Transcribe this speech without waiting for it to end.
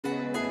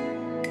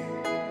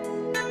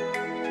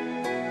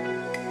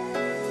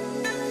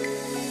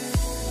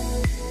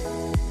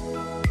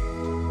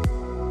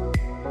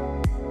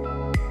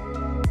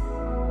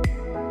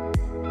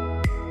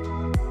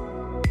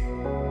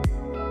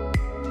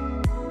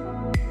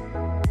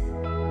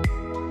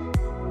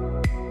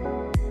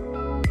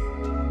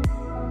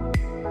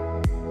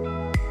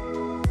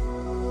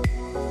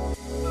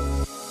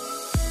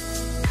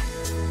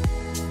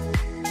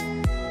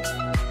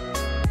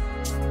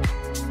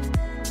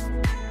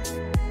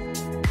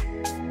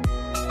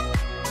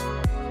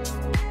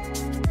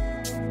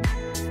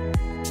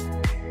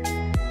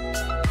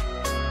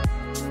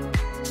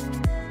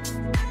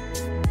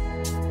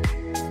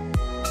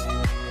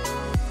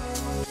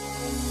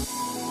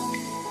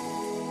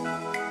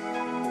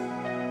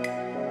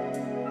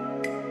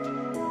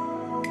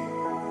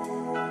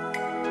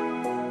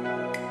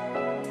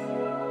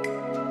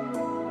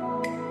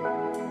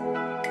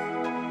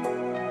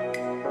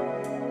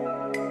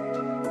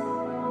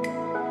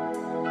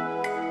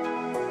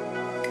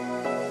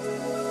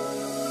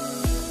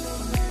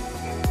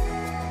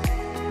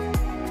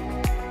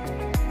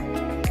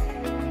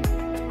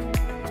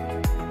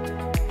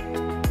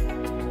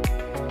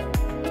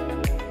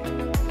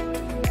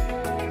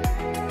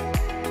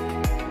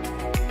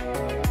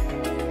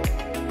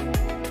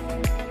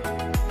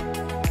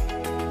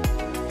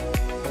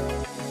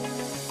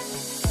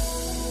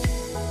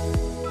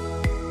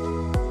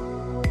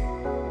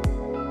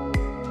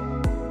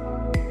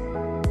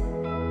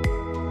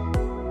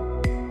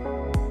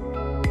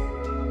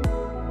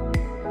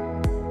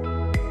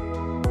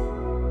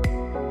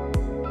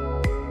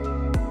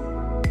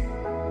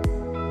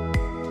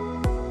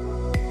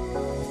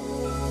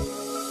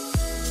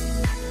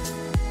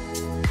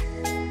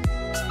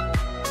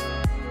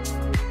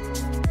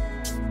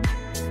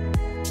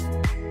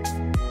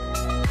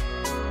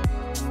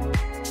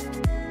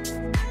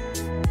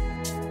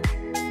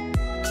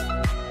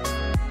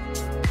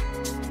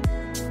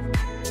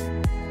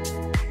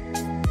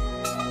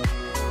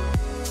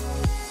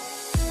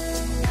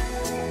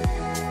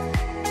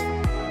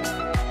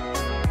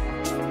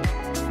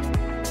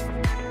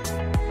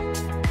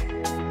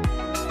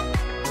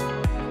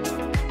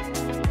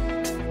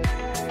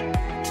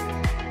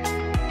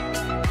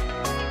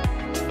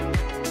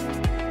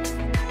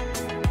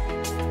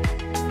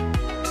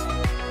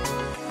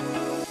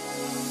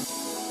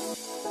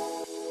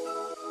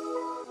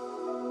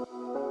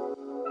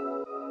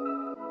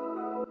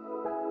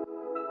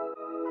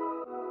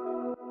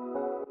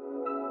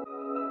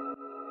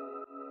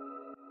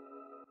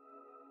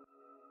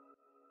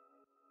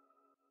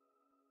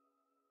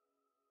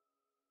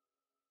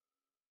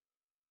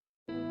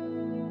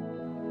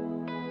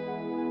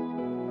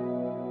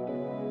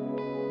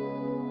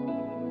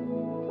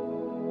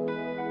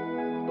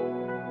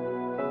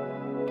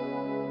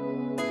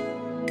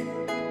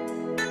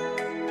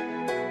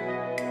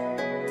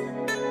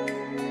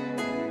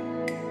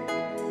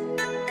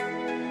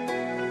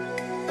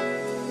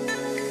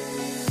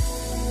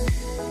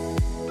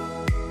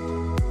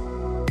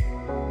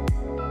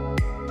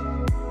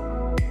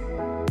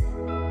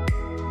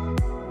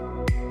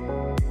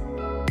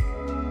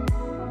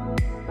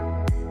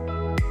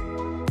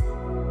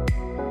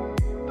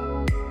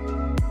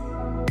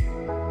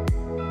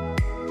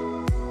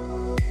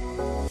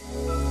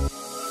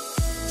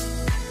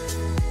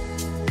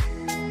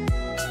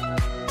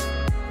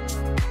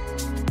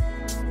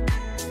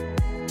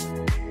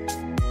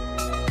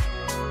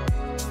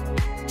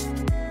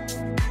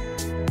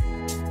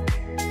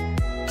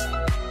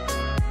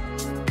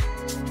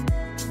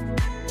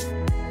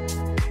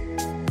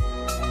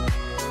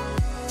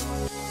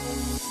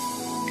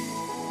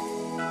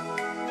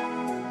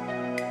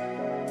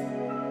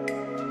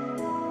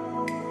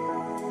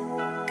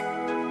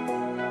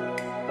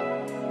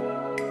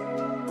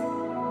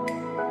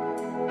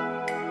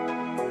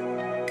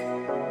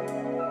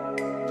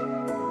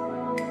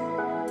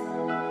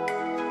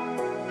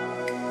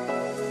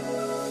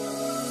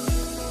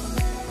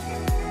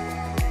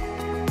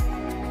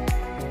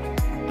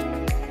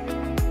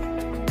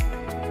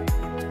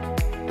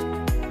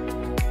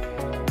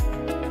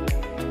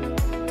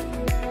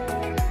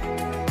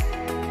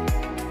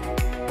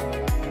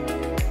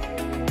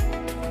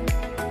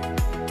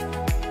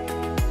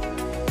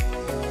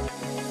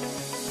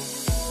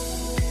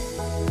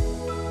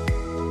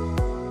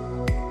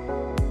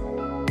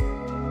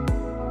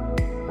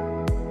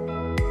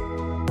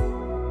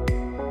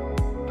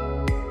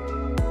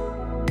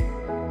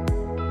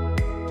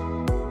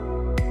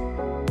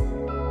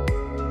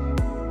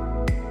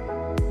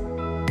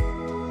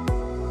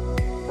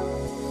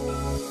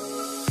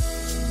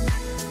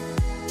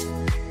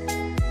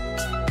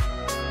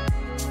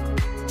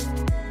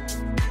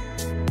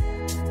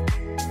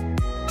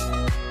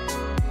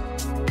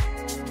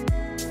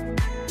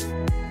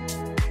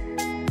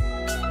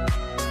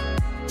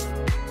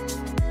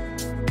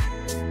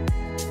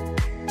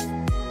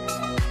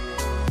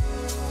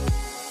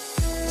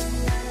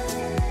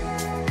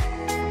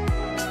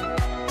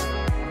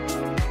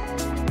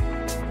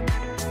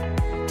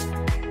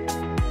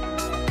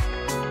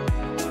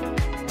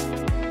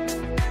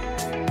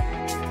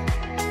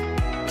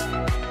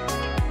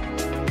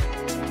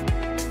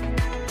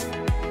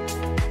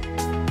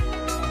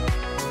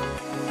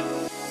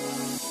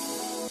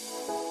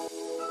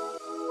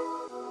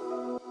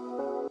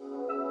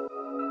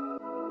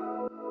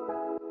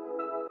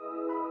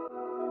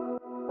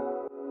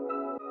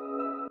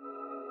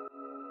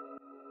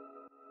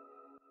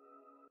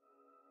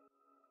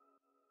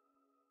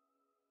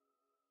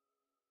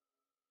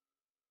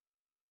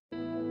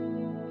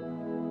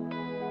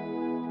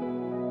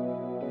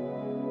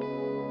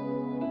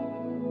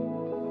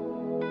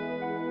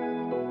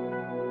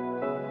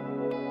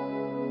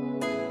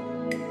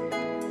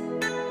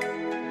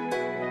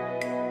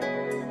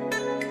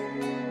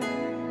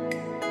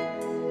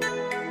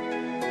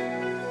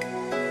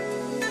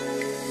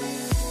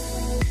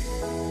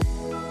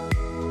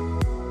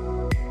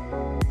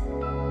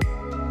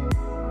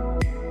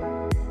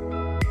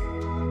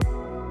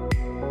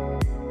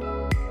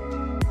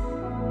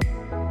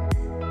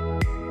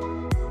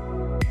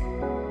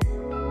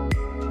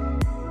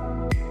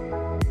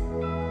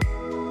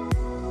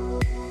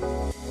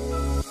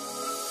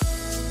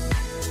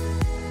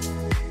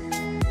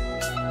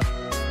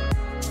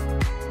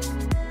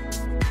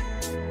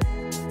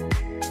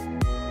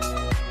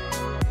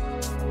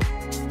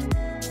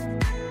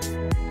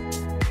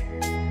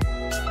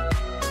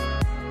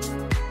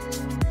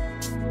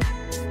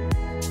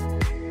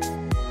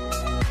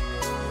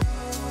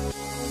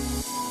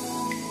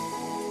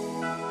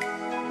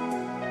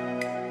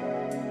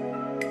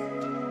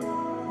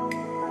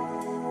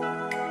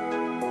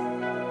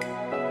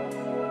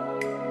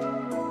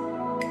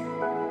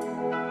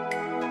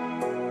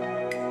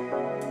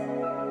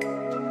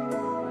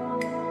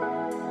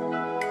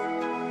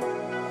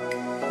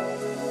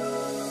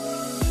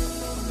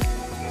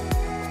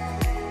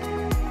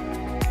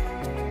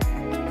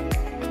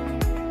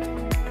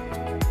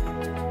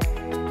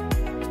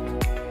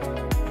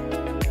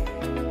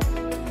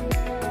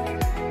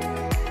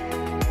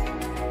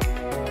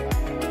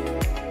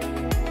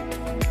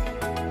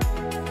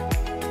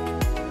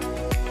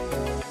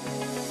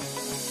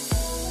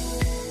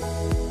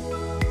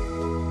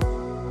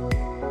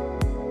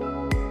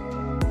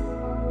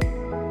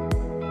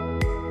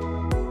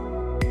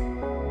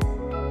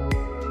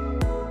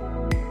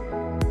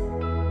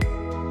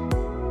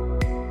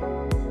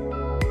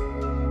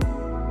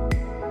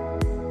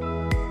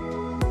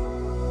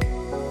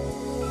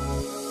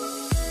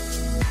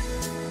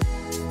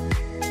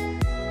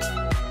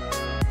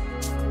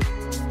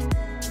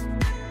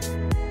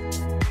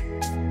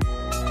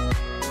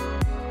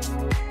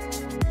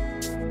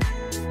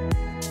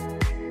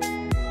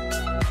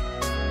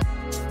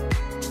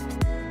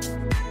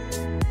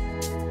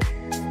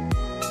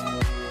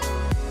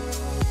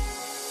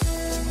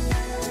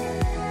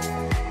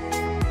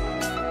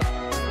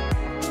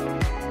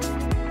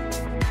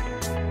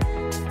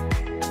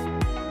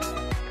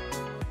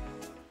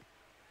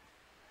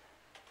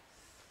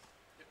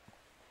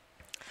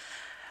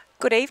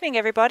Good evening,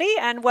 everybody,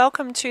 and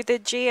welcome to the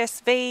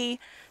GSV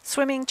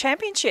Swimming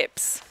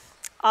Championships.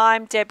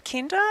 I'm Deb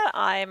Kinder.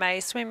 I'm a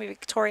Swimming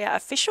Victoria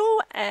official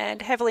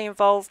and heavily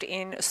involved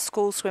in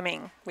school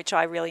swimming, which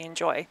I really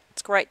enjoy.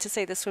 It's great to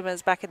see the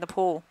swimmers back in the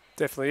pool.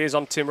 Definitely is.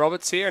 I'm Tim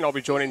Roberts here, and I'll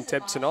be joining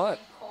Deb tonight.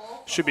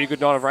 Should be a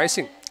good night of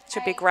racing.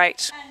 Should be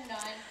great.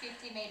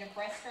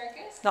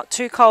 Not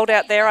too cold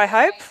out there, I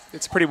hope.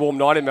 It's a pretty warm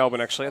night in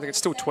Melbourne, actually. I think it's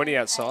still 20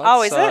 outside.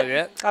 Oh, is it?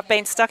 Yeah. I've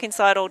been stuck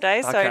inside all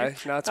day, so Okay.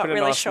 No, it's not been a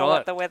really nice sure night.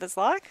 what the weather's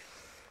like.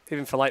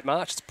 Even for late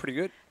March, it's pretty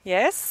good.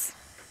 Yes.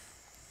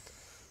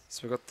 So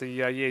we've got the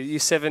Year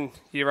 7,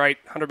 Year 8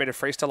 100-metre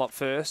freestyle up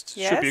first.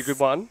 Yes. Should be a good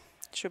one.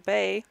 Should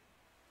be.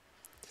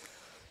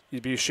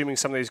 You'd be assuming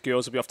some of these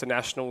girls will be off to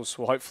nationals,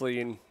 well,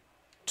 hopefully in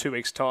 2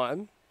 weeks'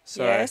 time.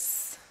 So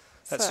yes.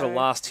 that's the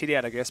last hit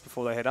out, I guess,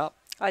 before they head up.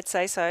 I'd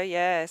say so,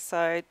 yeah.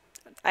 So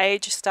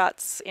age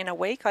starts in a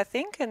week, I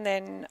think, and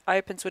then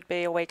opens would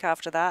be a week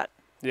after that.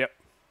 Yep.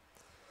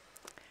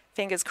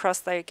 Fingers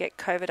crossed they get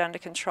COVID under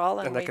control.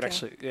 And they can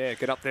actually,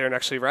 get up there and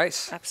actually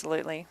race.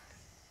 Absolutely.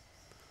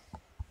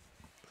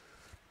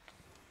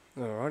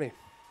 Alrighty.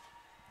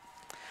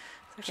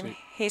 I can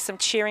hear some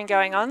cheering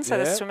going on, so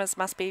the swimmers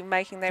must be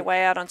making their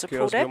way out onto pool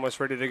Girls are deck. almost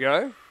ready to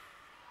go.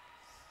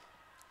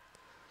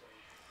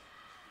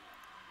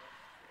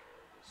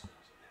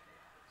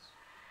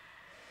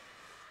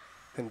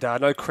 And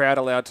no crowd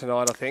allowed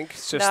tonight, I think.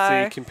 It's just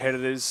the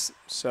competitors,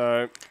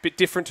 so a bit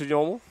different to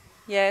normal.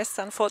 Yes,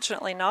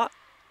 unfortunately not.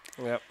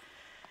 Yep.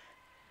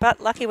 But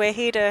lucky we're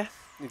here to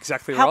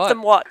exactly help right.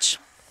 them watch.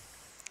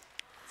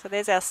 So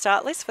there's our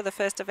start list for the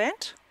first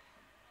event.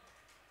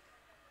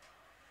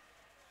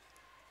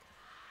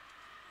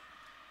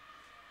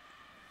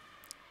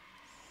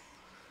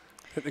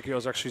 I think the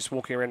girls are actually just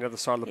walking around the other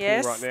side of the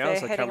pool right now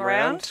as they heading come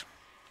around.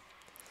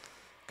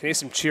 Can hear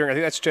some cheering. I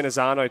think that's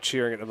Genazzano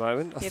cheering at the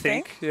moment. I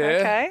think? Yeah.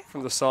 Okay.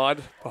 From the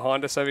side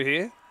behind us over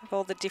here. With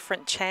all the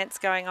different chants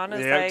going on as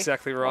Yeah, they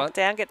exactly walk right.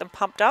 down, get them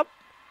pumped up.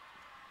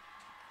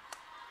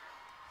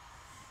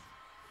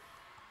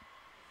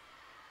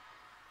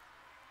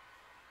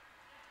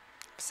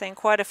 Seen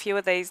quite a few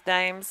of these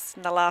names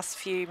in the last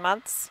few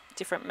months,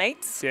 different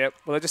meets. Yeah,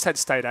 well, they just had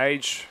state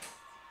age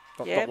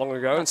not long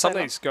ago, and some of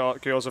these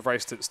girls have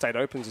raced at state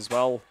opens as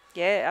well.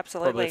 Yeah,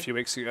 absolutely. Probably a few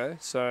weeks ago.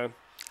 So.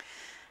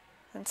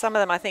 And some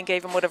of them, I think,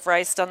 even would have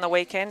raced on the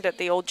weekend at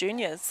the All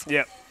Juniors.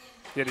 Yep.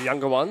 Yeah, the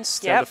younger ones,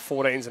 down to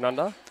 14s and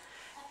under.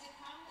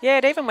 Yeah,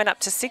 it even went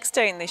up to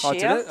 16 this year.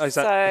 Did it? Oh, is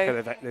that,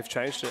 okay, they've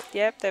changed it.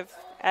 Yep, they've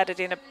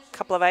added in a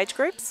couple of age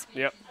groups.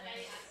 Yep.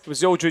 It was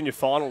the All Junior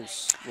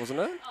finals,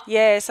 wasn't it?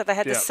 Yeah, so they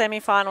had the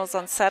semi-finals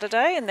on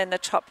Saturday, and then the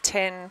top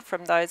 10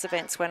 from those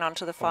events went on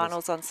to the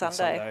finals on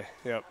Sunday.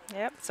 Yep.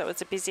 Yep, so it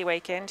was a busy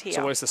weekend here. It's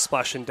always the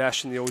splash and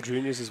dash in the All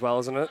Juniors as well,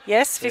 isn't it?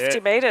 Yes, 50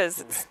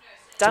 metres. It's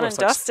done and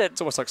dusted.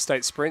 It's almost like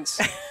state sprints.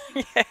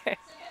 Yeah.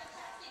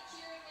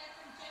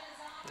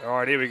 All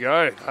right, here we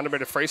go.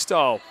 100-metre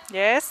freestyle.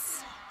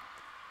 Yes.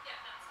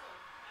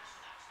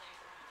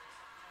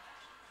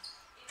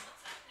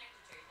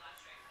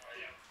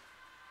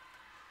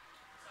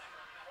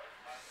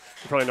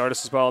 You probably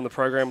noticed as well on the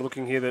program,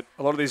 looking here, that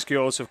a lot of these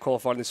girls who have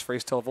qualified in this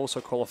freestyle have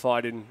also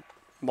qualified in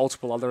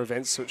multiple other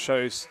events, so it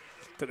shows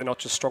that they're not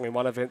just strong in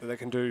one event, that they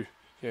can do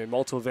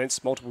multiple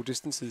events, multiple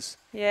distances.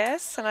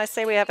 Yes, and I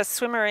see we have a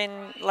swimmer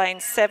in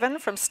lane 7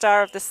 from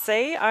Star of the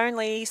Sea,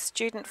 only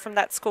student from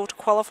that school to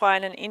qualify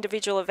in an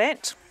individual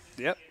event.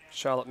 Yep,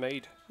 Charlotte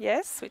Mead.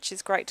 Yes, which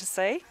is great to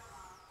see.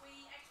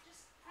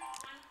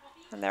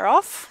 And they're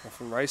off. Off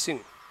and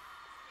racing.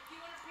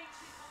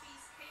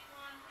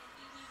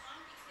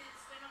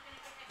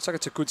 Looks like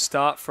it's a good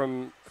start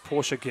from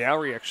Portia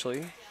Gowrie,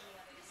 actually.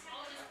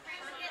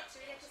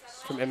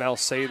 From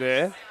MLC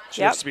there.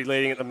 She looks to be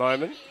leading at the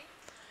moment.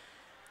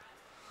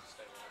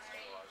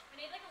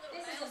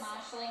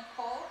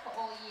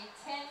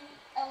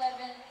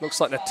 Looks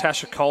like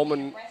Natasha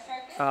Coleman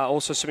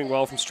also swimming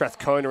well from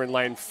Strathcona in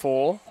lane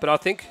 4. But I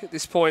think at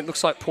this point,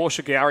 looks like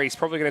Portia Gowrie is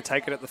probably going to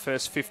take it at the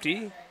first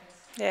 50.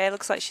 Yeah, it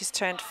looks like she's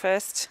turned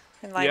first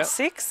in lane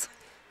 6.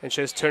 And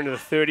she has turned to the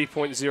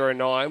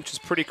 30.09, which is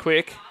pretty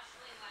quick.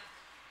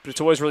 But it's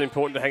always really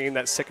important to hang in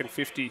that second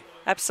 50.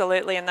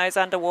 Absolutely, and those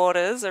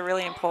underwaters are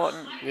really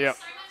important. Yeah.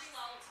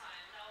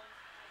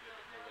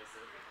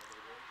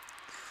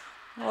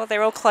 Well,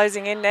 they're all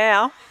closing in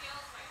now.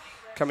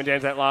 Coming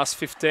down to that last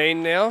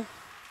 15 now.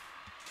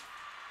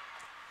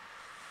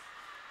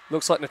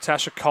 Looks like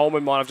Natasha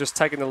Coleman might have just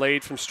taken the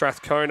lead from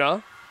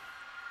Strathcona.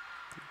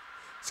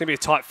 It's going to be a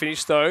tight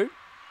finish, though.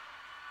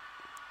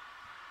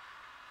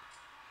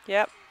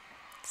 Yep.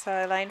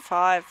 So lane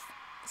 5.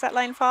 Is that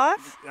lane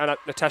 5?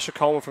 Natasha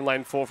Coleman from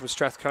lane 4 from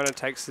Strathcona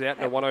takes it out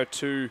in a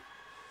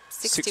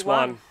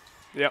 102.61.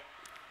 Yep.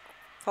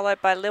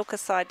 Followed by Lilka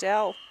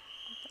Seidel,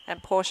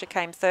 and Portia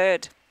came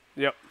third.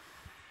 Yep.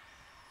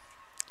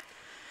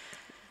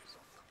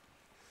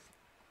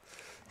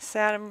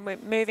 So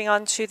moving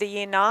on to the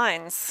year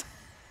 9s.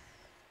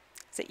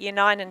 Is it year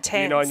 9 and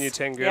 10? Year 9, year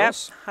 10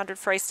 girls. Yep, 100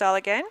 freestyle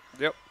again.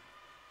 Yep.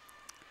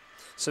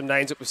 Some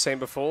names that we've seen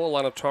before,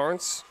 Lana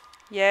Torrance.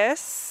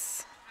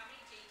 Yes.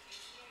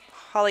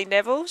 Holly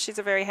Neville, she's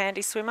a very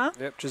handy swimmer.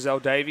 Yep, Giselle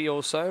Davey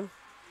also.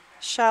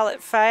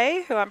 Charlotte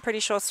Fay, who I'm pretty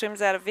sure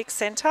swims out of Vic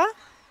Centre.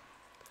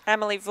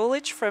 Emily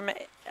Vulich from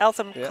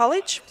Eltham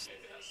College.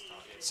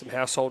 Some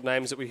household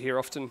names that we hear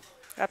often.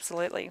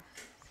 Absolutely.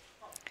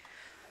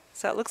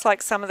 So it looks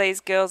like some of these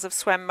girls have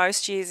swam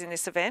most years in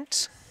this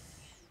event.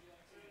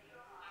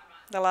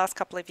 The last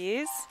couple of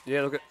years.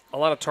 Yeah, look at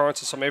Alana Torrance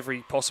has swum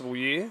every possible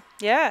year.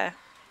 Yeah.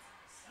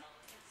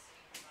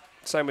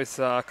 Same with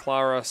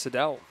Clara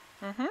Siddell.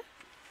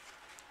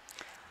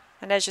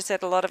 And as you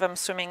said, a lot of them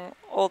swimming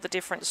all the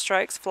different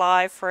strokes,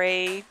 fly,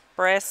 free,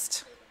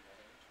 breast.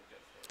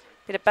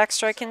 Bit of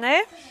backstroke in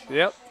there.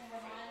 Yep.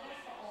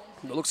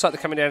 It looks like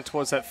they're coming down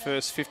towards that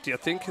first 50, I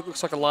think. It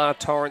looks like Alana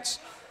Torrance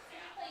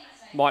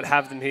might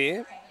have them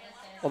here.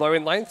 Although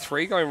in lane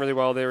 3 going really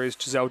well there is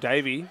Giselle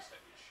Davey.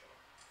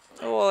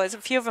 Oh, there's a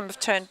few of them have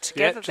turned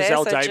together there.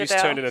 Giselle Davies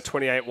turned in a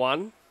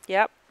 28-1.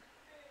 Yep.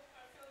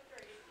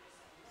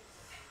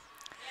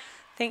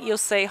 I think you'll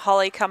see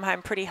Holly come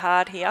home pretty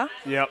hard here.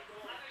 Yep.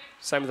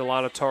 Same with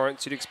Alana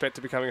Torrance. You'd expect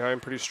to be coming home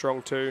pretty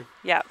strong too.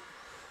 Yep.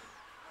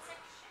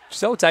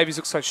 Giselle Davies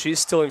looks like she's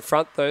still in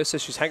front though, so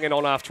she's hanging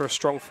on after a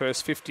strong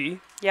first 50.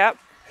 Yep.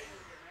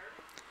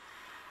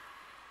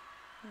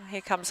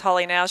 Here comes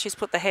Holly now. She's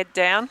put the head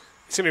down.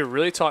 It's going to be a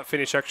really tight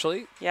finish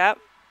actually. Yep.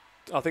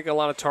 I think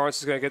Alana Torrance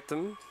is going to get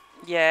them.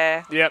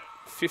 Yeah. Yep.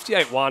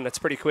 58-1. That's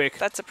pretty quick.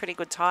 That's a pretty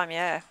good time,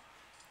 yeah.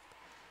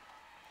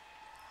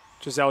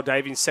 Giselle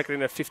Davies second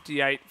in a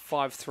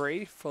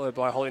 58.53, followed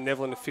by Holly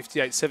Neville in a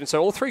 58.7.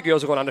 So all three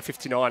girls have gone under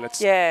 59.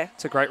 It's a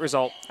great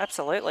result.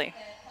 Absolutely.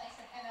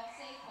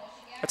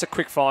 That's a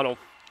quick final.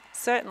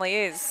 Certainly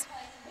is.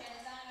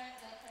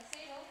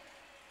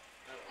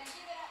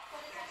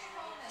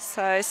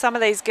 So some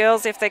of these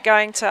girls, if they're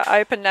going to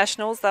Open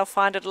Nationals, they'll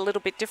find it a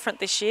little bit different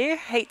this year.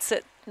 Heats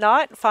at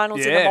night,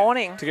 finals in the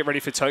morning. To get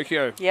ready for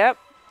Tokyo. Yep.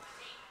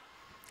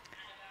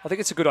 I think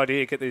it's a good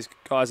idea to get these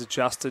guys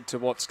adjusted to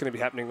what's going to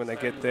be happening when they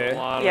get there.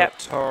 Yep.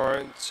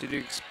 Torrance, you'd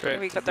expect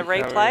we've got the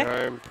replay.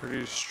 Home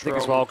pretty strong. I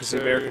think as well because the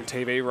American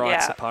TV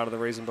rights are part of the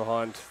reason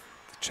behind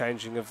the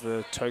changing of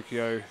the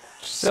Tokyo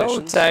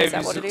sessions. Is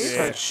that what it is?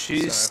 Yeah.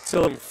 She's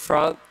still in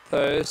front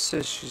though,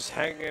 so she's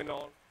hanging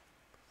on.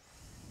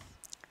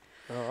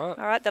 All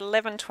right, the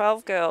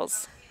 11-12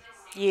 girls.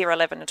 Year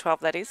 11 and 12,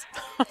 that is.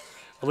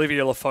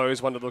 Olivia Lafoe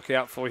is one to look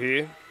out for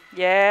here.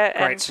 Yeah.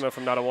 Great swimmer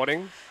from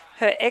Nunawading.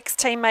 Her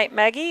ex-teammate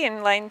Maggie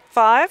in lane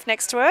 5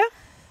 next to her.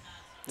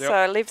 Yep.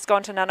 So Liv's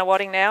gone to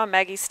Nunawading now and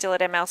Maggie's still at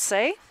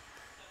MLC.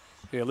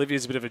 Yeah,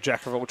 Olivia's a bit of a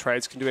jack of all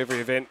trades, can do every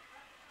event.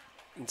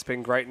 It's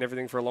been great and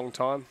everything for a long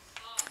time.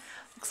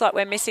 Looks like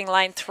we're missing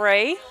lane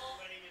 3. Is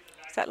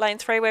that lane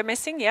 3 we're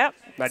missing? Yep.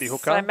 Maddie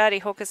Hooker. So Maddie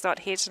Hooker's not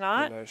here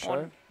tonight. No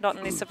show. Not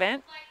in this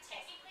event.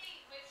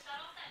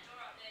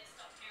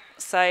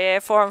 So yeah,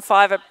 4 and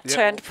 5 have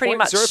turned pretty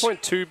much.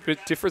 0.2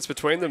 bit difference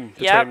between them,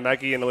 between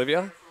Maggie and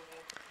Olivia.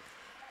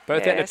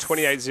 Both out at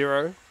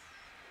 28-0.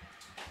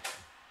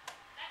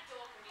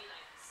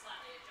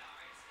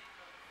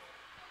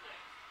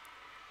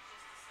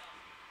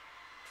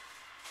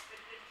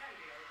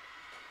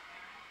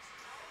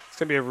 It's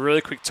going to be a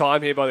really quick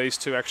time here by these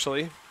two,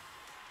 actually.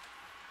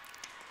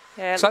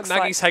 Yeah, looks like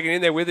Maggie's hanging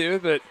in there with you,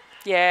 but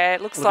yeah,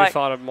 it looks Olivia like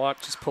Farner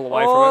might just pull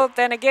away from it.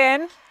 Then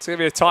again, it's going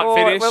to be a tight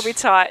finish. It will be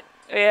tight.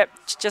 Yep,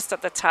 just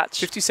at the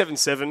touch.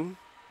 57-7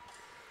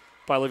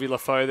 by Olivia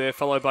Lafoe there,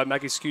 followed by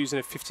Maggie Skews in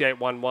a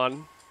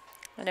 58-1-1.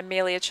 And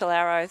Amelia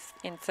Chilaro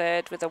in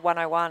third with a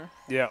 101.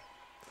 Yeah.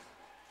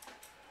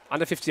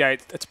 Under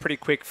 58, it's pretty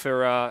quick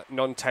for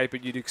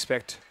non-tapered, you'd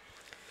expect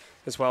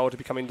as well to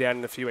be coming down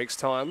in a few weeks'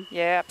 time.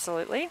 Yeah,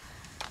 absolutely.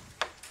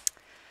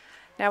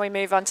 Now we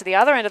move on to the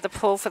other end of the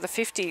pool for the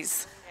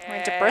 50s. We're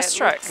into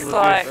breaststroke.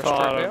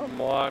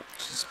 Might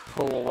just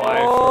pull away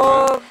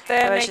from it.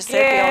 Then as you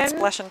said, beyond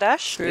splash and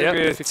dash.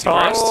 Yep,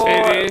 tight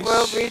finish. It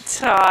will be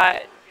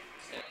tight.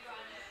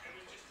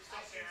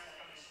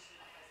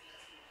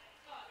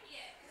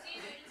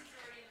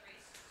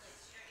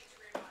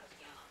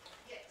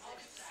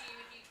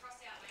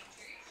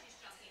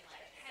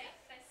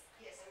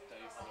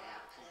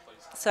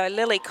 So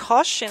Lily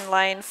Kosh in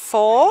lane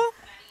 4.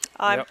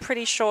 I'm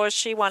pretty sure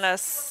she won a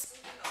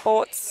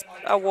sports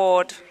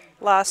award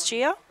last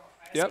year.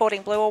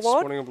 Sporting Blue Award.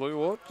 Sporting Blue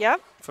Award.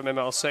 Yep. From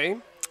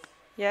MLC.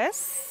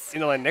 Yes.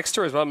 In the lane next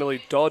to her as well,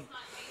 Millie Dodd.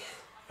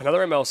 Another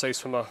MLC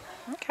swimmer.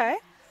 Okay.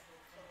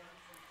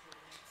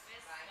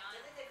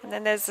 And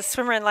then there's the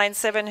swimmer in lane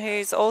 7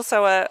 who's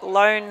also a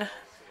lone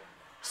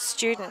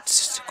student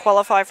to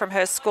qualify from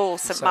her school,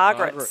 St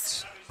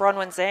Margaret's.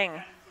 Bronwyn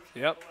Zeng.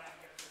 Yep.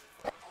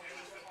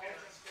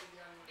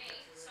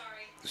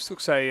 This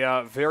looks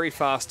a very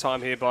fast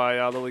time here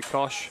by Lily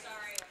Kosh.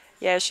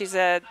 Yeah, she's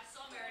well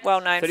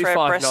known for her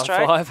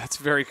 35.95. That's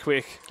very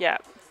quick. Yeah.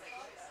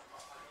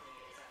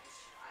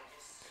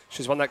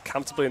 She's won that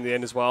comfortably in the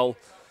end as well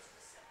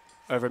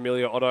over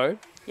Amelia Otto.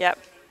 Yep.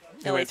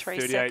 Nearly 3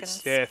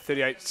 seconds. Yeah,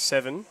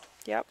 38.7.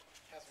 Yep.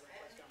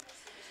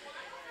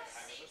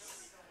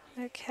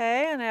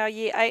 Okay, and our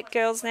year 8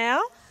 girls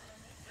now.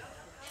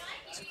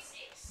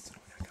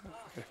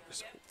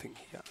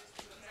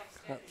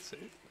 That's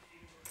it.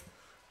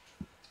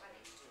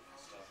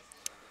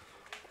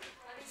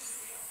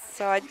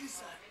 So I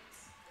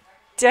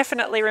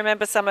definitely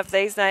remember some of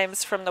these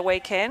names from the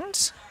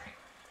weekend.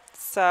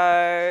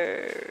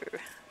 So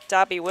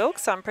Darby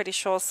Wilkes, I'm pretty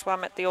sure,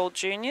 swam at the All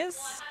Juniors.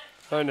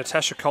 Oh,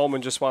 Natasha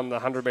Coleman just won the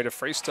 100-metre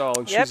freestyle,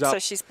 and Yep, she's up. so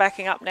she's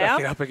backing up now.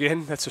 Backing up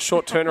again. That's a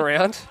short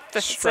turnaround.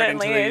 That Straight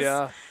certainly into is.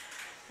 the.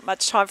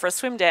 Much time for a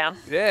swim down.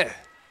 Yeah.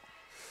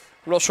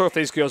 I'm not sure if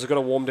these girls have got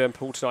a warm down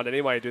pool tonight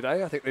anyway, do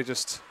they? I think they're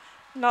just.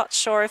 Not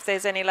sure if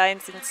there's any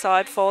lanes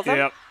inside for them.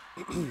 Yep.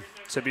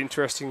 So it'd be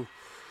interesting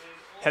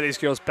how these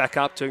girls back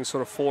up doing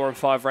sort of 4 and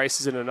 5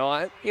 races in a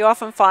night. You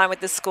often find with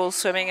the school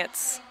swimming,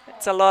 it's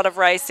a lot of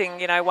racing,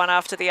 you know, one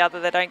after the other.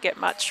 They don't get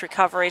much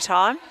recovery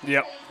time.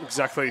 Yep,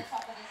 exactly.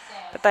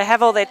 But they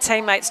have all their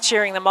teammates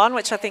cheering them on,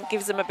 which I think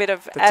gives them a bit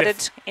of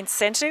added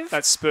incentive.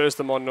 That spurs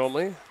them on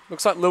normally.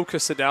 Looks like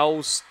Lilka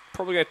Siddell's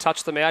probably going to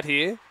touch them out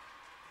here.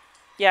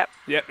 Yep.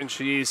 Yep, and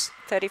she is.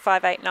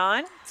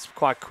 35.89. It's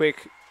quite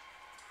quick.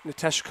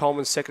 Natasha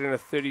Coleman second in a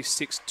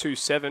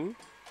 36.27,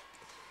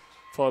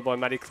 followed by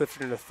Maddie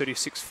Clifford in a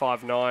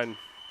 36.59.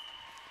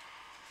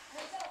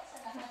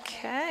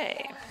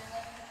 Okay.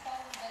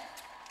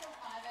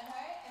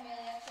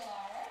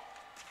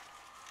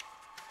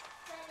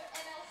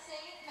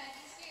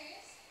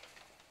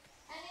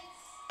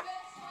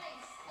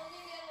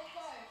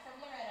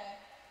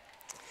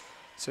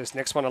 So this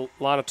next one,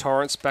 Lana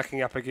Torrance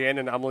backing up again,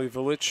 and Emily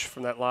Village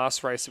from that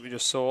last race that we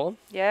just saw.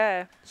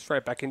 Yeah.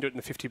 Straight back into it in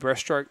the 50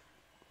 breaststroke.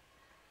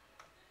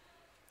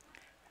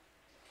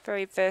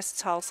 Very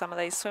versatile, some of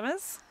these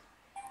swimmers.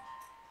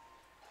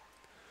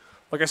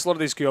 I guess a lot of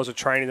these girls are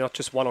training not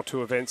just 1 or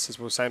 2 events, as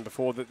we were saying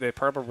before, that they're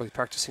probably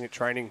practicing at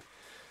training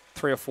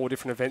 3 or 4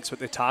 different events that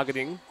they're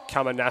targeting,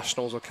 coming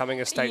nationals or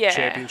coming a state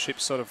championship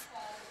sort of.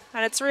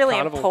 And it's really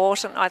carnival.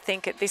 important, I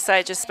think, at this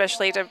age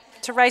especially to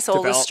race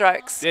all the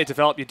strokes. Yeah,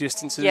 develop your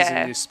distances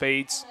and your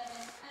speeds,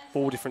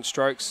 all different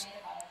strokes.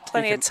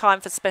 Plenty of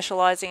time for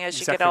specialising as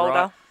you get older.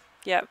 Right.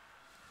 Yep.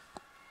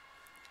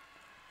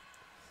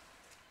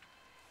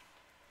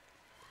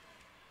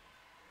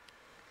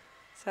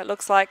 So it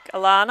looks like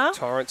Alana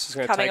Torrance is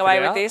going to coming take away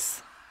it with out.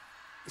 this.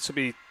 This will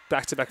be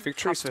back-to-back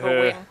victories for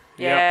Comfortable her. win.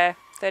 Yeah,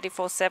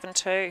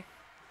 34.72.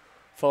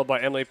 Followed by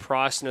Emily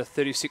Price in a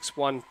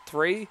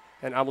 36.13,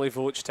 and Emily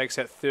Village takes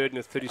out third in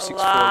a 36.49.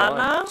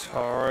 Alana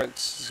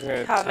Torrance is going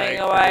to coming take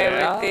away it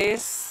with out.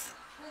 this.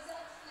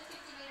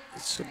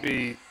 This will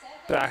be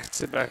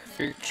back-to-back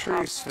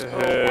victories for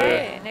her.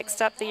 Okay,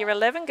 next up the Year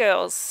 11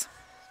 girls.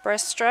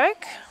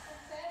 Breaststroke.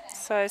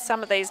 So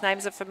some of these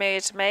names are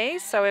familiar to me.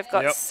 So we've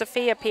got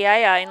Sophia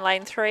Piea in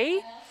lane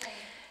 3.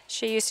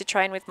 She used to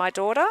train with my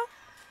daughter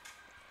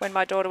when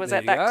my daughter was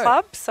at that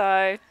club.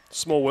 So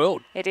small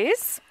world. It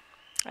is.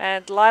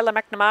 And Lila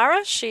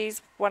McNamara,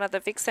 she's one of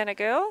the Vic Centre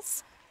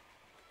girls.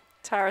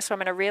 Tara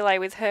swam in a relay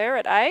with her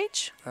at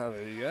age. Oh,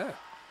 there you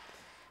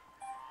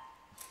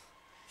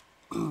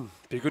go.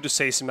 Be good to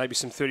see maybe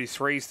some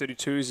 33s,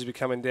 32s as we're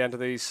coming down to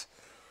these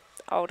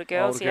older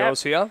girls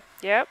here.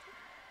 Yep.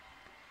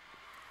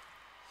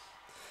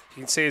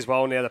 You can see as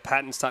well now the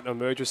pattern starting to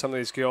emerge with some of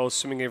these girls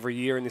swimming every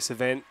year in this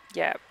event.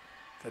 Yep.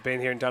 They've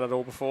been here and done it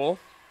all before.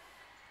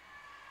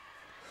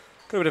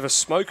 Got a bit of a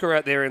smoker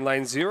out there in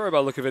lane 0 by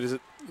the look of it. Is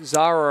it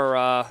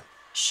Zara?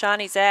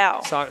 Shani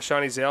Zhao.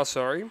 Shani Zhao,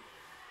 sorry.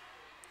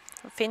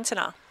 From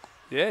Fintona.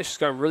 Yeah, she's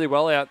going really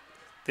well out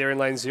there in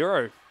lane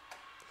 0.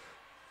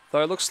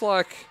 Though it looks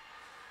like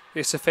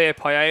Sophia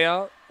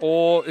Paella,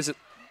 or is it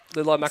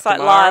Lila McNamara? It's like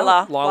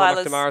Lila. Lila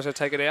McNamara's going to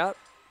take it out.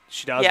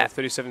 She does with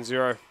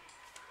 37.0.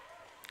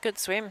 Good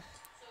swim.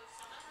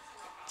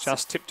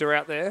 Just tipped her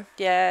out there.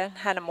 Yeah,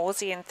 Hannah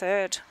Morsey in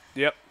third.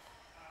 Yep.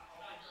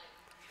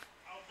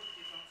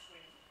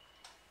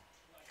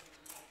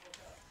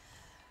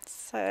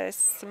 So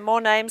some more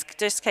names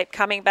just keep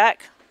coming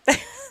back.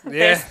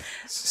 Yeah,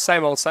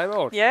 same old, same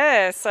old.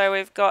 Yeah, so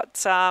we've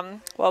got,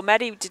 well,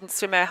 Maddie didn't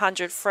swim her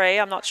 100 free.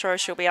 I'm not sure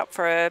if she'll be up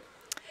for a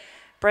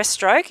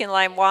breaststroke in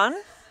lane 1.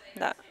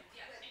 No.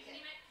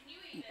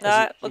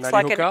 No, it looks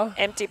like an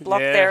empty block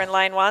there in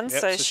lane 1,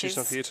 so she's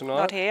not here tonight.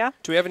 Not here.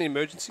 Do we have any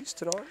emergencies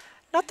tonight?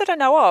 Not that I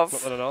know of.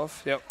 Not that I know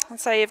of, yep. And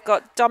so you've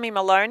got Dommy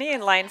Maloney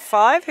in lane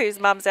 5, whose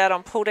mum's out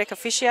on pool deck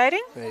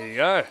officiating. There you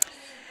go.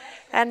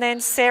 And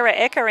then Sarah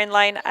Ecker in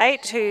lane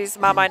 8, whose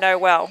mum I know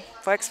well,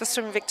 works for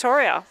Swim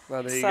Victoria.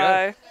 Well, there you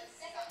go.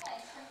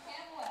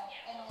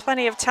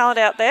 Plenty of talent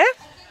out there.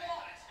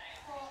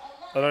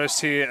 I noticed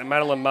here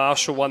Madeline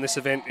Marshall won this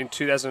event in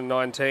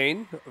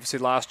 2019. Obviously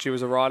last year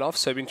was a write-off,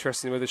 so it'll be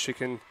interesting whether she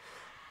can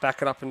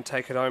back it up and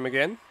take it home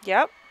again.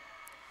 Yep.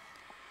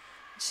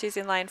 She's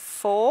in lane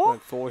 4. Lane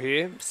 4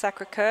 here.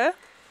 Sacre-Cœur.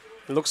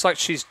 It looks like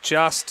she's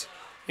just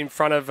in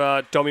front of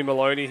Dommy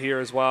Maloney here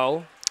as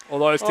well.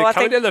 Although if they're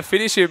coming down the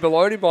finish here,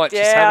 Maloney might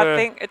just have I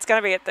think it's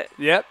going to be at the...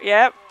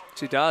 Yep.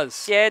 She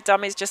does. Yeah,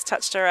 Dommy's just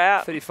touched her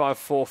out.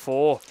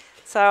 35.44.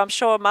 So I'm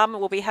sure Mum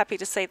will be happy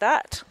to see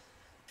that.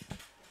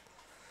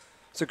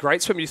 It's a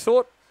great swim. You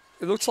thought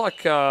it looks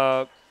like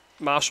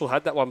Marshall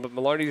had that one, but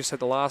Maloney just had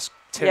the last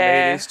 10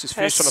 metres, just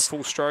finished on a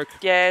full stroke.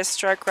 Yeah,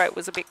 stroke rate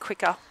was a bit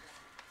quicker.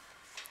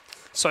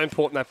 So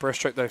important that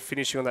breaststroke, though,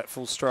 finishing on that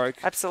full stroke.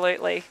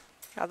 Absolutely.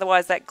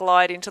 Otherwise, that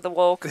glide into the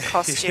wall could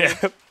cost you.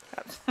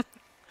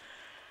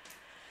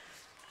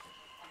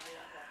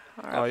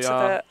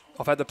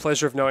 I've had the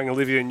pleasure of knowing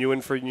Olivia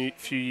Nguyen for a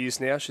few years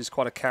now. She's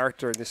quite a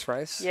character in this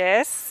race.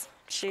 Yes.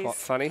 She's quite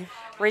funny.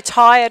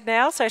 Retired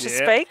now, so to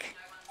speak.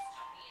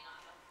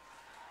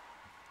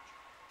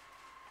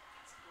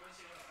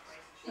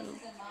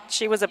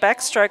 She was a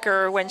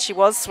backstroker when she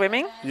was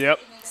swimming. Yep.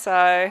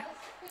 So,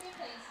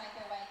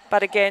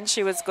 but again,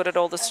 she was good at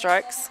all the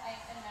strokes.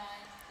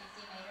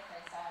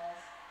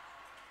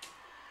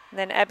 And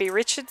then Abby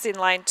Richards in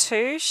lane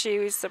 2. She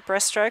was a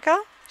breaststroker.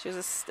 She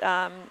was,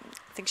 I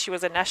think she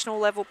was a national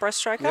level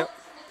breaststroker. Yep.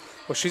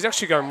 Well, she's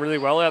actually going really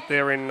well out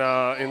there in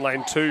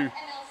lane 2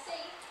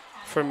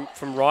 from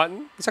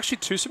Wrighton. There's actually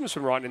 2 swimmers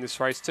from Wrighton in this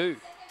race too.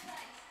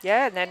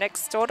 Yeah, and they're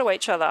next door to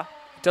each other.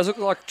 It does look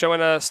like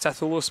Joanna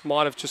Stathoulis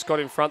might have just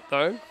got in front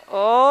though.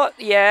 Oh,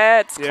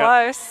 yeah, it's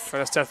close.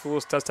 Joanna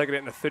Stathoulis does take it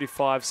out in a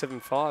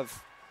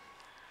 35.75.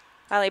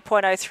 Only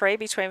 0.03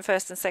 between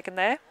first and second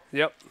there.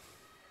 Yep.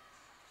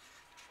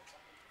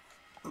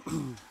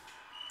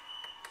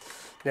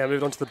 Now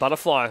moving on to the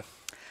butterfly.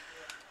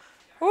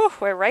 Ooh,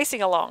 we're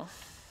racing along.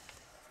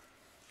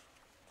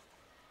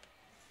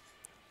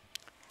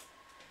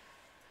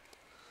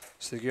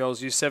 So the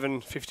girls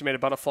U7 50-metre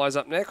butterflies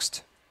up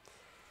next.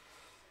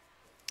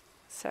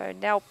 So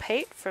Nell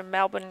Pete from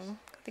Melbourne.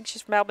 I think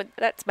she's from Melbourne.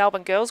 That's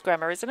Melbourne Girls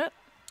Grammar, isn't it?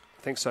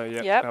 I think so,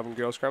 yeah. Yep. Melbourne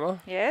Girls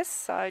Grammar. Yes,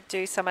 so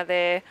do some of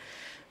their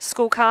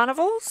school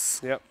carnivals.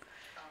 Yep.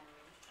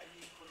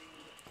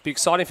 Be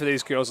exciting for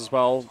these girls as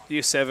well.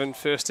 Year 7,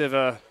 first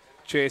ever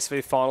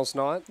GSV finals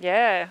night.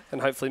 Yeah.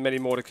 And hopefully many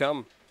more to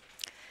come.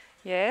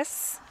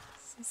 Yes.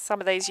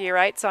 Some of these year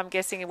 8s, I'm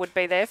guessing it would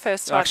be their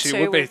first time Actually,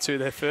 it would be too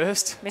their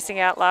first. Missing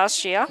out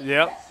last year.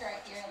 Yep.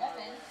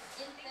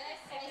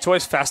 It's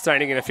always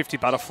fascinating in a 50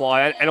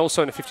 butterfly and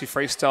also in a 50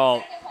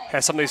 freestyle how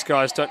some of these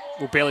guys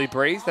will barely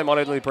breathe. They might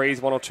only breathe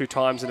 1 or 2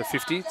 times in a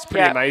 50. It's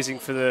pretty amazing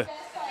for the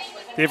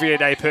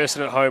everyday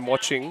person at home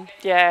watching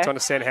to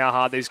understand how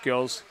hard these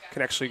girls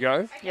can actually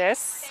go.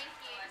 Yes.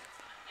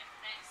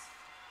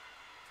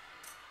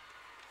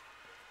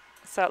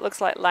 So it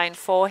looks like lane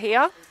 4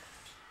 here.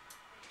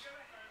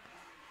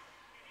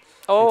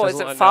 Oh, is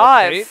it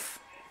 5?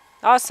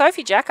 Oh,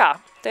 Sophie Jacker,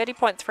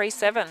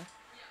 30.37.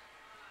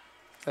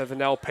 Over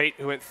Nell Pete,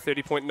 who went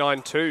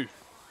 30.92.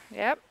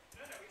 Yep.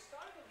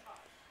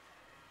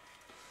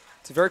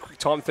 It's a very quick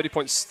time,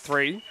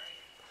 30.3.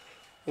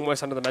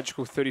 Almost under the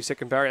magical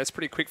 30-second barrier. That's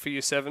pretty quick for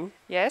year 7.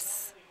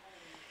 Yes.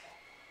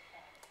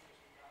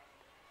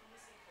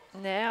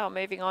 Now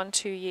moving on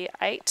to year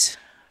 8,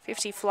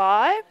 50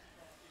 fly.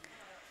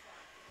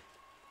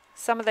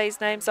 Some of these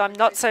names I'm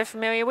not so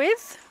familiar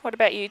with. What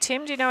about you,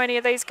 Tim? Do you know any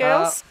of these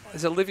girls?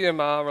 Is Olivia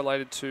Marr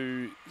related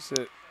to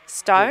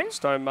Stone?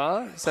 Stone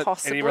Marr? Is that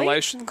Possibly. any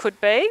relation?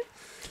 Could be.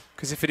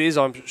 Because if it is,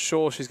 I'm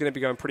sure she's going to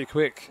be going pretty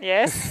quick.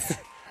 Yes.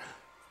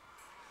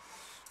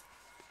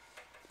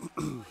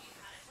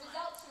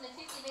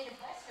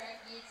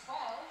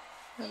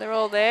 They're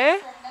all there.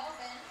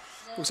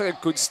 Looks like a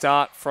good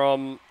start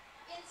from...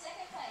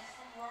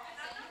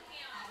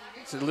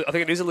 I think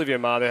it is Olivia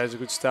Marr that has a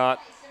good start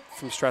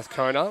from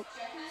Strathcona.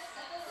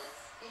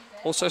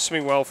 Also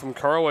swimming well from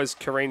Corowa is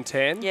Kareen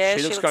Tan. Yeah,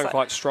 she looks going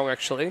quite strong,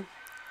 actually.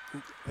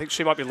 I think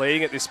she might be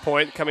leading at this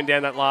point, coming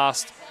down that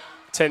last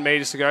 10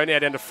 metres to go, now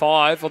down to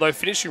 5. Although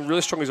finishing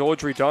really strong is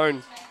Audrey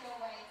Doan.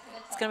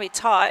 It's going to be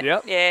tight.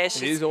 Yep, yeah,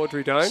 it is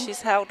Audrey Doan.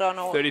 She's held on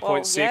all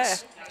 30.6. Yeah.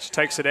 She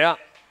takes it out.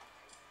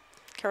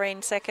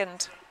 Kareen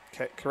second.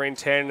 Kareen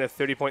Tan in a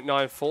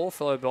 30.94,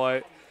 followed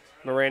by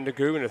Miranda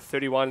Gu in a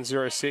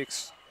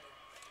 31.06.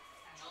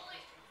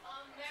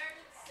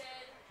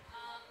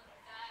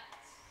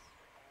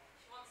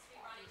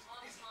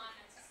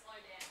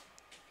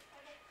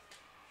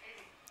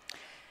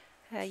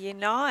 Year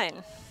 9.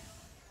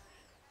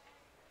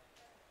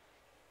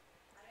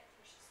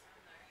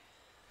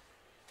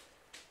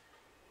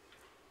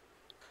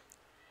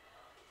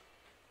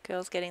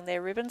 Girls getting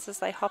their ribbons as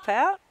they hop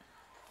out.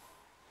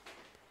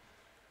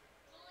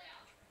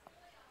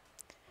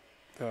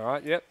 All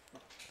right, yep.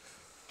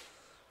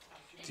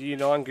 The Year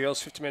 9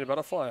 girls 50-metre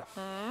butterfly.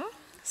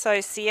 So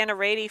Sienna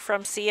Reedy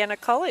from Sienna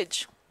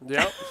College.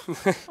 Yep.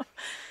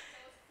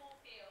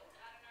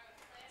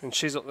 And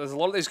there's a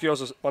lot of these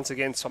girls, once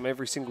again, swim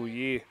every single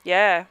year.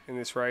 Yeah. In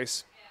this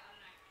race.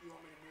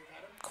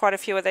 Quite a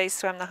few of these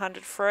swam the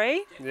 100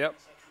 free. Yep.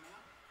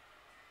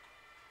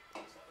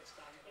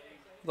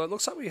 Although it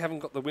looks like we haven't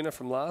got the winner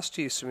from last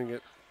year swimming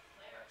it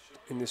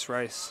in this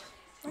race.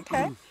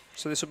 Okay.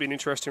 So this will be an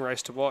interesting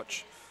race to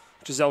watch.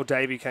 Giselle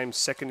Davey came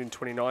second in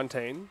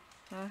 2019.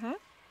 Mm-hmm.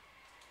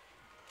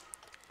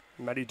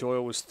 Maddie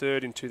Doyle was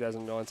third in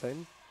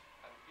 2019.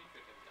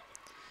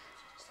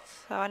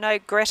 So I know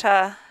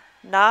Greta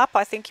Narp,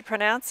 I think you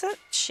pronounce it.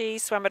 She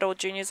swam at all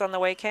juniors on the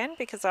weekend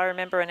because I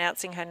remember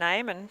announcing her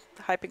name and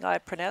hoping I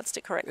pronounced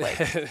it correctly.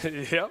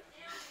 Yep.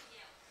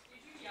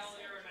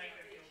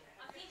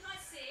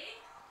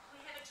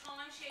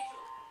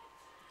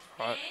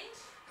 Right.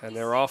 And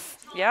they're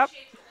off. Yep.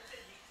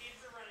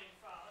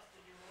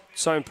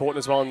 So important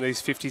as well in these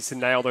 50s to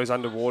nail those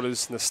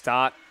underwaters in the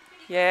start.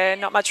 Yeah,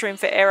 not much room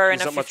for error in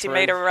There's a not much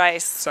 50-metre room.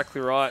 race. Exactly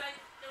right.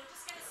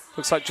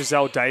 Looks like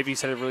Giselle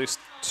Davies had a really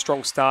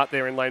strong start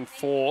there in lane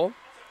 4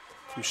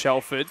 from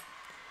Shelford.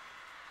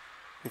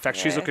 In fact,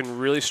 she's Yeah. looking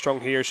really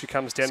strong here as she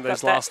comes down She's to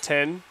those got that- last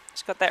 10.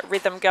 She's got that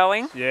rhythm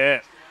going.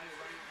 Yeah.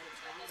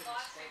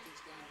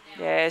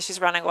 Yeah,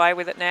 she's running away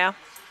with it now.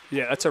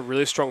 Yeah, that's a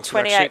really strong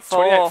swim.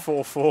 28.4.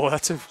 28.44.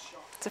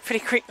 It's a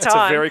pretty quick That's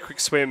time. a very quick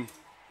swim.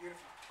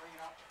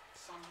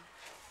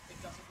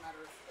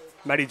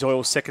 Maddie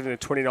Doyle second in a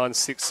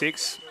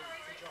 29.66.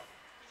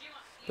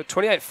 But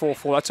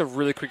 28.44, that's a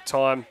really quick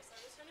time.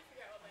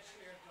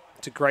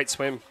 It's a great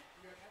swim.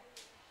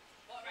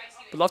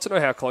 I'd love to know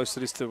how close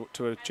it is to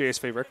a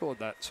GSV record,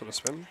 that sort of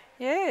swim.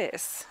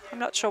 Yes. I'm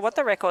not sure what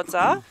the records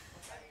are.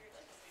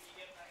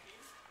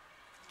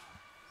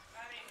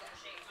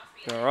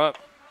 All right.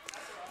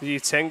 The Year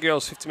 10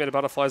 girls, 50-metre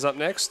butterflies up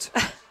next.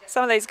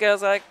 Some of these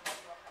girls are,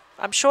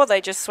 I'm sure they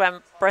just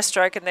swam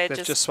breaststroke and they're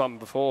They've just swum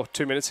before,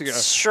 2 minutes ago.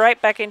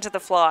 straight back into the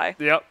fly.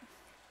 Yep.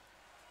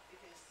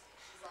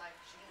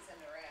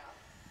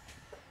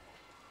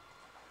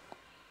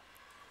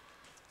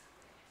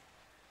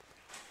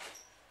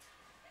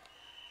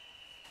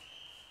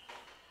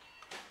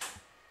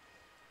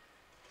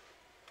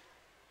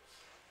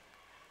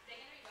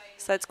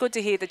 So it's good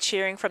to hear the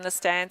cheering from the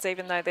stands,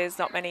 even though there's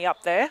not many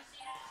up there.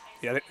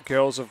 Yeah, I think the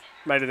girls have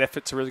made an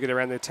effort to really get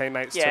around their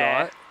teammates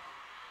tonight.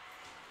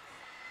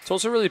 It's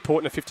also really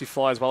important at 50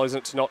 fly as well, isn't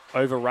it, to not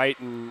overrate,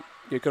 and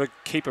you've got to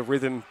keep a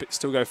rhythm but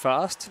still go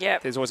fast.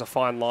 Yep. There's always a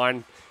fine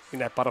line in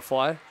that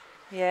butterfly.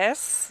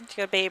 Yes. You've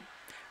got to be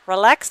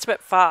relaxed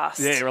but fast.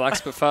 Yeah,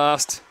 relaxed but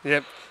fast.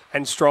 Yep,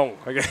 and strong.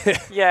 Okay.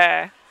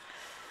 Yeah.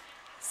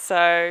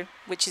 So,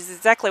 which is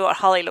exactly what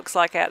Holly looks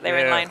like out there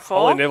in lane 4.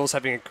 Holly Neville's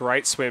having a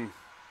great swim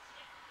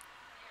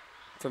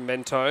from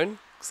Mentone.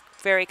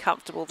 Very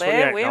comfortable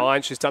there.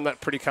 28.9. She's done that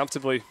pretty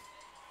comfortably.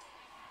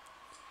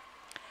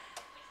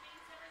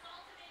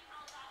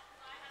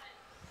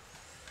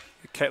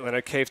 Caitlin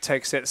O'Keefe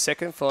takes that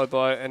second, followed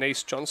by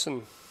Anise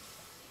Johnson.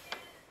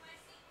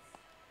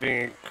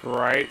 Being a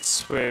great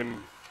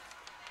swim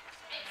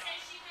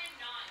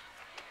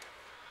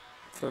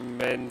from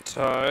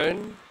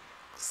Mentone.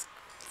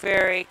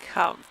 Very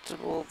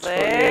comfortable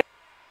there.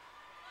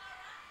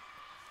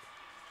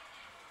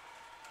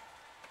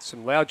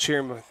 Some loud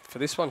cheering for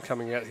this one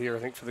coming out here, I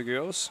think, for the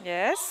girls.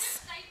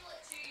 Yes.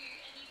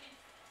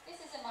 This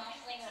is a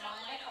marshalling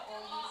reminder for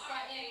all you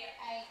 7,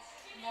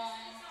 8, 9,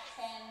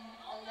 10,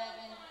 11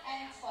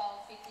 and 12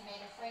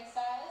 50-metre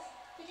freestylers.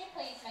 Could you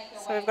please make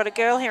your So we've got a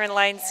girl here in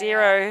lane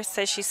 0 who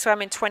says she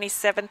swam in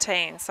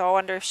 2017. So I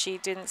wonder if she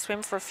didn't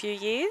swim for a few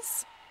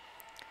years.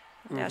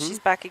 Now she's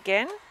back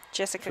again.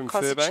 Jessica From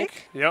Kosicek. Furbank.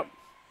 Yep.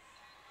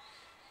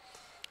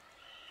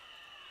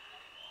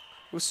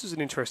 This is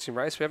an interesting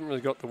race. We haven't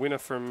really got the winner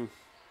from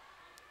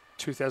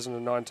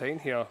 2019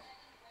 here.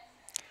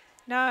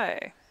 No.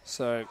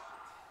 So,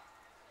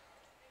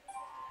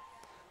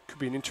 could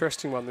be an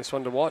interesting one, this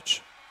one to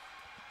watch.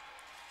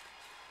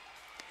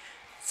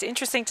 It's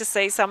interesting to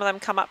see some of them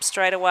come up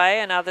straight away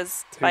and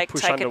others Who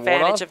push take underwater.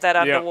 advantage of that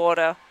Yep.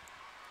 underwater.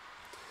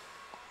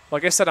 Well, I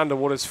guess that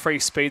underwater is free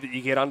speed that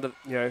you get under,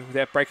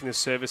 without breaking the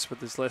surface, but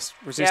there's less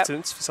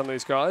resistance for some of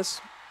these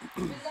guys.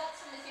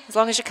 As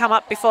long as you come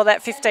up before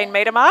that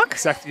 15-metre mark,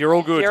 Exactly, you're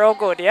all good. you're all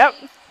good, yep.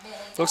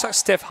 Looks like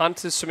Steph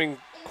Hunt is swimming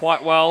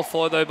quite well,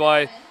 followed though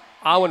by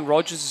Arwen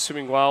Rogers is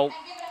swimming well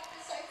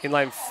in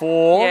lane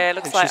 4. Yeah, it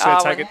looks and like she's gonna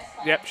Arwen. take it.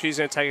 Yep, she's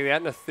going to take it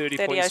out in a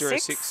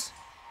 30.06.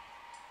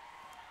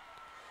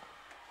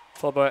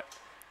 Followed by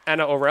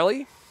Anna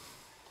O'Reilly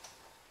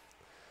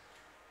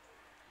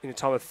in a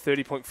time of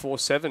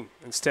 30.47,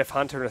 and Steph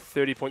Hunter in a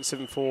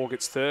 30.74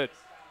 gets third.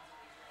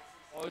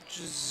 Rogers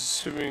is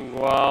swimming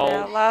well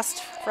Now,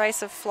 last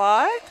race of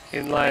fly.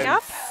 in Coming lane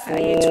up. 4.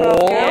 Year 12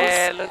 girls.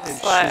 Yeah, looks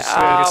And like she's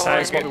going to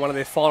say it's Arwen. might be one of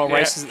their final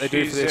races that they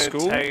do for their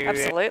school.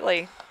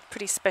 Absolutely.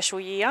 Pretty special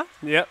year.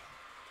 Yep.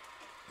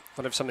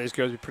 I know some of these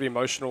girls will be pretty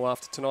emotional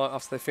after tonight,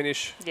 after they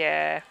finish.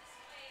 Yeah.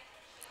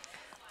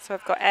 So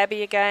I've got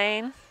Abby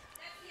again.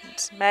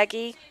 And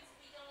Maggie.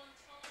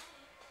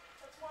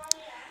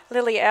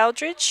 Lily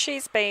Aldridge,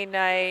 she's been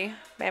a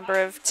member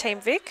of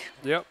Team Vic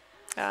Yep.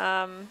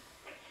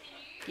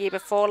 year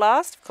before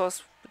last. Of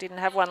course, we didn't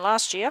have one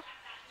last year.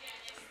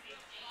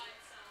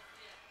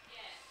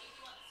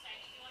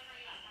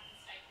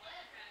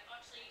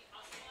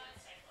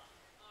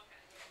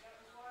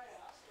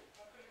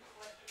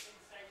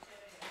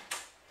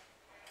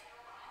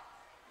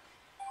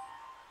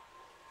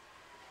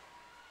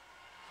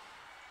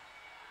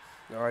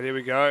 All right, here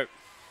we go.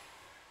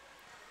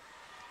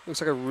 Looks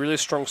like a really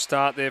strong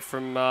start there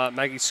from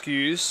Maggie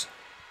Skews.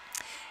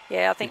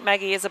 Yeah, I think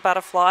Maggie is a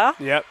butterflyer.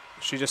 Yep.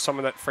 She just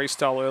summoned that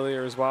freestyle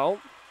earlier as well.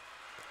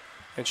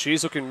 And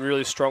she's looking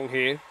really strong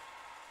here.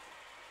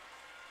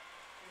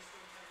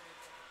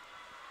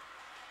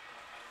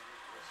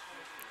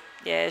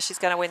 Yeah, she's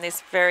going to win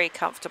this very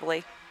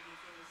comfortably.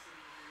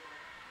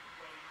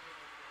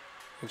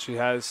 And she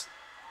has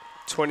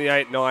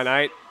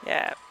 28.98.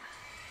 Yeah.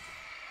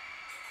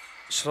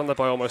 She's on there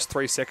by almost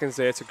 3 seconds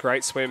there. It's a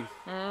great swim.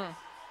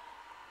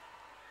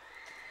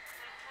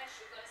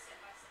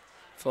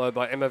 Followed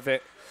by Emma Van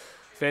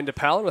der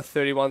Palen with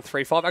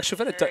 31.35.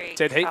 Actually, we've had a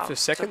dead heat for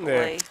second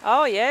there.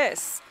 Oh,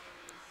 yes.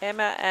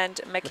 Emma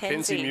and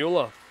Mackenzie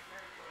Mueller.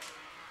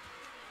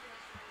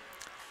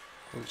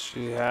 And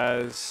she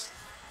has...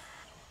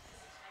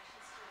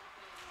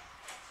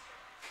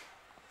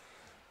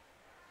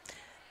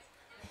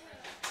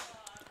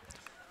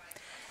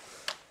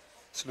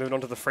 So moving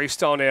on to the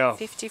freestyle now.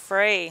 50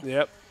 free.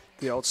 Yep.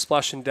 The old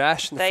splash and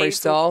dash and the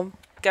freestyle.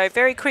 Go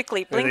very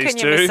quickly. Blink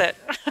and you miss it.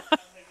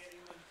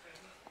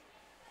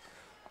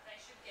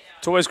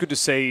 It's always good to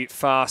see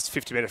fast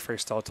 50-metre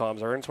freestyle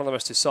times. I reckon it's one of the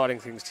most exciting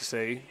things to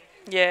see.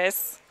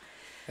 Yes.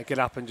 They get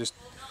up and just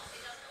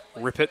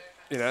rip it.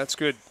 You know, it's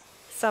good.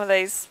 Some of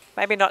these,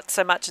 maybe not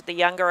so much at the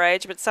younger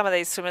age, but some of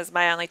these swimmers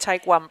may only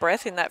take one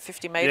breath in that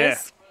 50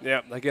 metres. Yeah,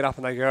 they get up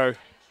and they go.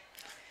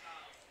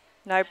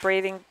 No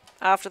breathing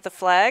after the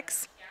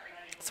flags.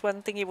 It's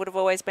one thing you would have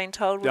always been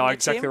told. Yeah,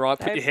 exactly right.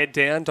 Put your head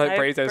down. Don't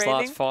breathe those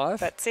last 5.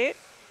 That's it.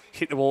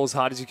 Hit the wall as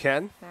hard as you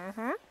can.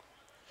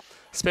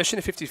 Especially in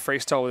a 50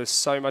 freestyle, where there's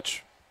so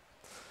much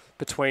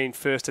between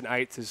first and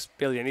eighth. There's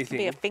barely anything.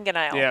 Be a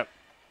fingernail. Yeah.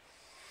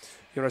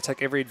 You want to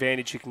take every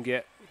advantage you can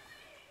get.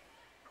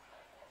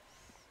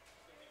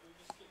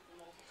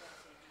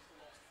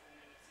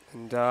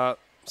 And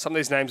some of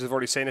these names I've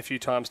already seen a few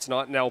times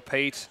tonight. Nell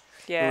Pete,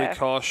 Lily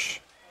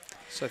Kosh,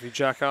 Sophie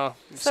Jacker.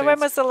 So when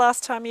was the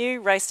last time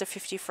you raced a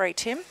 50 free,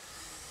 Tim?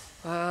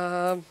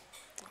 I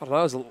don't know.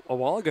 It was a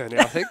while ago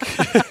now, I think.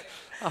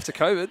 After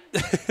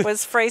COVID.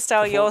 Was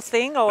freestyle your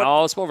thing? Or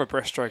no, it's more of a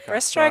breaststroke up.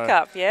 Breaststroke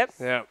up, yep.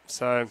 Yeah,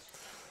 so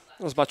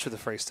not as much with the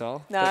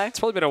freestyle. No. But it's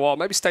probably been a while.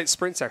 Maybe state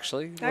sprints,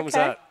 actually. When was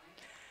that?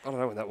 I don't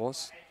know when that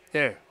was.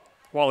 Yeah, a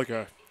while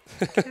ago.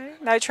 Okay.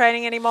 No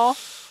training anymore?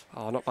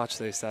 Oh, not much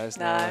these days.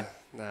 No.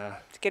 No.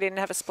 Get in and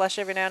have a splash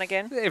every now and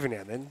again? Every now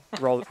and then.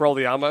 Roll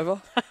the arm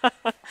over.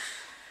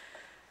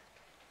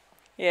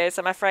 Yes,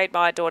 I'm afraid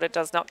my daughter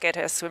does not get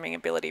her swimming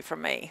ability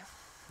from me.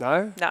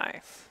 No? No.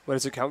 Where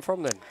does it come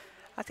from then?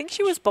 I think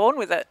she was born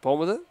with it. Born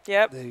with it?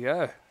 Yep. There you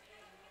go.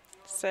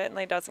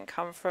 Certainly doesn't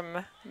come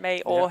from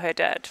me or her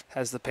dad.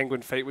 Has the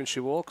penguin feet when she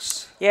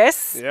walks.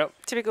 Yes. Yep.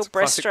 Typical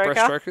breaststroker.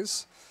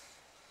 Breaststrokers.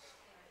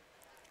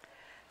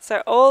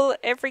 So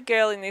every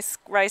girl in this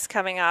race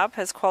coming up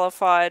has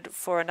qualified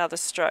for another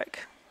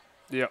stroke.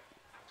 Yep.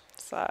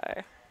 So.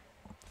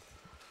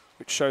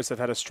 Which shows they've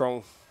had a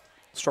strong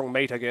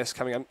meet, I guess,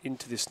 coming up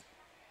into this,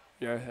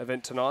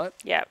 event tonight.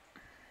 Yep.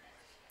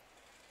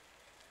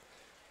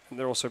 And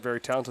they're also very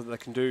talented. They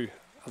can do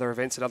other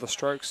events and other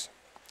strokes.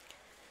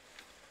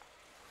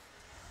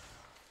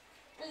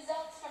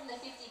 Results from the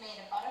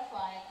 50-metre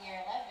butterfly at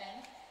year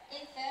 11.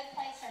 In third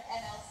place from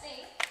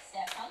MLC,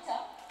 Steph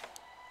Hunter.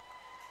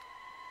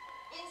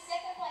 In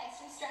second place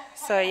from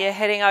Strathcona. So you're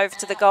heading over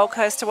to the Gold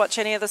Coast to watch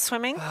any of the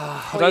swimming?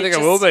 I don't think I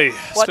will be.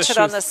 Watch it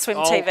on the Swim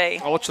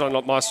TV. I'll watch it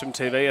on my Swim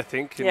TV, I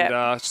think, and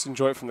just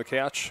enjoy it from the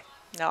couch.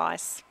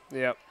 Nice.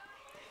 Yep.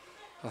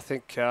 I don't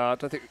think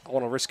I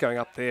want to risk going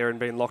up there and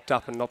being locked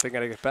up and not being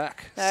able to get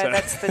back. No,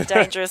 that's the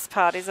dangerous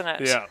part, isn't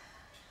it? Yeah.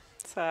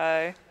 So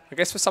I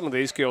guess for some of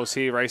these girls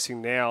here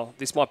racing now,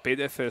 this might be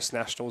their first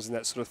nationals in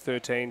that sort of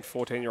 13,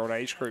 14-year-old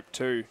age group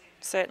too.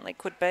 Certainly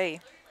could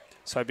be.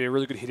 So it'd be a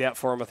really good hit out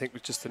for them, I think,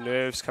 with just the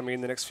nerves coming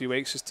in the next few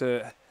weeks, just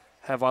to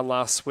have one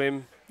last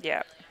swim.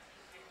 Yeah.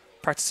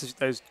 Practice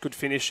those good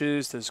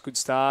finishes, those good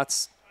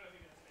starts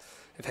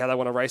of how they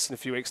want to race in a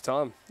few weeks'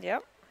 time.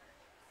 Yep.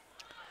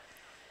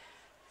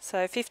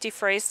 So 50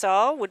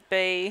 freestyle would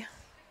be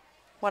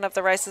one of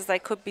the races they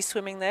could be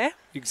swimming there.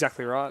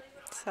 Exactly right.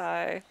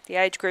 So the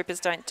age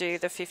groupers don't do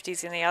the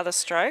 50s in the other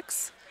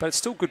strokes. But it's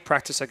still good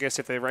practice, I guess,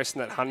 if they're racing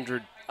that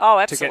 100. Oh,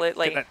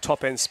 absolutely. To get that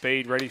top-end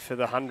speed ready for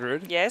the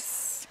 100.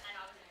 Yes.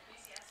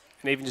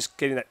 And even just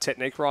getting that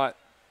technique right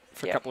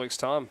for a couple of weeks'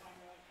 time.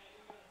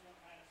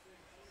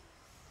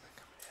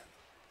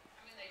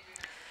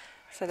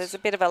 So there's a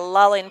bit of a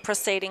lull in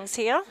proceedings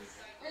here.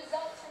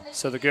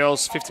 So the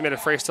girls' 50-metre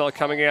freestyle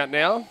coming out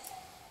now. In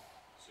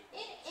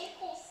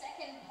equal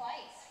second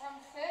place from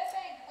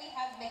Fairbank, we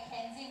have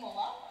Mackenzie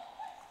Muller.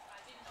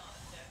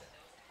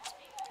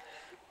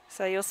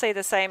 So you'll see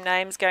the same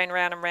names going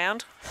round and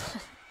round.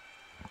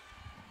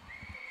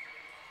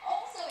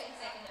 Also in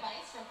second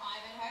place from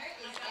Ivanhoe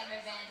is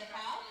Emma Van der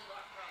Palen.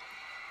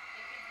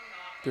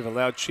 Bit of a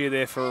loud cheer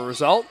there for a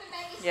result.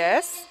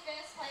 Yes.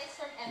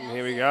 And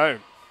here we go.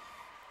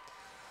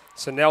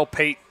 So Nell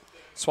Pete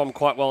swam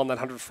quite well on that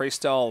 100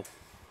 freestyle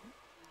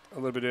a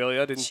little bit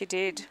earlier, didn't she? She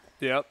did.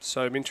 Yep.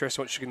 So I'm interested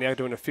in what she can now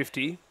do in a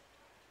 50.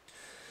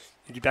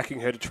 You'd be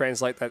backing her to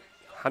translate that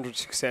 100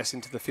 success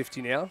into the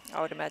 50 now.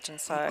 I would imagine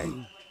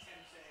so.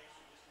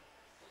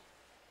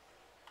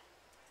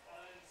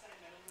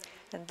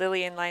 And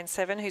Lily in lane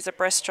 7, who's a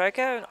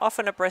breaststroker. And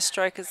often a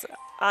breaststrokers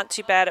aren't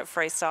too bad at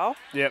freestyle.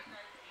 Yep.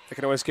 They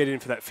can always get in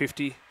for that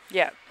 50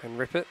 and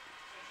rip it.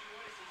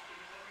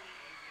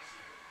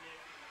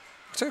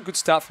 Looks like a good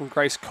start from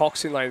Grace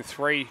Cox in lane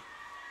 3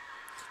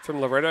 from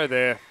Loretto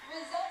there.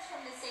 Results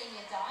from the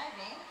senior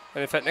diving.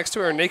 And in fact, next to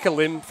her, Anika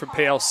Lim from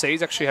PLC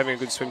is actually having a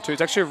good swim too.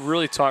 It's actually a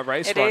really tight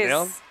race It right is.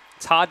 now.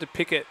 It's hard to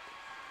pick it.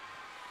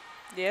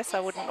 Yes, I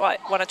wouldn't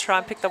want to try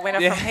and pick the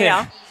winner from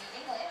here.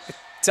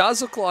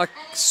 Does look like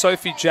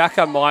Sophie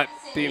Jacker might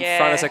be in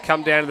front as Yeah. they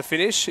come down to the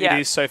finish. Yeah.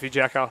 It is Sophie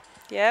Jacker.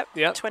 Yep.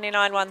 Yep.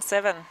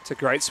 29.17. It's a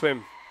great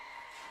swim.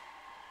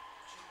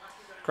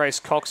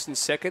 Grace Cox in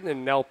second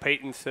and Nell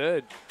Pete in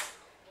third.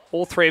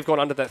 All three have gone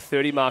under that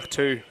 30 mark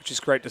too, which is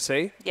great to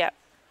see. Yep.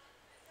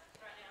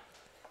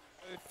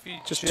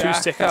 Just Jacker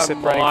 2 seconds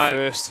separating might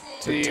first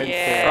to be 10th.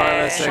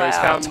 Yeah. So Wow.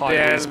 come Tight it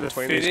down is to the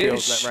between these girls in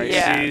finish. that race.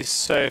 Yeah. It is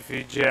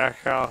Sophie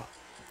Jacker.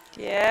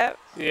 Yep.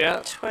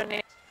 Yeah.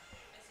 20.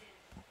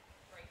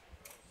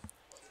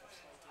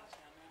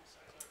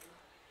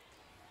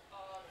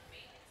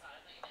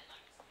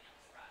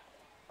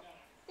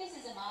 This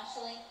is a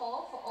marshalling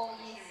call for all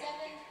year 7,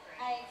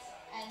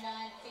 8 and 9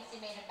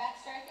 50-metre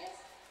backstrokers.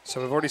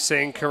 So we've already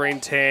seen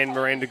Corrine Tan,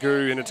 Miranda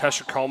Gu and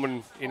Natasha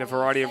Coleman in a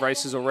variety of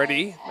races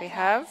already. We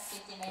have.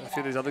 A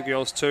few of these other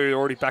girls too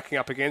already backing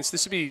up against.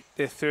 This will be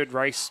their third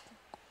race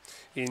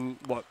in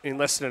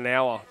less than an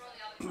hour.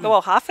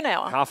 Well, half an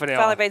hour. Half an They've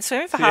hour. only been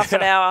swimming for half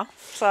an Yeah. hour.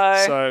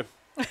 So So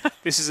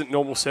this isn't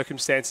normal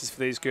circumstances for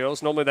these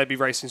girls. Normally they'd be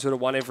racing sort of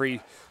one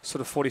every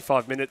sort of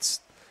 45 minutes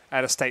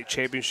at a state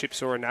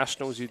championships or a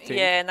nationals, you'd think.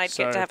 yeah, and they'd get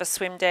So, to have a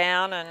swim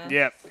down and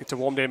Yeah, get to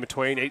warm down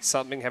between, eat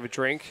something, have a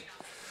drink.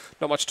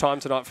 Not much time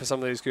tonight for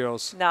some of these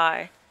girls.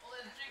 no.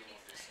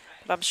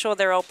 But I'm sure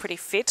they're all pretty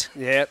fit.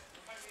 Yeah.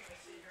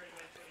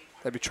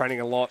 They'd be training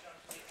a lot.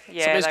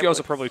 Yeah. Some of these they girls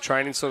would. are probably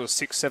training sort of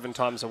 6-7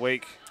 times a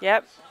week.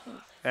 Yep.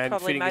 And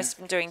Probably fitting most of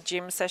them doing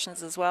gym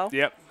sessions as well. in,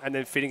 yep, and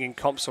then fitting in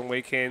comps on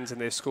weekends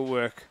and their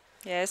schoolwork.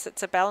 Yes,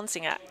 it's a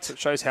balancing act. So it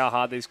shows how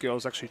hard these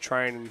girls actually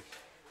train,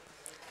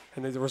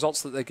 and the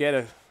results that they get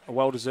are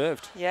well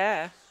deserved.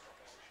 Yeah.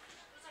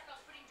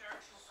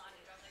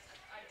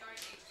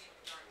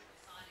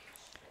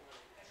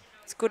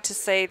 It's good to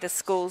see the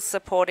schools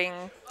supporting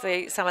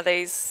some of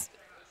these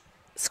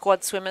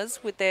squad swimmers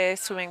with their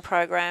swimming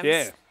programs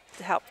Yeah.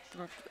 to help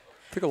them.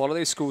 I think a lot of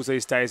these schools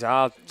these days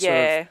are sort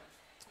Yeah. of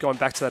going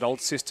back to that old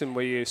system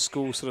where your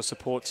school sort of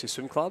supports your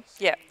swim club.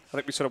 Yeah, I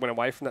think we sort of went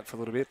away from that for a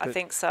little bit. I But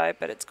think so,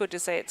 but it's good to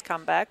see it's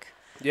come back.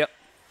 Yep.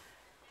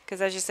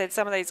 Because as you said,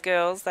 some of these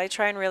girls, they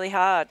train really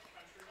hard.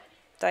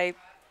 They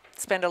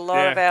spend a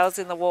lot of Yeah. hours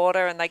in the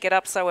water and they get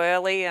up so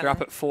early. And They're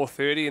up at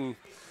 4:30 and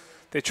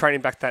they're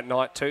training back that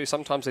night too.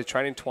 Sometimes they're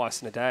training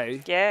twice in a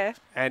day yeah,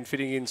 and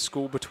fitting in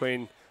school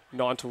between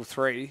 9 till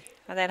 3.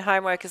 and then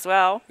homework as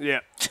well.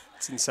 Yeah,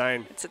 it's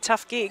insane. It's a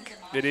tough gig.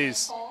 It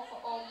is. Call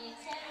for all year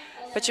 10,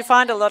 But you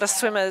find a lot of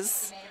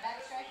swimmers,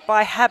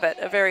 by habit,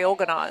 are very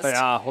organised. They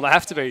are. Well, they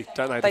have to be,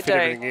 don't they? They to fit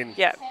everything do. in.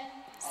 Yeah.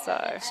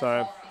 So,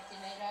 So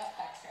 50-metre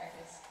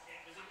backstrokers.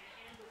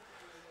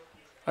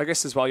 I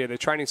guess as well, yeah, they're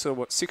training sort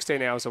of,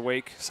 16 hours a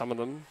week, some of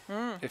them.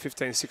 Hmm. Yeah,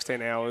 15,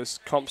 16 hours,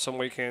 comps on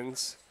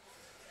weekends.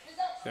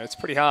 Yeah, it's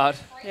pretty hard.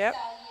 yep,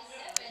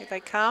 here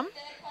they come. Third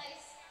place,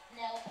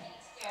 Nell Pete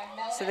from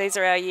Melbourne. So these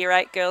are our Year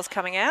 8 girls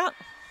coming out.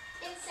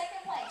 In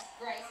second place,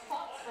 Grace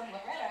Cox from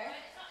Loretto.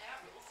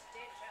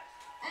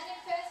 And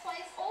in first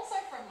place, also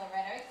from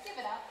Loretto, give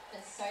it up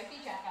for Sophie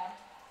Jacker.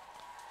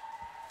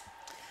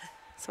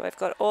 So we've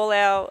got all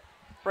our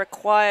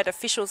required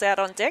officials out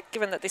on deck,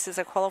 given that this is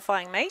a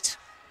qualifying meet.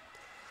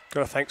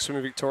 Got to thank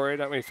Swimming Victoria,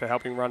 don't we, for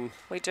helping run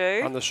We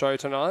do. the show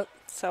tonight.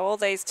 So all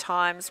these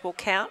times will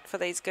count for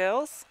these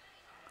girls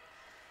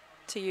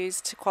to use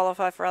to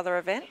qualify for other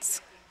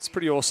events. It's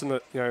pretty awesome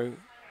that,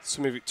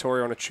 Swimming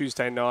Victoria on a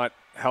Tuesday night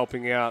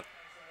helping out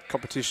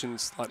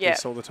competitions like Yeah.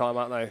 this all the time,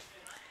 aren't they?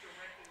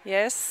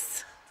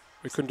 Yes,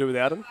 We couldn't do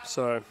without them,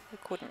 so we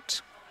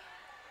couldn't.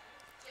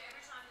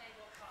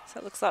 So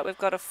it looks like we've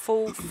got a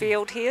full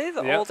field here.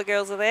 Yep. All the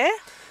girls are there.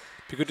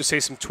 be good to see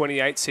some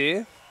 28s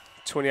here,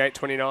 28,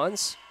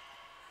 29s.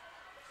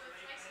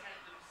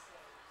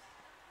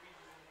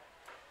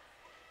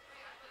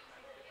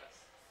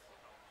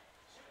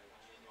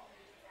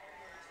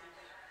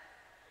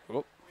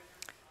 Oh,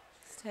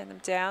 Stand them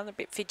down, a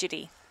bit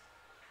fidgety.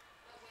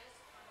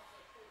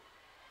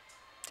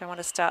 Don't want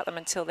to start them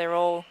until they're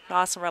all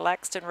nice and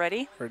relaxed and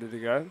ready. ready to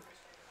go.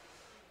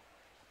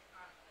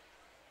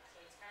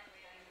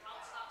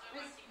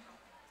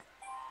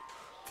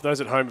 For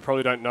those at home who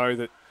probably don't know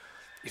that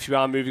if you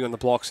are moving on the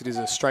blocks, it is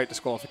a straight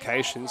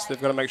disqualification. So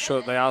they've got to make sure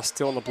that they are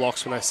still on the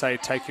blocks when they say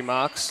take your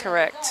marks.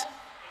 Correct. In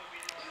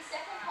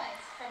second place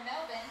from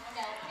Melbourne,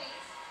 Nell Pete.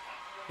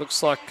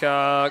 Looks like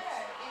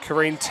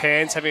Corrine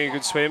Tan's having a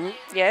good swim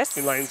Yes.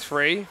 in lane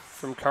 3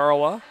 from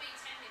Karawa.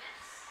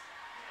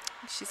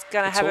 She's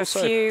going to It's have a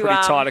also few.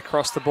 pretty tight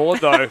across the board,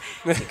 though.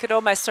 You could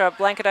almost throw a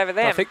blanket over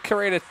them. I think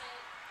Karina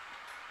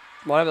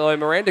might have the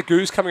Miranda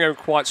Goo's coming home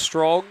quite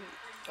strong.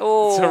 It's a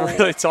Oh,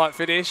 really tight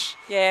finish.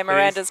 yeah.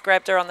 Miranda's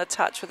grabbed her on the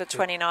touch with a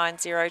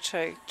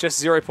 29.02.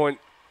 Just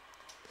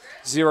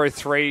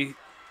 0.03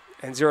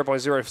 and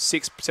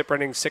 0.06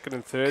 separating second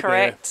and third.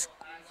 Correct.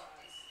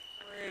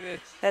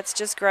 That's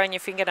just growing your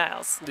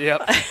fingernails. There.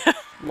 Yep.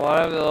 Might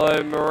have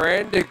the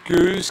Miranda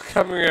Goo's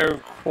coming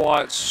home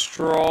quite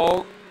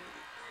strong.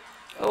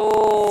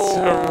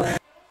 Oh.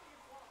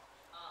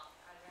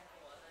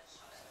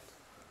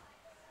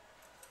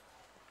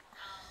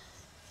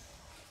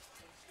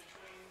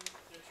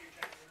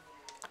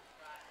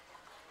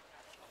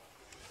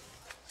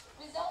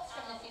 Results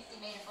from the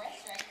 50-metre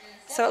breaststroke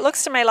is So it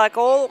looks to me like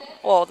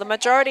the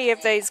majority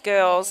of these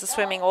girls are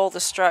swimming all the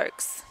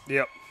strokes.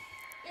 Yep.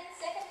 in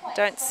second place.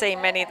 Don't see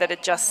many that are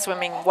just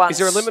swimming once. Is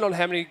there a limit on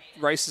how many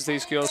races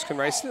these girls can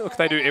race in, or can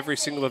they do every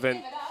single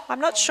event? I'm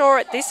not sure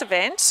at this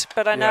event,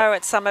 but I know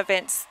at some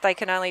events they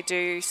can only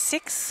do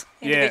 6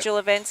 individual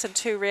events and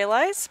 2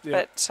 relays. Yeah.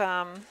 But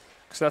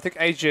So I think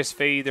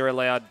AGSV, they're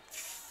allowed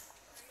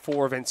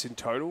 4 events in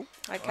total,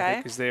 I okay.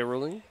 think is their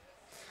ruling.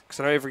 Because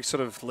I know every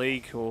sort of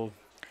league or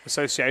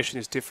association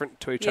is different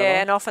to each other. Yeah,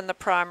 and often the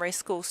primary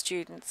school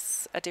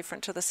students are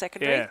different to the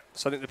secondary. Yeah,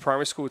 so I think the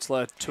primary school, it's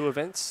allowed 2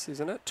 events,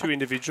 isn't it? 2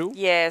 individual.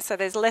 Yeah, so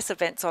there's less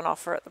events on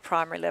offer at the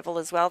primary level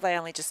as well. They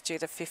only just do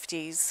the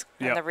 50s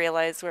and the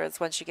relays, whereas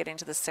once you get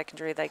into the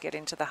secondary, they get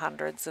into the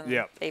 100s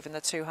and even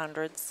the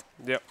 200s.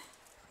 Yep.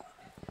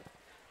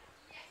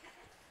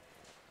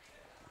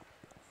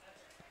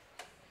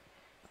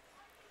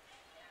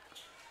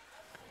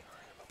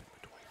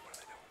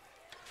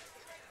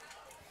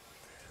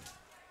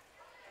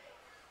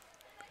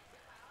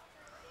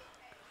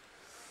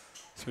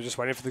 So we're just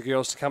waiting for the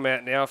girls to come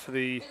out now for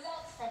the Results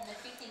from the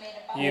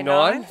 50-metre Year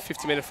 9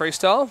 50-metre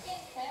freestyle. in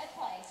third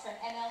place from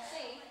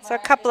NLC. So a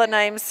couple of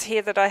names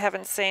here that I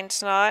haven't seen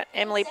tonight.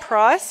 Emily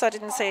Price, I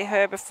didn't see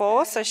her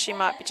before, so she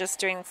might be just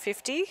doing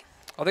 50.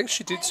 I think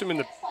she did swim in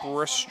the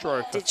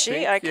breaststroke. Did she?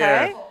 think. Okay.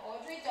 Yeah.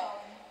 Audrey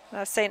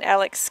Dolan. I've seen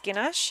Alex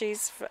Skinner,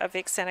 she's a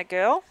Vic Centre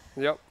girl.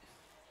 Yep.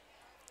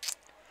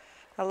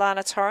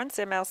 Alana Torrance,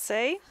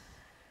 MLC.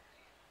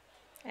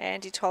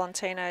 Andy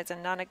Tolentino's a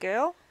Nunna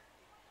girl.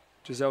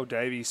 Giselle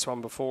Davies swam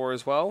before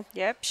as well.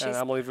 Yep, And she's.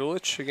 Emily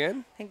Village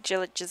again. I think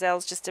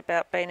Giselle's just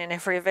about been in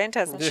every event,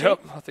 hasn't she? Yep,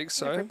 I think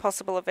so. Every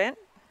possible event.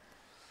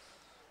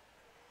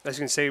 As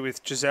you can see, with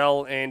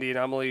Giselle, Andy, and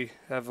Emily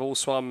have all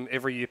swum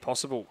every year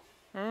possible.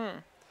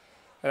 And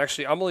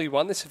actually, Emily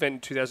won this event in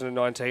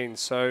 2019,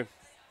 so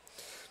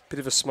bit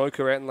of a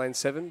smoker out in lane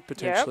 7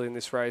 potentially in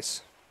this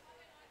race.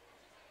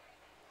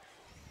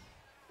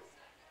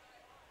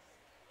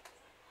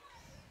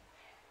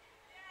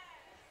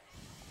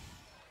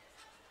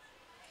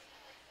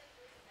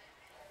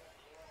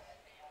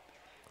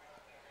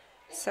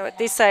 So at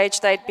this age,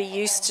 they'd be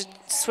used to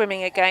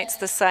swimming against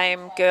the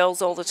same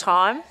girls all the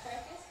time.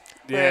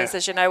 Whereas,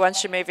 as you know,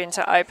 once you move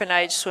into open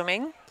age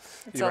swimming,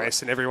 You're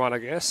racing everyone, I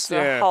guess. it's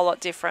a whole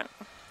lot different.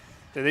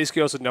 Yeah, these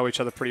girls would know each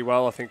other pretty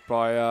well, I think,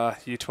 by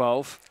year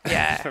 12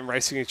 from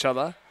racing each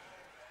other.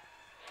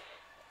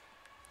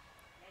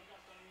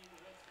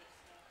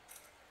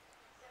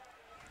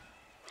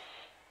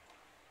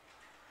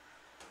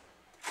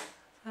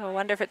 I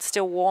wonder if it's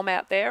still warm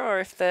out there or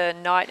if the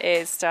night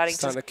air is starting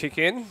to kick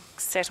in.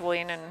 Settle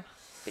in and a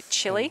bit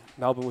chilly.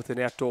 Melbourne with an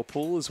outdoor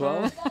pool as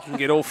well. You can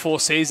get all 4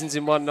 seasons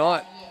in one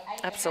night.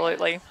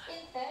 Absolutely. In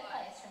third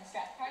place from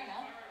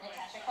Strathcona,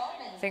 Natasha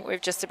Coleman. I think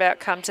we've just about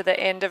come to the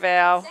end of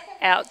our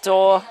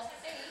outdoor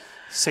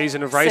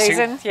Season of racing.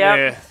 Yep.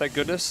 Yeah, thank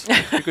goodness.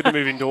 Be good to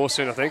move indoors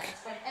soon, I think.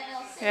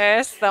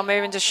 Yes, they'll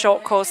move into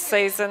short course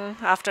season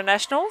after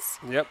Nationals.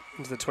 Yep,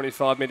 into the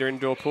 25-metre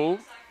indoor pool.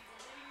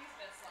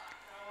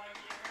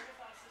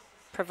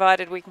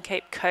 Provided we can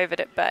keep COVID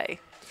at bay.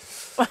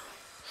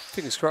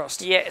 Fingers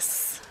crossed.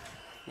 Yes.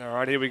 All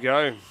right, here we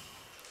go.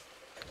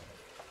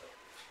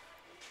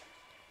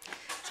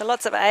 So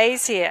lots of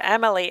A's here.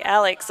 Emily,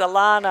 Alex,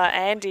 Alana,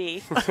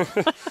 Andy.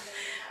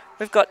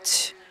 We've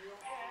got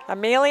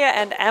Amelia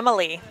and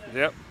Emily.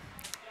 Yep.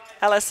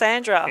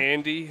 Alessandra.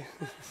 Andy.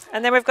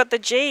 And then we've got the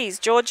G's,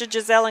 Georgia,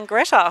 Giselle and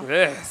Greta.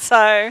 Yeah.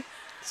 So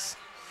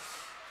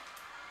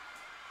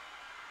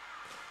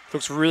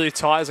Looks really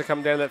tight as I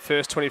come down that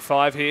first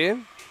 25 here.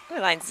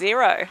 lane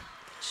 0.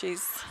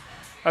 She's,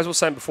 as we were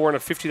saying before, in a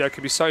 50 though, it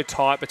can be so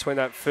tight between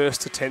that first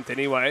to 10th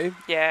anyway.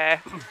 yeah.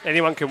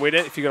 Anyone can win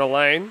it if you've got a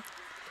lane.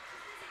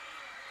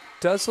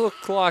 Does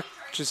look like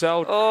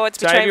Giselle Oh, it's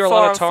Davey between or 4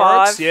 Alana and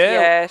Torrance. 5. Yeah.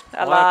 Yeah,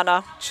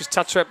 Alana. She's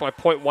touched her up by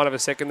 0.1 of a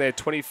second there.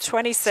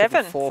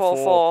 27, 4-4.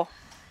 4-4.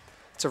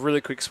 It's a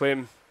really quick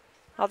swim.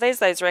 Oh, there's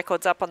those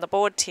records up on the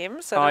board,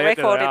 Tim. So Oh, the yeah, there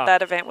record they in are.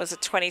 that event was a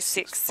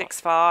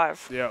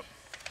 26.65. Yep.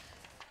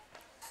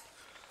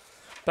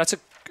 That's a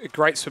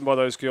great swim by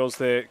those girls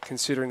there,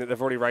 considering that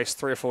they've already raced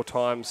 3 or 4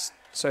 times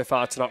so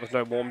far tonight with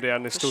no warm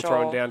down. They're For still sure.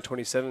 throwing down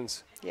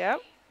 27s.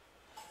 Yep.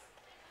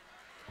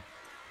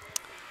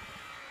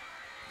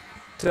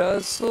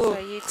 Does look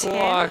So you 10.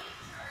 like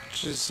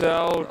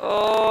Giselle.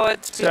 Oh,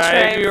 it's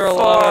Davey between or 4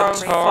 Alana and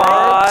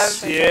Torrance.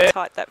 5. Yeah. How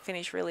tight that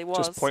finish really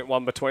was. Just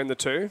 0.1 between the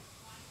two.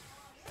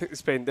 I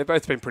think they've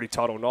both been pretty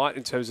tight all night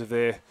in terms of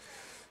their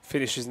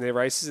finishes in their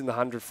races in the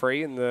 100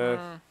 free and the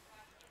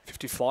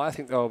 50 fly. I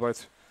think they were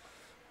both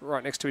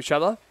right next to each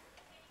other.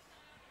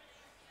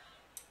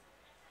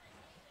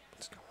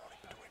 What's going on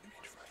in between the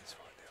inch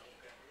right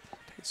now?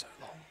 Taking so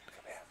long to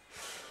come out.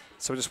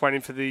 So we're just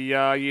waiting for the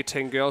year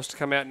 10 girls to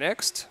come out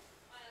next.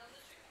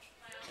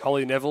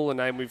 Holly Neville, a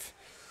name we've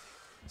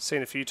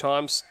seen a few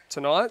times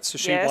tonight. So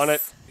she won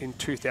it in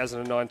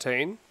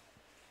 2019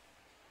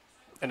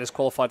 and has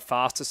qualified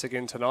fastest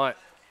again tonight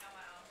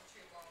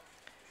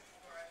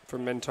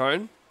from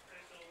Mentone.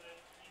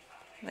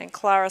 And then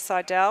Clara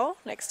Seidel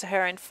next to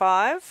her in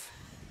 5.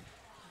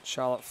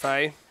 Charlotte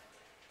Fay.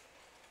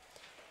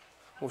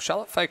 Well,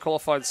 Charlotte Fay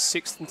qualified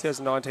 6th in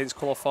 2019. Has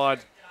qualified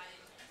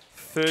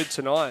 3rd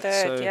tonight.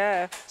 3rd, so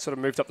yeah. Sort of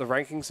moved up the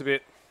rankings a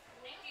bit.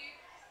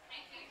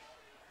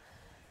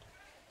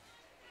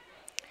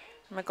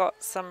 And we've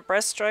got some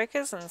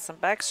breaststrokers and some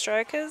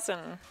backstrokers,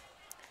 and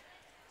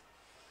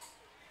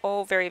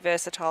all very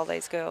versatile,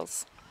 these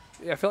girls.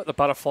 Yeah, I feel like the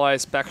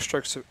butterflies,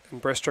 backstrokes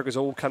and breaststrokers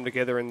all come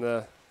together in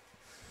the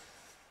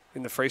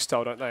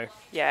freestyle, don't they?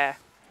 Yeah.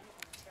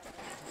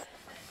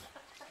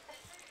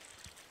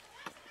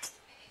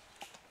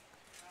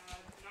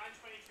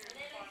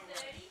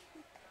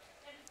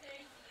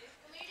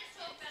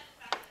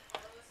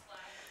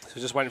 So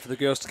just waiting for the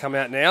girls to come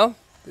out now.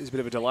 There's a bit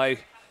of a delay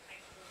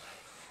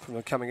from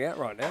them coming out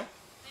right now.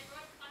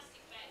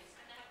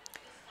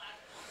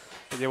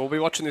 But yeah, we'll be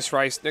watching this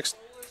race next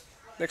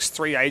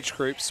 3 age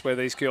groups where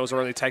these girls are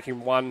only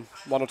taking one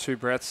or two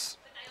breaths.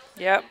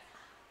 Yep.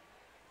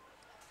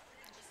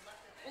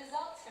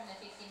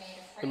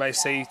 We may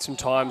see some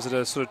times that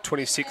are sort of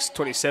 26,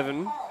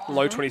 27,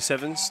 low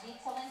 27s,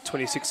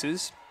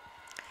 26s.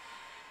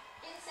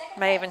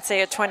 May even see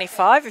a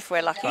 25 if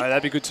we're lucky. Oh,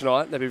 that'd be good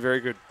tonight. That'd be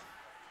very good.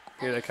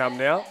 Here they come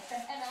now.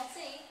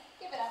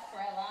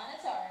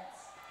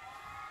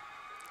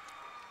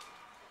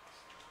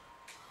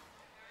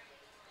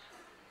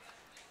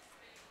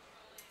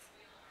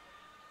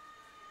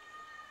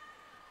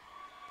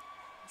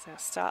 That's our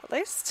start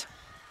list.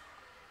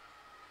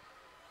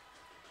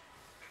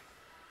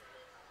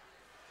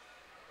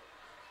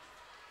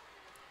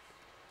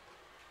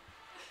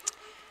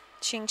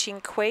 Ching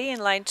Ching Kui in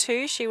lane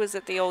 2. She was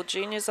at the All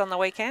Juniors on the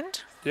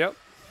weekend. Yep.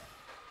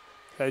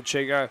 How'd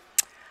she go?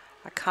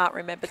 I can't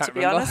remember, Can't to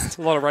be remember. honest.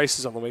 A lot of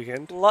races on the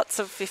weekend. Lots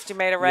of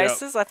 50-metre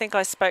races. I think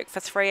I spoke for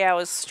 3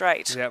 hours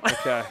straight. Yep,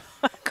 okay.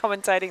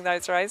 Commentating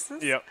those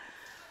races. Yep.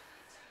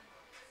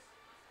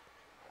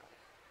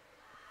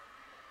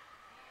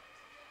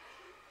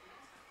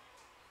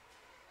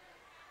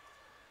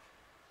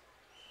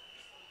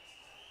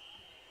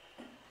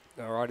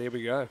 All right, here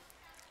we go.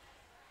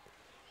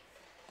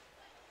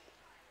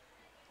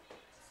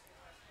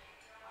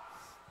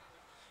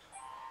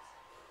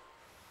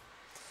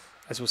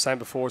 As we were saying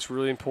before, it's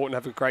really important to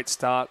have a great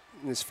start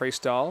in this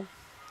freestyle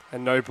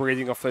and no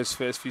breathing off those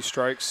first few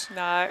strokes.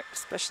 No,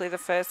 especially the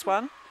first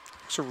one.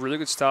 It's a really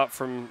good start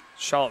from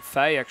Charlotte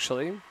Fay,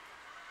 actually.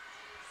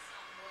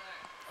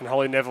 And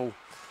Holly Neville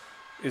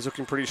is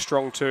looking pretty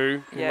strong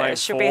too. Yeah,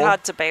 she'll be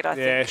hard to beat, I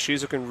think. Yeah,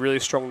 she's looking really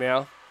strong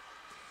now.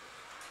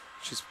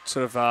 She's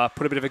sort of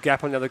put a bit of a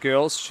gap on the other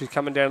girls. She's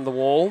coming down the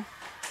wall.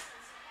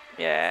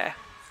 Yeah.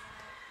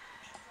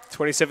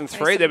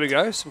 27-3, there we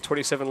go. Some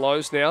 27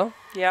 lows now.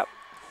 Yep.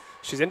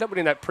 She's ended up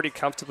winning that pretty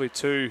comfortably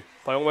too,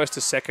 by almost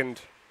a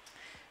second.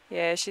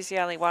 Yeah, she's the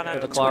only one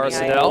under Clara 28.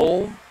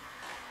 Seidel.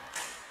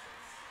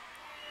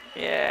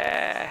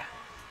 Yeah.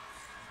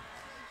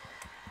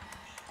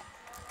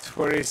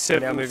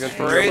 27 Now moving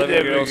three, through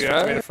there 11 we girls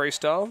go. in a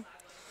freestyle.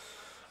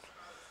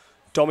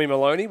 Domi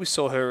Maloney, we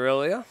saw her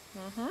earlier.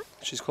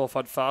 She's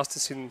qualified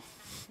fastest in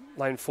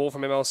lane 4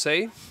 from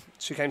MLC.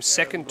 She came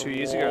second 2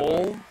 years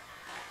ago.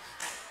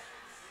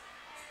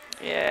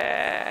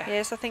 Yeah.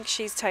 Yes, I think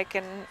she's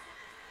taken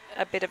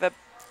a bit of a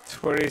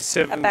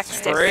 27 back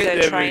step 3, with her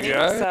there training, we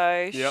go.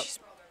 so Yep.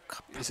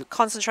 she's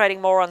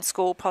concentrating more on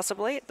school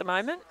possibly at the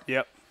moment.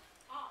 Yep.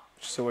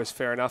 Which is always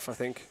fair enough, I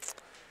think.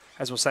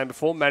 As we were saying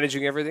before,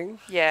 managing everything,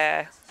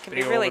 Yeah, can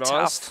be being really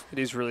organised, tough. it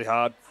is really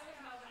hard.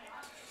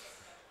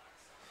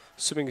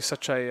 Swimming is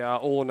such a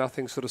all or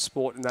nothing sort of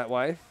sport in that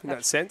way, in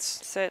that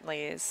sense.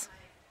 Certainly is.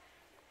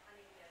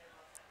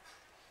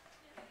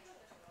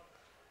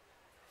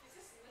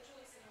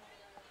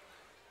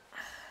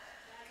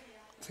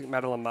 I think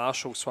Madeline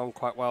Marshall swam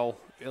quite well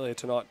earlier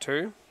tonight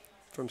too,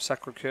 from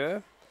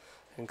Sacre-Cœur,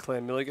 and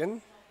Claire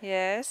Milligan.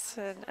 Yes,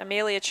 and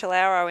Amelia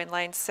Chilauro in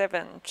lane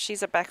 7.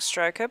 She's a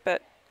backstroker,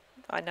 but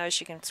I know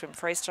she can swim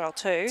freestyle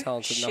too.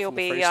 Talented enough She'll in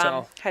the be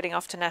freestyle. heading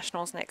off to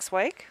nationals next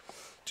week.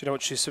 Do you know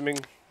what she's swimming?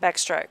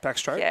 Backstroke.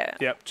 Backstroke? Yeah.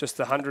 Yep, just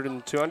the 100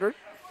 and 200?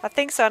 I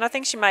think so, and I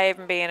think she may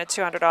even be in a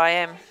 200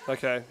 IM.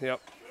 Okay, yep.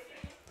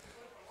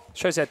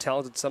 Shows how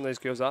talented some of these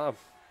girls are.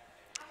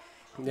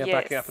 Now Yes.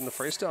 backing up in the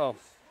freestyle.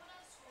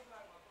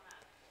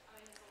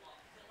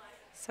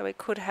 So we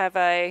could have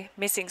a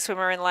missing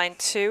swimmer in lane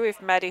 2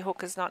 if Maddie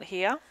Hooker's not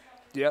here.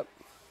 Yep.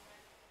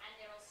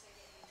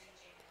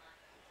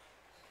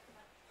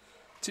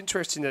 It's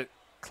interesting that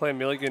Claire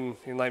Milligan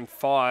in lane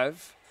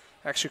 5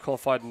 actually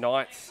qualified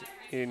 9th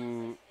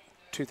in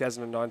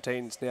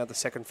 2019. It's now the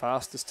second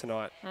fastest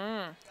tonight.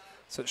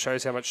 So it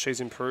shows how much she's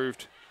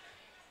improved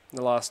in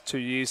the last 2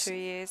 years 2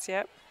 years,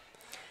 yep.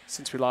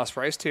 since we last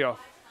raced here.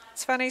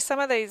 It's funny, some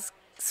of these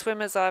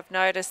swimmers I've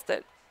noticed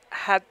that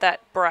had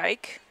that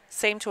break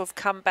seem to have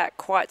come back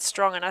quite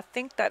strong, and I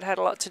think that had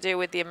a lot to do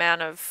with the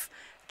amount of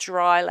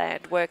dry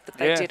land work that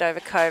they Yeah. did over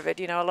COVID.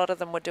 You know, a lot of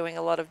them were doing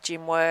a lot of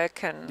gym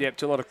work and Yep,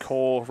 do a lot of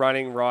core,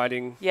 running,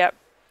 riding. yep,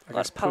 I a lot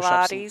guess of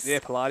push-ups and- Pilates. yeah,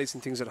 Pilates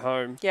and things at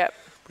home, Yep.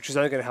 which is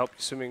only going to help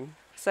you swimming.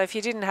 So if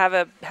you didn't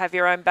have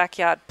your own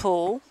backyard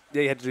pool,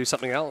 Yeah, you had to do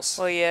something else.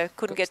 or you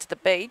couldn't get to the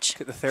beach.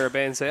 Get the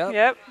TheraBands out.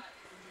 Yep.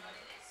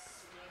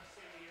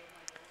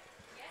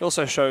 It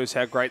also shows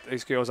how great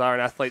these girls are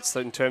and athletes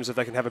in terms of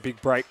they can have a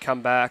big break,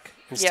 come back,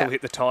 and still Yeah.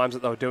 hit the times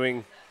that they were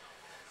doing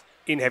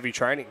in heavy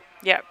training.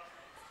 Yep.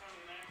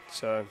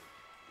 So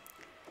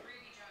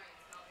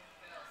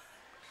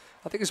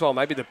I think as well,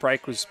 maybe the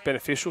break was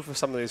beneficial for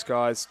some of these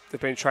guys. They've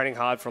been training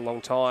hard for a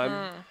long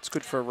time. It's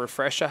good for a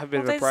refresher, have a bit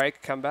Well, of a there's-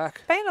 break, come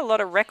back. Been a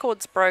lot of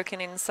records broken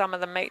in some of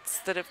the meets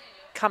that have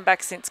come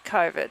back since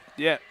COVID.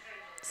 Yeah,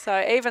 So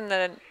even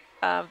the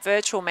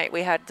virtual meet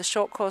we had, the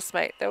short course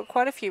meet, there were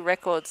quite a few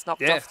records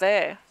knocked Yeah. off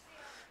there.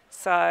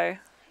 So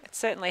it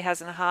certainly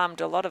hasn't harmed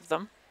a lot of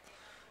them.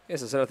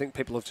 as I said, I think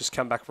people have just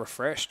come back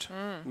refreshed,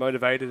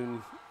 motivated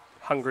and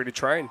hungry to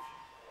train.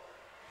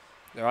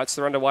 All right, so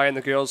they're underway in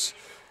the girls'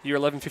 Year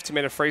 11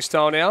 50-metre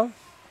freestyle now.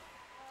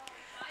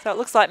 So it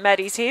looks like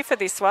Maddie's here for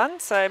this one.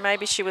 So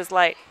maybe she was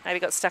late. Maybe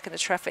got stuck in the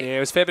traffic. Yeah, it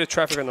was a fair bit of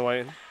traffic on the way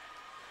in.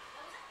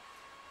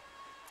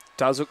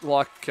 Does look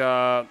like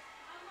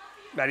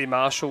Maddie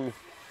Marshall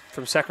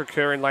from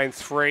Sacré-Cœur in lane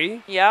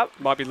 3 Yep.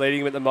 might be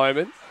leading him at the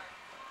moment.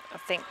 I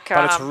think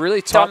But it's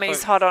really tough.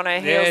 Tommy's hot on her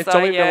heels Yeah, though.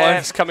 Tommy Yeah.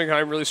 Malone's coming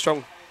home really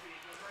strong.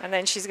 And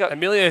then she's got...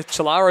 Amelia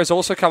Chalaro's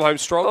also come home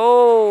strong.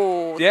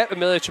 Oh, Yeah,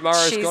 Amelia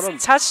Chalaro's she's got him.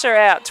 touched her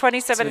out.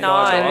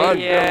 27.9.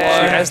 She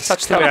Yeah. has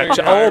touched him out.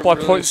 Coming All home by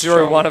really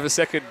 0.01 of a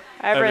second.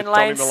 Over in Tommy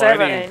lane 7.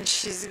 Maloney. And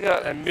she's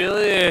got...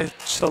 Amelia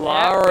It's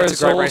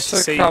Chalaro's a great race to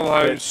also see. come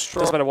but home it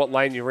strong. doesn't matter what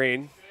lane you're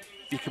in,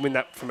 you can win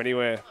that from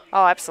anywhere,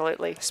 Oh,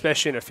 absolutely.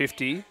 especially in a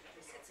 50.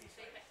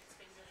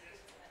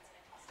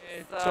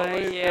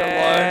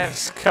 Yeah.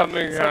 Malone's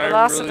coming So home the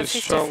last really of the 50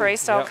 strong.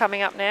 freestyle Yep.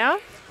 coming up now.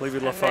 Olivia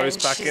And Lafoe's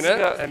then back in she's it.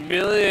 got-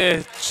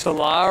 Amelia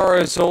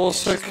Chalaro's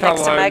also come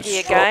Next to home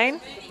Maggie strong.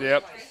 again.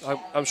 Yep.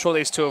 I'm sure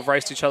these two have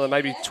raced each other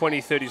maybe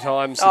 20, 30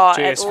 times Oh, at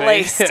at GSV.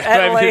 least,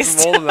 at maybe least.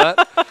 even more than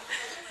that.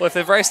 Well, if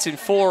they've raced in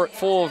four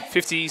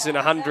 50s and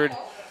 100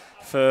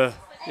 for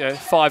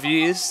 5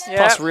 years, Yep.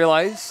 plus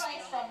relays. Place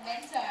from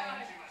Mentone.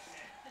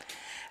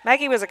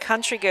 Maggie was a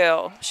country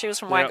girl. She was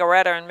from Yep.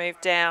 Wangaratta and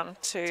moved down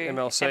to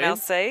MLC.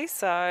 MLC.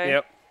 So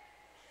Yep.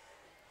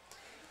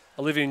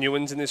 Olivia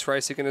Newen's in this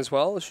race again as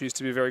well. She used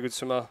to be a very good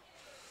swimmer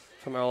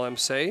from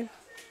LMC.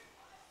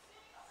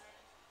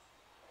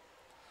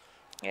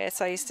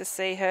 yes, I used to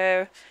see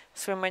her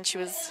swim when she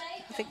was,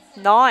 I think,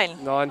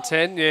 9. 9,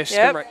 10. Yeah, she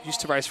Yep. used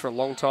to race for a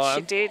long time.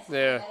 She did.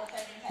 Yeah.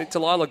 I think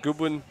Delilah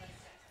Goodwin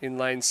in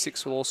lane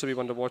 6 will also be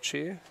one to watch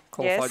here.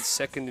 Qualified Yes.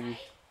 second in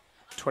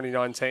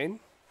 2019.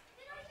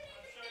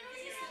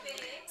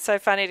 So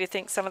funny to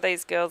think some of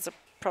these girls are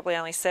probably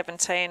only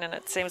 17 and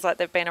it seems like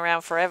they've been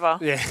around forever.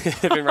 Yeah,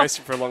 they've been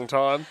racing for a long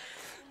time.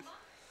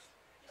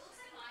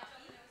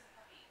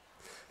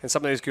 And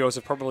some of these girls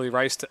have probably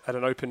raced at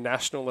an open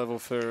national level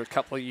for a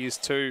couple of years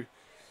too.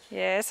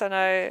 Yes, I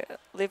know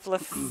Liv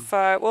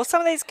Lafoe. Well,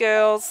 some of these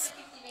girls,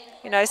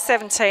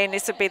 17,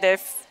 this would be their...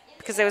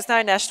 because there was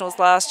no nationals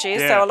last year,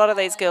 Yeah. so a lot of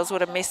these girls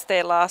would have missed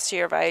their last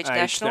year of age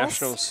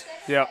nationals.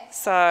 Yep.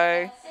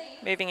 So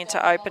moving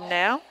into open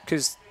now.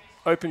 Because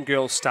open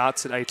girls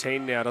starts at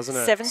 18 now, doesn't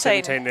it?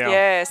 17 now.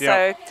 Yeah,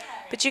 Yep. so...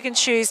 But you can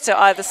choose to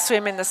either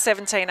swim in the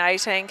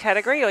 17-18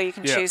 category or you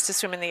can Yep. choose to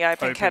swim in the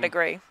open Open.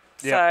 category.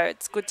 Yep. So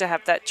it's good to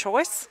have that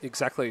choice.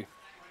 Exactly.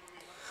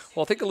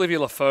 Well, I think Olivia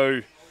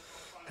Lafoe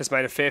has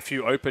made a fair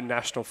few open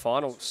national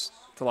finals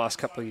the last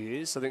couple of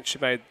years. I think she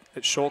made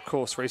at short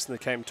course recently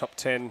came top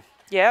 10.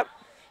 Yep.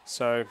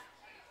 So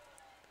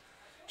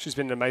she's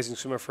been an amazing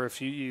swimmer for a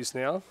few years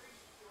now.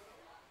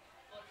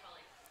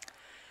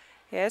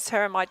 Yes,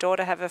 her and my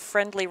daughter have a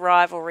friendly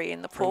rivalry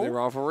in the pool. Friendly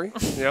rivalry.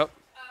 Yep.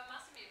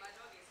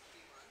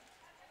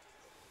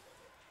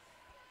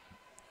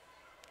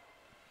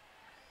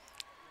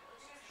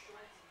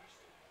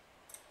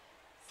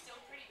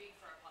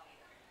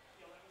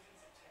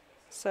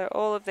 So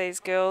all of these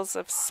girls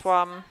have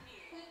swum With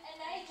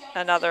Anae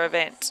Johnson another from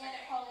event. Siena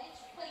College,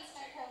 please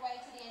make her way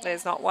to the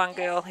There's not one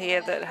girl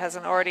here that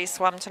hasn't already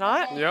swum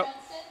tonight. Yep.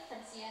 Johnson from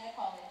Siena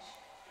College.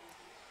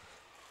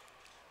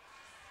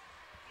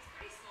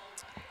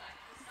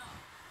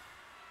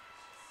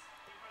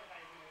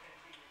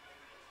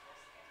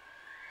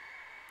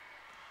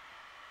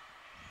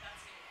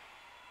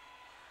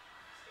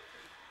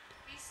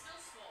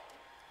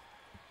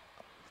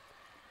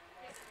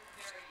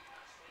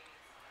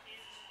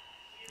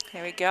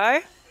 Here we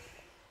go.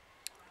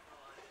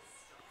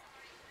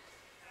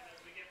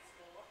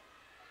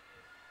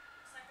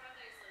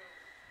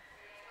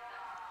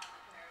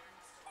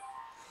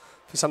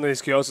 For some of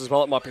these girls as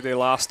well, it might be their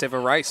last ever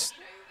race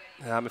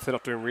if they're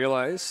not doing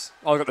relays.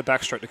 I've got the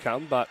backstroke to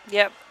come, but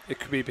Yep, it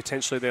could be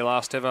potentially their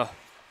last ever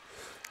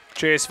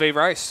GSV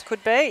race.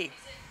 could be.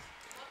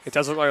 It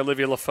does look like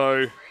Olivia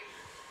Lafoe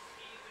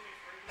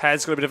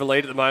has got a bit of a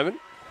lead at the moment.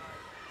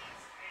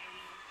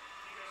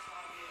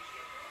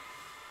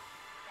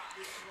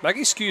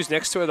 Maggie Skew's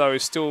next to her, though,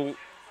 is still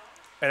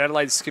an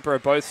Adelaide skipper, are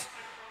both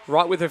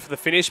right with her for the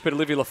finish, but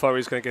Olivia Lafoe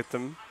is going to get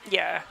them.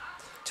 Yeah.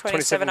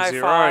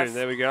 27.0. 27.05.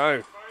 There we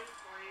go.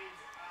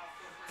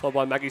 Followed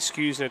by Maggie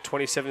Skew's in a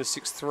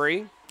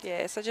 27.63.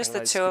 Yeah, so just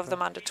Adelaide the two of skipper.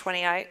 them under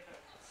 28.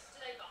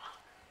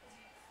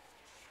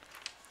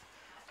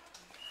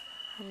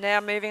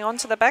 Now moving on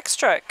to the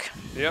backstroke.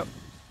 Yep.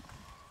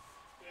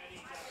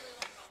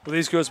 Will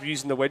these girls be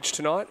using the wedge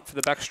tonight for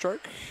the backstroke?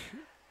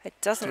 It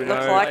doesn't Do we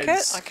look know? like it. I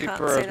Skipper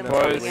can't see of them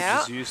both. coming Wedge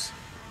out. is used.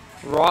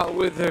 Right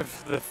with her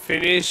for the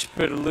finish,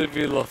 but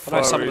Olivia I know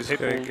Lafoe some of is the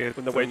going to people, get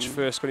when the wedge them.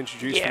 first got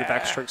introduced for the Yeah.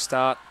 backstroke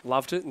start,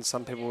 loved it, and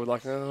some people were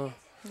like, oh,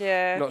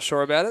 Yeah. not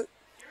sure about it.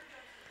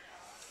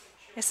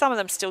 Yeah, some of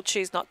them still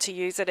choose not to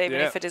use it even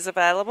Yeah. if it is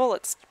available.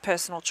 It's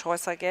personal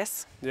choice, I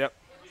guess. Yep.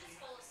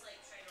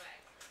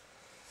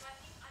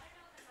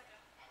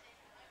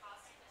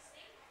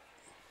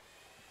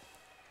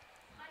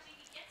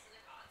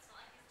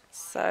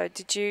 So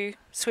did you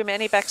swim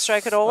any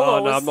backstroke at all? Oh, or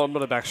no, was- I'm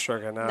not a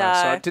backstroker, no. No.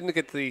 So I didn't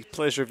get the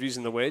pleasure of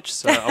using the wedge,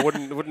 so I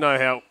wouldn't know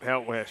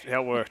how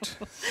it worked.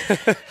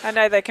 I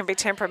know they can be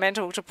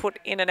temperamental to put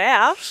in and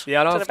out.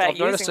 Yeah, and It's I've about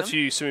noticed using a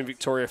few Swimming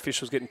Victoria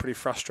officials getting pretty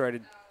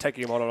frustrated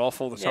taking them on and off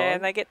all the Yeah, time.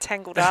 and they get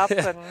tangled up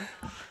and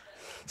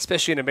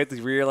Especially in a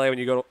medley relay when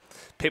you've got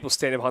people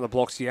standing behind the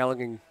blocks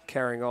yelling and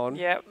carrying on.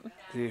 yep.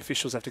 The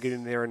officials have to get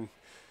in there and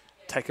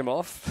take them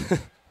off. Results for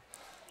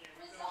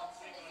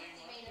the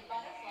 50-metre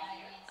butterfly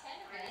in 10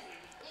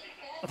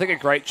 event. I think a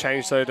great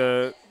change, though,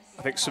 to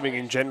I think swimming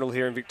in general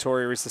here in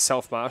Victoria is the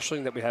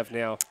self-marshalling that we have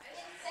now.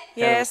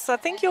 Yes, I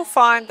think you'll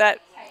find that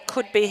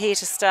could be here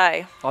to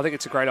stay. I think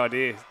it's a great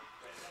idea.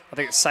 I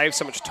think it saves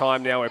so much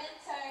time now where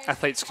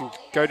athletes can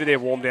go to their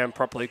warm down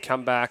properly,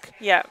 come back,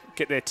 Yeah,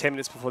 get there 10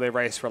 minutes before their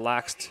race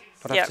relaxed,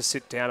 not Yep. have to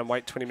sit down and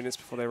wait 20 minutes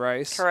before their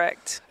race.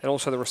 correct. And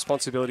also the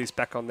responsibility is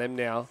back on them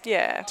now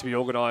Yeah, to be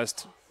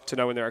organised to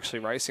know when they're actually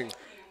racing.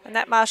 and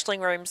that marshalling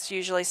room's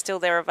usually still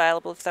there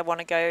available if they want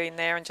to go in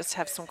there and just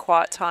have some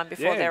quiet time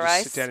before Yeah, their just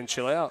race. sit down and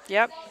chill out.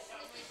 Yep.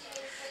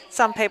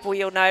 Some people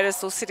you'll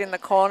notice will sit in the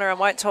corner and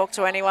won't talk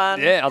to anyone.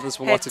 Yeah, others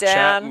will head like to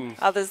down. chat. And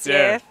Others,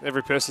 yeah.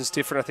 every person's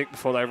different, I think,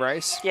 before they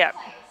race. Yep.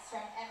 From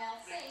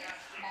MLC,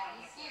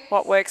 Maggie Skew.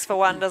 What works for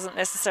one doesn't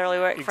necessarily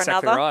work for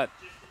Exactly another. right.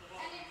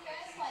 And in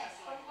first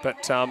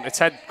place from But it's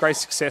had great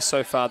success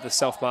so far, the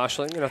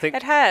self-marshalling. And I think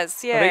It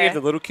has, yeah. I think even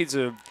the little kids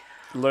are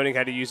learning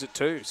how to use it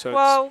too. So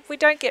Well, we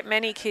don't get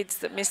many kids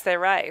that miss their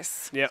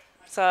race. it's, yep.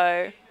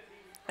 So,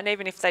 and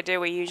even if they do,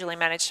 we usually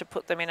manage to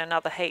put them in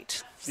another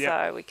heat. Yep.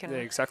 So we can. Yeah,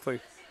 exactly.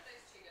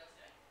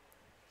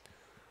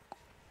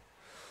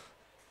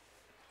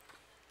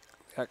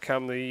 Out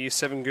come the Year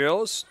 7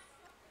 girls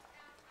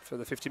for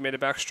the 50-metre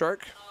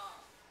backstroke.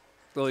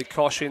 Lily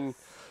Kosh in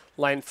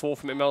lane 4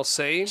 from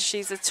MLC.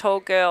 She's a tall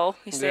girl.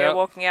 You see Yeah. her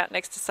walking out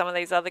next to some of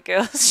these other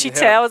girls. She Yeah.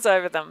 towers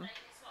over them.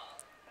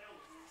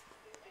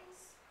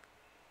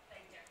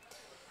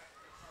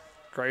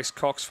 Grace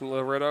Cox from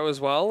Loretto as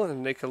well,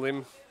 and Nika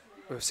Lim.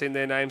 We've seen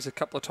their names a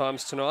couple of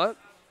times tonight.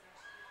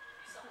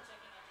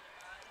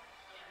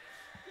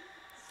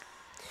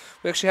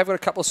 We actually have got a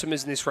couple of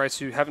swimmers in this race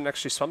who haven't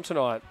actually swum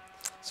tonight.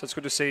 So it's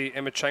good to see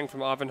Emma Chang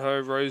from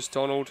Ivanhoe, Rose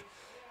Donald,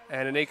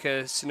 and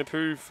Anika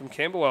Sinapu from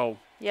Camberwell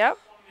Yep.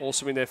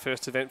 also in their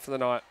first event for the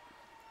night.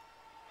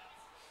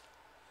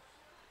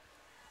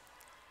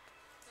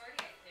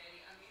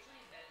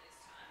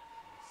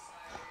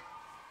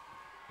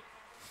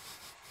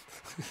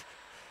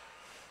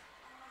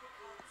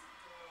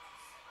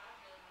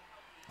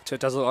 So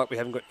it does look like we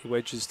haven't got any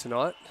wedges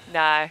tonight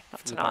No, not from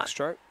the tonight.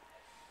 backstroke.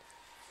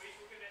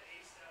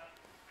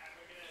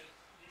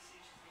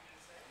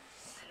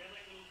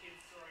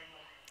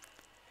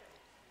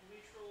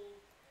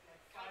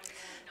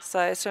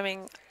 So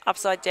swimming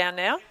upside down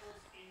now.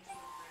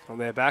 On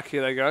their back,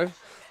 here they go.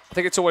 I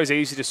think it's always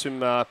easy to swim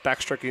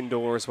backstroke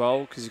indoor as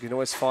well because you can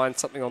always find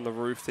something on the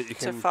roof that you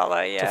To can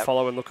follow, yeah.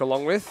 and look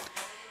along with.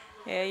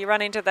 Yeah, you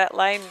run into that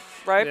lane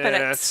rope Yeah, and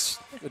it's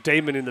it's a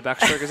demon in the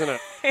backstroke, isn't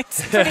it?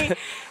 it's pretty.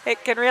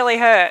 It can really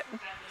hurt.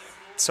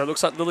 So it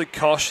looks like Lily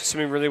Kosh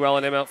swimming really well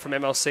in from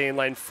MLC in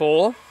lane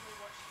 4.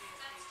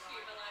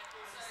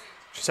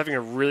 She's having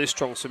a really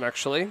strong swim,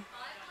 actually.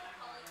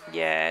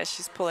 Yeah,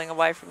 she's pulling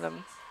away from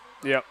them.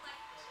 Yep.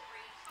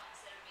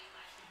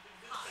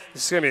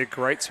 This is going to be a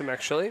great swim,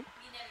 actually.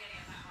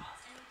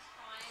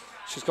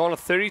 She's gone a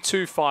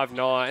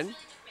 32.59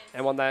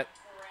 and won that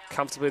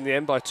comfortably in the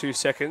end by 2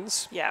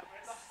 seconds. Yeah.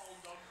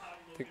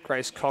 I think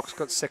Grace Cox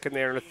got second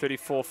there in a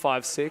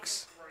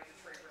 34.56.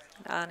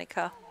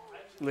 Arnica.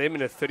 Lim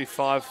in a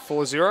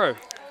 35.40.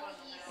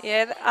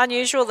 Yeah,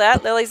 unusual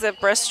that. Lily's a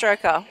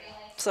breaststroker.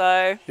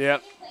 So,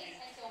 Yep. please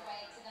make your way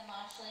to the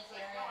marshalling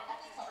area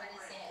at the top of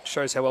the set.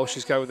 Shows how well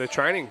she's going with her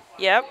training.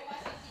 yep.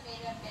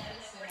 50-metre medley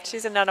swimming.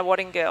 She's a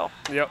Nunawading girl.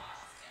 Yep.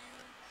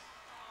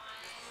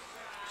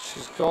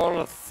 She's gone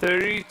a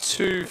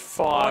 32.59.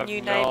 More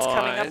new names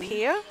coming up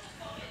here.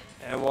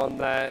 And won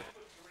that.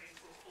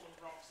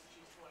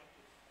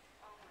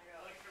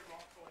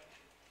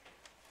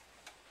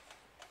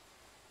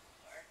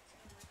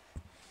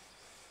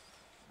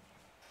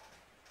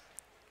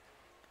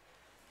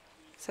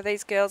 So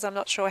these girls, I'm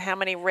not sure how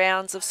many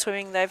rounds of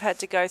swimming they've had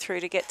to go through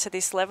to get to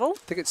this level. I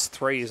think it's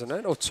 3, isn't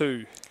it? Or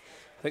 2.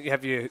 I think you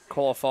have your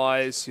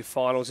qualifiers, your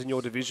finals in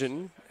your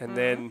division, and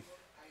then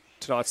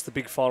tonight's the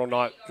big final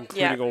night,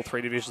 including all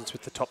 3 divisions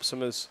with the top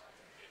swimmers.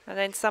 And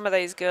then some of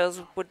these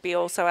girls would be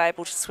also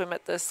able to swim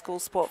at the School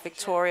Sport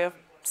Victoria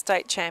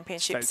State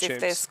Championships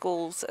if their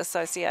school's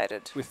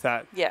associated with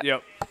that. Yeah.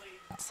 Yep.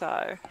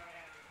 So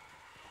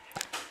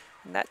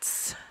and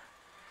that's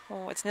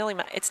it's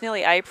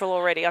nearly April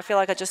already. I feel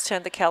like I just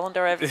turned the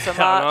calendar over for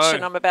March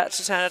and I'm about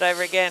to turn it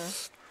over again.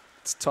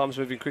 Time's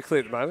moving quickly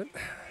at the moment.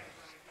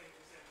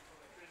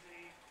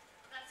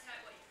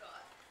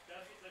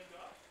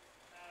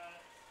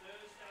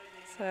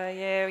 So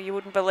yeah, you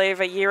wouldn't believe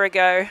a year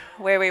ago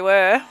where we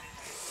were.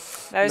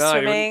 No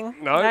swimming,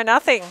 no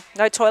nothing,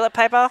 no toilet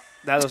paper.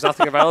 No, there was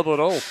nothing available at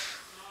all.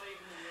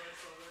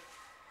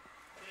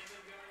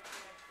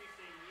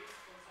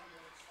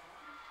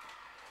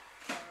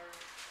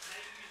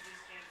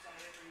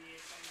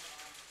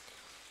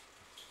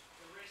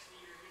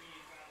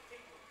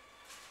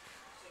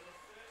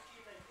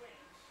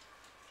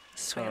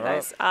 Swinging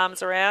those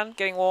arms around,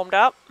 getting warmed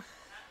up.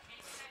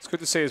 It's good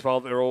to see as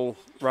well that they're all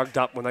rugged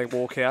up when they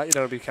walk out. You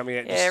don't want to be coming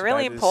out. Yeah,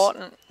 really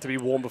important. To be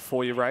warm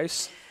before your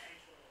race.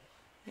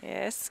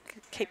 Yes,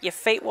 keep your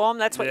feet warm.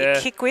 That's what you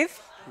kick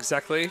with.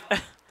 Exactly.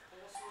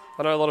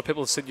 I know a lot of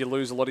people have said you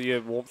lose a lot of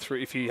your warmth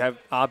if you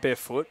are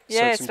barefoot.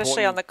 Yeah, so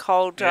especially on the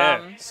cold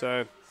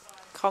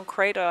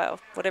concrete or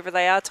whatever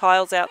they are,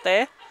 tiles out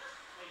there.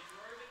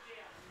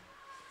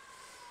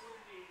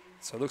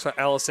 So it looks like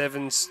Alice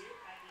Evans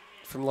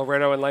from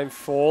Loretto in lane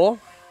 4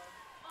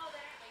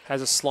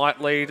 has a slight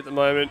lead at the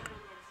moment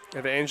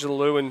over Angela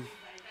Liu and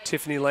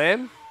Tiffany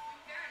Lamb.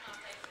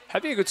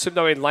 Having a good swim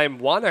though in lane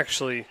 1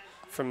 actually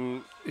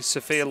from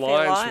Sophia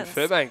Lyons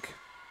from Furbank.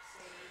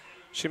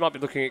 She might be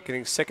looking at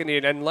getting second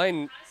here. And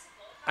lane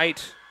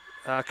 8,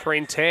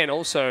 Corrine Tan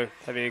also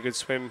having a good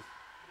swim.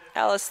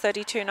 Alice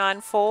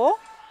 32.94.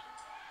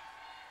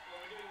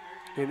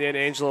 And then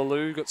Angela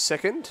Liu got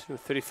second in a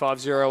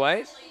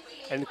 35.08.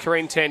 And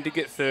Corrine Tan did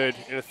get third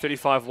in a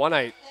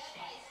 35.18.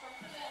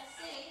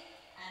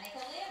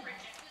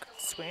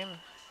 Swim.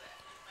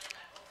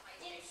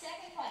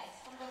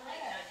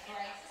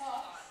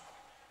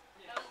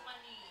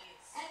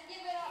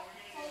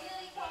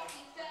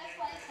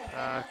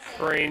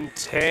 Corrine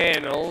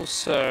Tan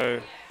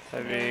also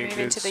having a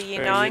good to the swim.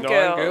 Year 9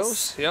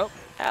 girls. Yep.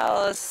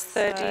 Alice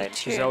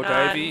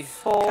 32.94. Davey.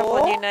 Couple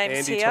of new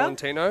names Andy here.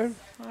 Tolentino.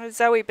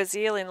 Zoe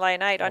Bazile in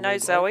lane 8. I know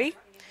Zoe.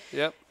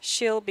 Yep.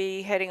 She'll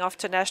be heading off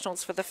to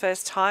Nationals for the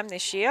first time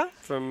this year.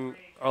 From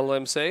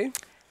LMC.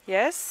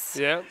 Yes.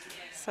 Yep.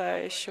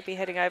 So she'll be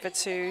heading over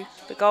to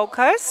the Gold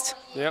Coast.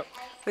 Yep.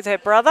 With her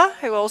brother,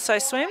 who also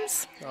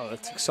swims. Oh,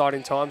 that's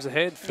exciting times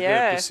ahead for the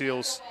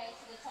Basiles.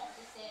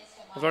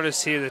 I've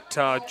noticed here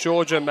that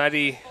Georgia,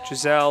 Maddie,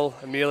 Giselle,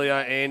 Amelia,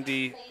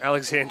 Andy,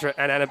 Alexandra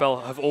and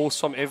Annabelle have all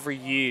swum every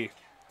year.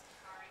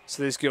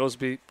 So these girls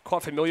will be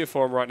quite familiar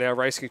for them right now,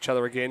 racing each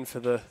other again for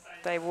the...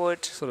 They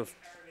would. Sort of,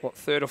 what,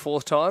 3rd or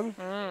 4th time?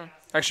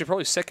 Actually,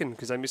 probably 2nd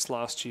because they missed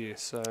last year,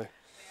 so...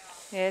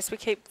 Yes, we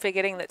keep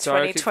forgetting that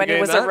Sorry, 2020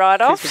 was a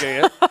write-off.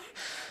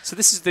 So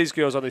this is these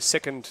girls on their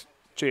 2nd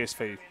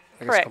GSV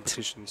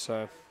competition,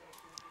 so...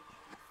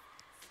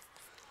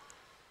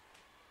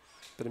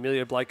 But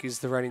Amelia Blake is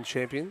the reigning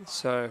champion,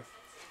 so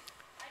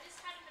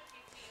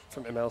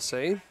from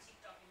MLC.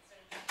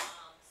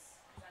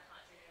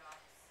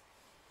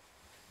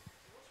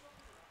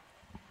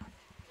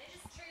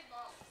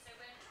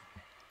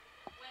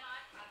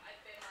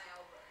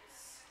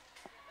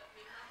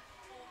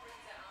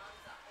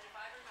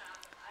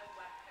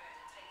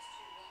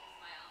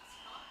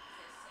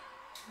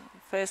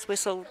 First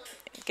whistle,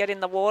 get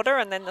in the water,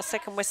 and then the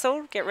second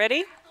whistle, get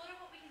ready.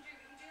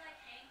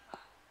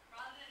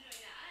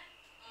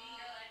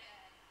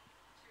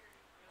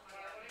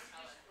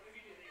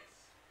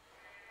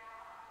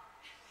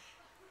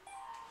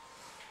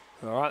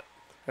 All right,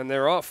 and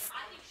they're off.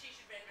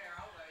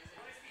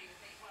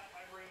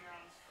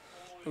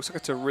 Looks like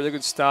it's a really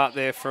good start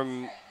there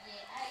from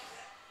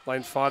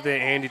lane 5 there,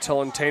 Andy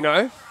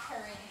Tolentino.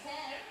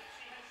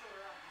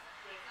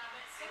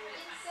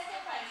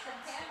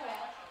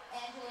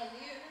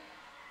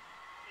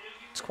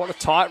 It's quite a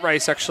tight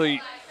race,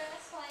 actually.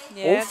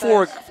 Yeah,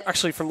 all 4,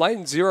 actually, from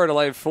lane 0 to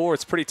lane 4,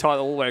 it's pretty tight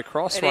all the way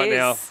across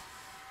now.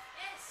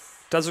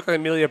 Does look like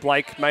Amelia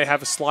Blake may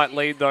have a slight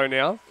lead, though,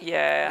 now.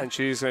 Yeah. And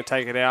she's going to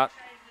take it out.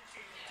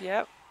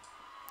 Yep.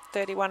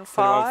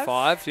 31.5.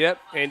 31.5,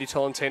 yep. Andy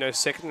Tolentino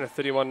second in a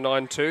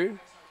 31.92.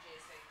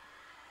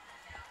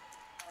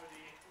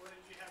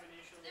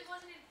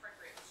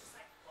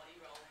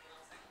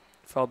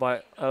 Followed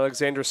by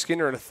Alexandra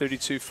Skinner in a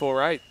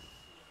 32.48.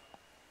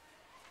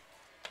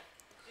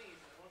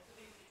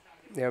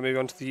 Now moving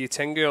on to the Year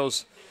 10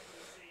 girls.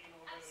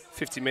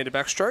 50-metre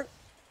backstroke.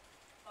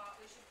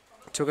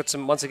 Still got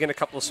some, once again, a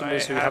couple of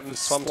swimmers who haven't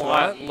swum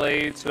tonight.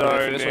 Leads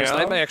though now.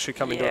 They may actually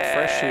come into it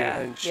fresh here.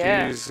 And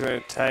she's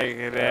going to take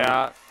it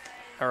out.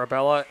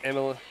 Arabella,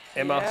 Emma,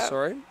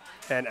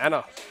 and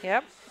Anna.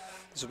 Yep.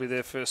 This will be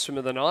their first swim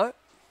of the night.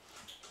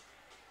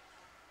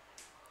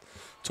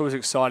 It's always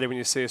exciting when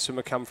you see a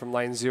swimmer come from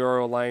lane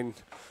 0 or lane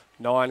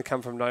 9,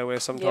 come from nowhere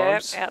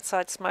sometimes. Yeah,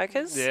 outside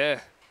smokers. Yeah.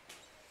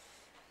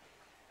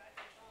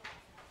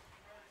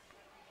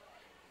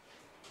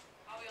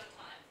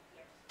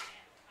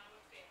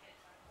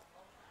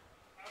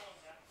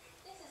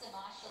 This is a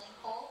marshalling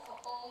call for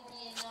all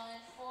Year 9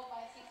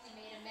 4x50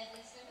 metre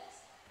medley swimmers.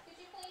 Could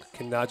you please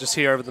Can just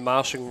hear over the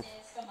marshalling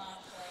for marshalling?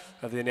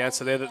 of the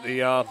announcer there that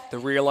the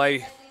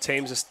relay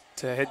teams are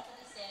to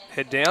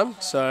head down.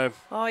 So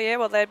Oh, yeah,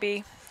 well, they'd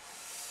be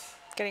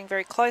getting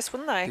very close,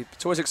 wouldn't they?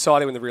 it's always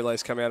exciting when the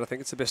relays come out. I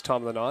think it's the best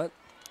time of the night.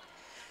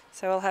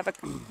 So we'll have a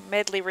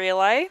medley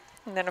relay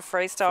and then a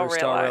freestyle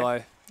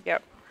relay.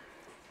 Yep.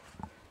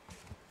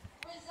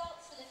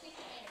 Results for the 50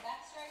 metre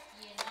backstroke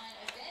Year 9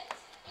 event.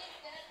 In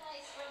third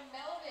place from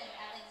Melbourne,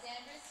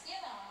 Alexandra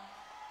Skinner.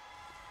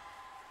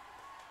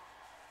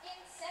 In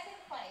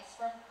second place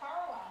from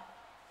Corowa,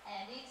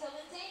 Andy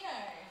Tolentino.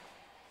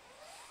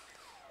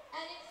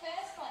 And in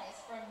first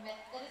place from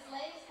Methodist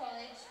Ladies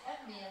College,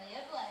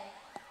 Amelia Blake.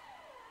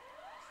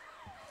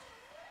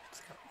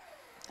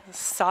 There's a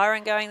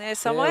siren going there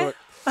somewhere.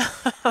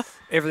 Yeah,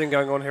 everything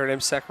going on here at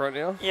MSAC right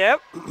now.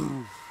 Yep.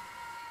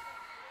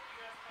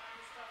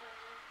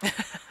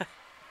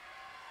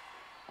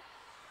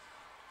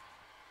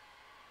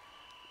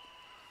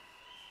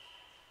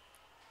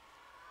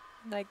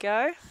 They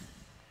go.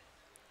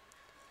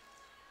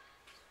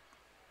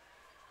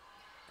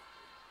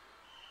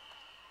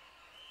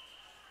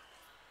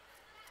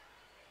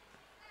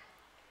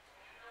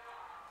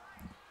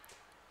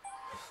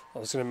 I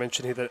was going to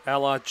mention here that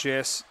Ella,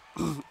 Jess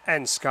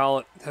and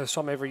Scarlett have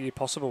swum every year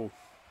possible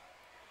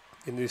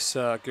in this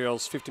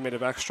girls' 50 metre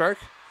backstroke.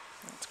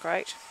 That's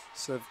great.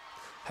 So they've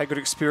had good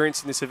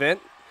experience in this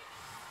event.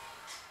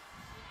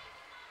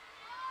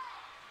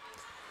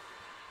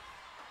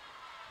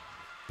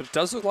 But it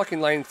does look like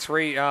in lane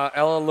 3,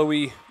 Ella,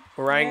 Louis,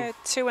 Orang. Yeah,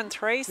 2 and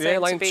 3 seem Yeah, to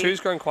lane be. 2's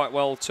going quite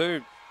well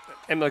too.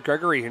 Emma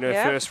Gregory in her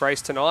Yep. first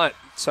race tonight.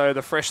 So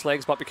the fresh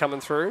legs might be coming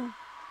through.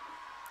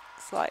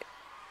 It's like,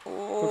 It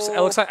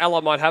looks like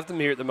Ella might have them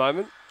here at the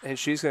moment, and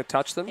she's going to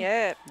touch them.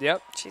 yeah,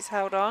 Yep. she's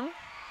held on. Results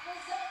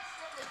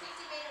from the 50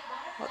 metre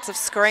butterfly. Lots of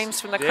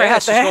screams from the Yeah, crowd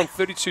she's there. gone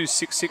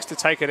 32.66 to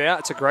take it out.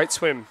 It's a great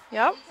swim.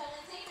 Yep.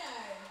 Tolentino.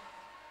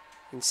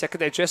 In second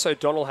there, Jess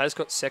O'Donnell has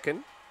got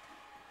second.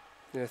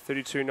 Yeah,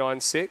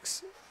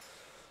 32.96.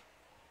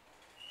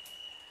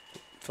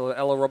 For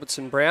Ella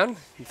Robertson Brown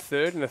in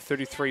third and a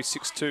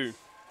 33.62.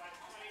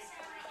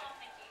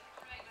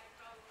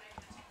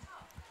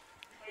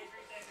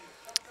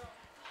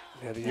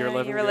 Now the year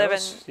 11 year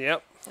girls. 11.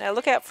 Yep, Now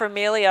look out for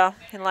Amelia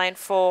in lane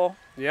 4.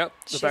 yep.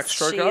 The She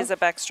backstroker. is a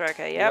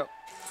backstroker, yep.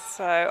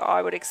 So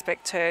I would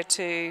expect her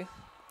to,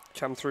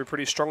 Come through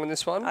pretty strong in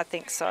this one. I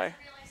think so.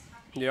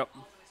 Yep.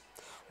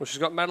 Well, she's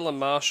got Madeline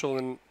Marshall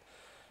and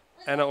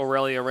Anna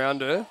O'Reilly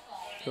around her.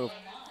 Who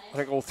I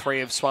think all three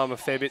have swum a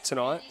fair bit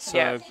tonight. So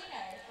Yeah.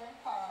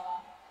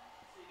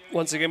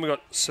 once again, we've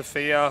got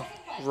Sophia,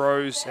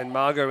 Rose and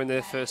Margot in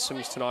their first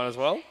swims tonight as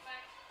well. And in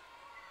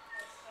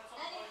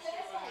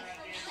third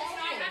place from Can I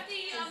have the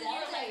Giselle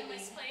year 11 Davey.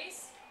 list,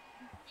 please?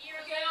 Year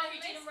girl who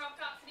didn't rock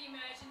up for the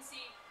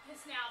emergency has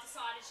now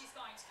decided she's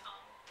going to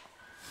come.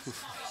 She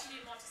told me she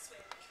didn't want to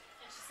swim,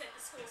 and she said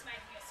the school's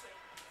making her swim.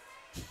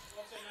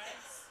 What's her name?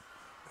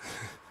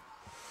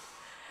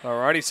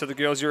 Alrighty, so the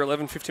girls' year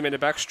 11 50 metre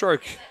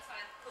backstroke. Steph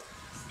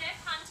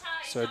Hunter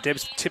is So on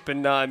Deb's here.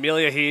 tipping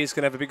Amelia here is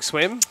going to have a big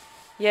swim.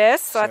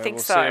 Yes, I think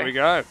we'll so. See how we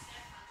go.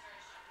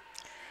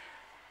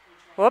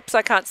 Whoops,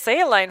 I can't see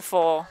a lane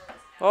 4.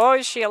 Oh,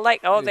 is she a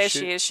late? Oh, there Is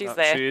she is. She's oh,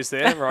 there. She is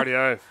there.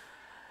 Rightio.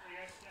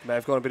 May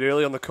have gone a bit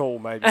early on the call,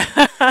 maybe. Probably.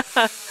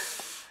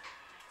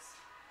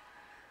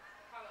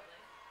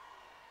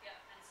 Yeah,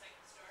 and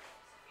second story,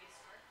 Sophia's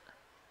story.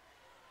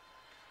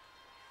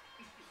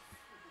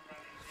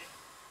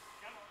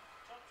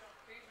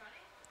 Who's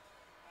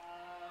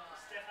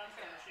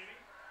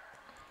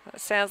running? It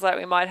sounds like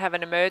we might have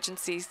an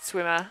emergency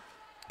swimmer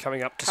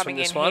Coming up to coming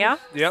swim this in one. here.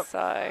 Yep.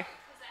 So,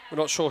 We're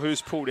not sure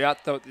who's pulled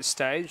out though at this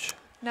stage.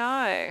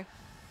 no.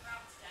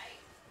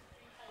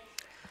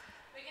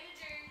 We're going to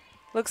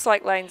do Looks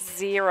like lane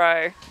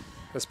 0.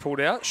 Has pulled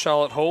out.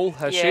 Charlotte Hall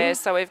has Yeah, she?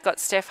 so we've got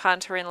Steph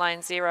Hunter in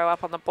lane 0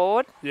 up on the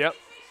board. Yep.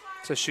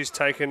 So she's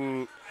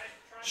taken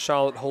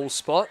Charlotte Hall's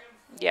spot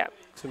Yep,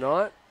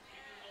 tonight.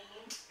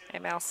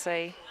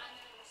 MLC.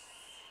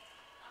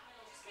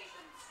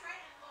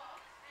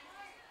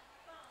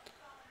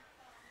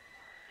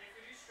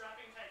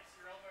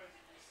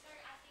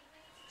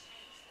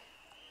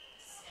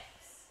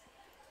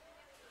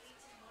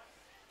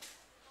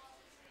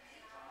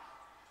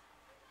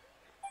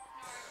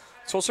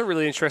 It's also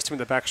really interesting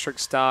with the backstroke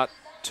start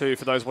too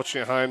for those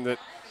watching at home that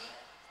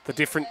the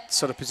different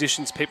sort of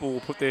positions people will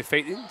put their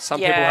feet in. Some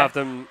people Yeah. have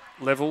them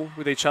level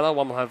with each other.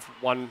 One will have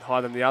one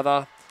higher than the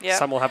other. Yep.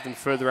 Some will have them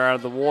further out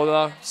of the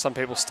water. Some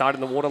people start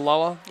in the water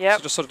lower. Yep. So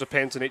it just sort of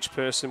depends on each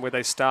person where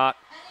they start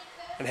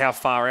and how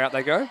far out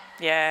they go.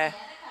 Yeah.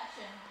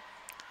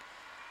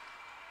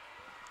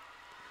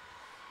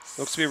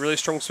 Looks to be a really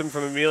strong swim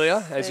from Amelia,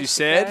 as There you she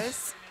said.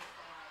 goes.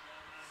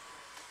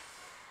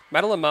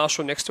 Madeline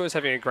Marshall next to her is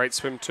having a great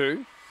swim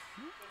too.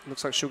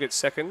 Looks like she'll get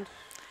second.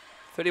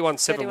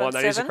 31.71,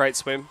 that is a 31.7. great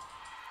swim.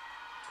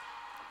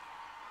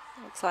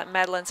 Looks like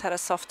Madeline's had a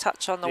soft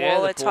touch on the Yeah,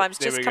 wall. the Her ball- time's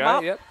there just we come go,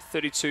 up. Yep,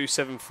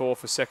 32.74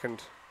 for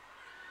second.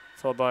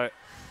 Followed by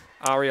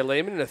Aria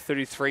Lehman in a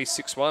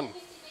 33.61. 50-metre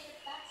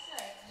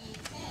backstroke, year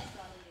 10.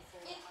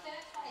 In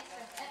third place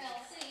from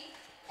MLC,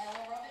 Ella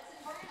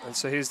Robertson-Brown. And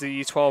so here's the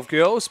Year 12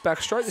 girls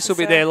backstroke. This will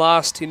be So- their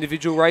last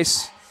individual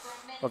race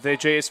of their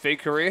GSV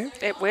career.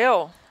 It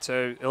will.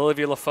 So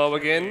Olivia Lafoe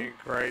again,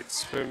 A great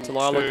swim.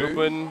 Delilah too.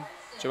 Goodwin,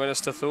 Joanna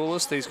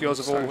Stathoulis. These girls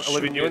have all, So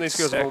Olivia she'll Newen, get these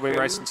girls have all been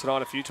second. racing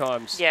tonight a few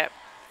times. Yep.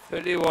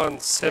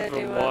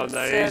 31.71.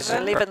 That is.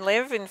 So Live and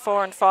Live in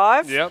 4 and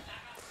 5. Yep.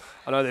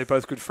 I know they're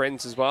both good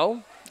friends as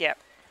well. Yep.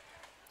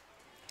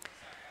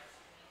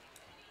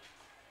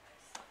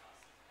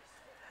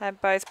 And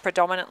both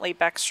predominantly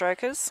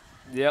backstrokers.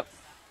 Yep.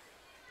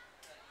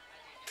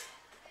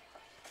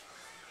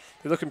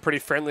 They're looking pretty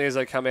friendly as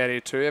they come out here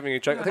too, having a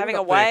joke. I think Having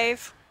we've a got the-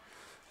 wave.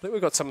 I think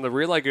we've got some of the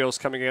relay girls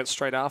coming out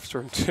straight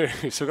after them too.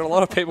 So we've got a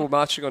lot of people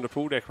marching onto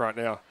pool deck right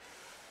now.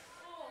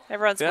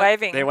 Everyone's Yeah,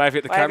 waving. they're waving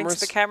at the waving cameras. to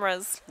the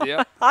cameras.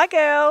 Yep. Hi,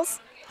 girls.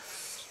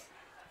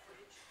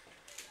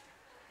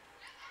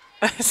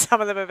 Some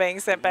of them are being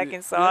sent back Yep,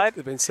 inside.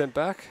 they've been sent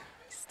back.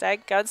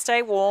 Go and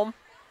stay warm.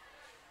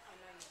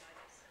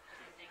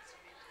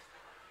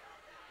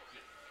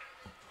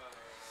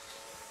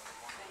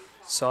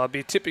 So I'd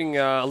be tipping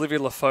Olivia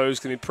Lafoe is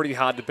going to be pretty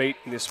hard to beat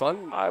in this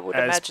one. I would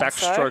as imagine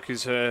so. backstroke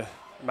is her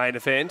main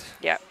event.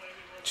 Yep.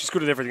 She's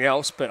good at everything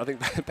else, but I think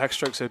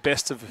backstroke's her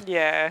best of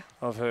Yeah.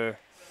 her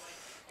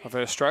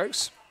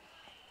strokes.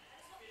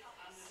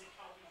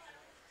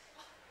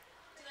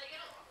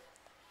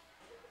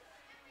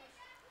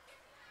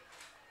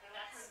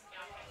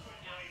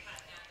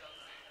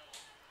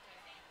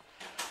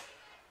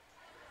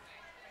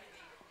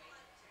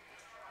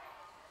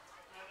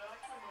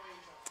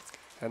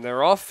 And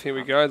they're off. Here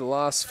we go, the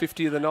last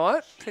 50 of the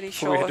night. Pretty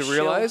Before we sure hit the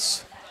she'll-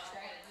 relays.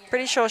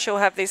 Pretty sure she'll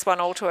have this one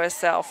all to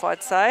herself,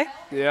 I'd say.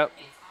 Yep. Aria Lehman.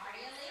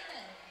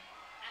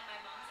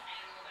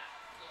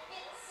 In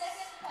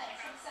second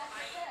place from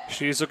Sacramento.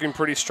 She's looking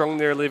pretty strong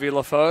there, Olivia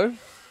Lafoe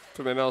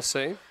from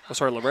MLC. Oh,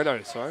 sorry,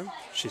 Loretto, sorry.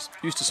 She's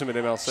used to swim at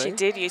MLC. She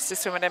did used to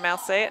swim at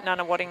MLC at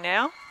Nunawading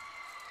now.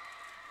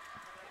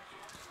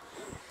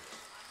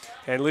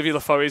 And Olivia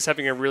Lafoe is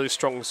having a really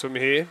strong swim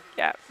here.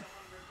 Yeah.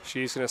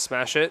 She's going to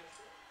smash it.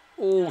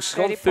 Oh, she's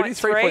gone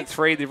 30.3.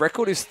 33.3. The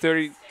record is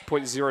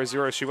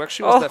 30.00. She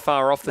actually wasn't that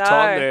far off the no.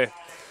 time there.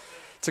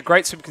 It's a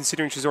great swim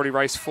considering she's already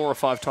raced 4 or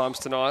 5 times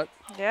tonight.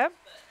 Yep.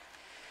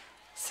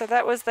 So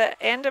that was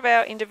the end of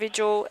our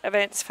individual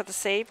events for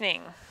this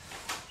evening.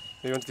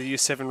 Moving on to the Year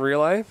 7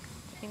 relay.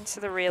 Into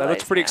the They relays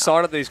looked pretty now.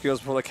 excited, these girls,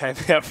 before they came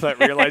out for that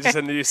relay, just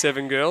in the Year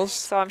 7 girls.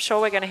 So I'm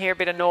sure we're going to hear a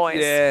bit of noise.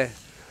 Yeah.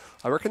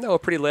 I reckon they were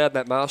pretty loud in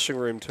that marshalling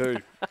room too.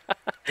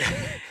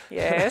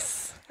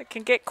 Yes. It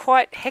can get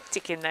quite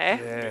hectic in there.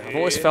 Yeah, I've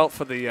always felt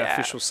for the Yeah.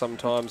 officials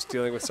sometimes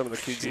dealing with some of the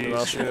kids in the She's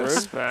marshalling gonna room.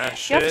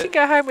 smash You have to it.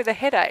 go home with a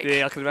headache.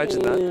 Yeah, I can imagine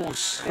that. Ooh,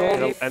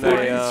 Scotty, And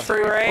a,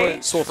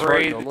 43.3. sore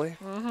throat normally.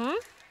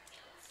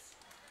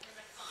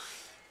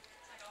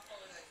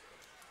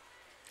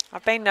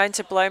 I've been known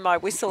to blow my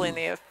whistle in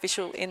the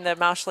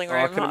marshalling Oh,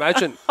 room. I can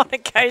imagine. On I can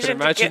occasion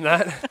imagine to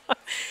get, that.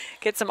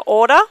 get some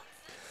order.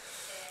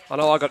 I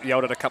know I got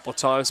yelled at a couple of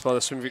times by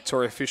the Swim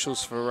Victoria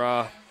officials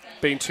for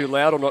being too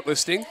loud or not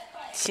listening.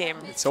 Tim.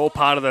 It's all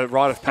part of the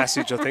rite of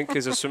passage, I think.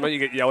 As a swimmer, you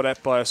get yelled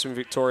at by a Swim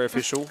Victoria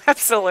official.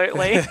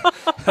 Absolutely. And in first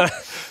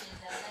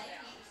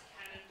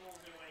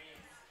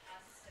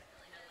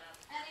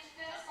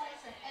place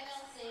from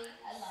MLC,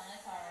 Alana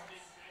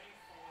Torres.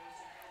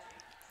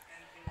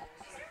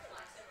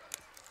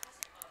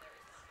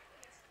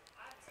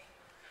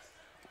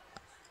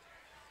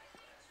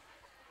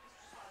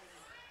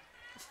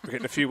 We're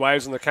getting a few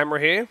waves on the camera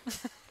here.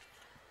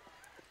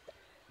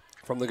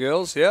 From the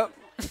girls, yep.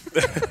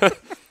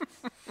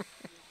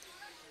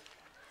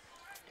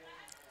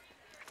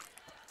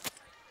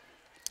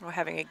 We're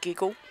having a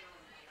giggle.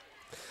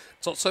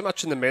 It's not so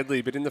much in the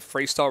medley, but in the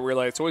freestyle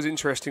relay, it's always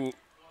interesting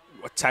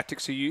what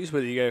tactics you use,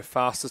 whether you go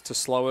fastest to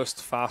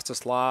slowest,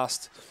 fastest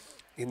last,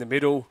 in the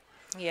middle.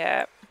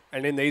 Yeah.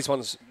 And in these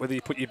ones, whether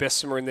you put your best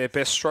swimmer in their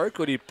best stroke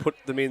or do you put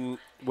them in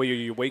where you're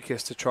your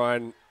weakest to try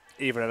and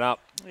even it up.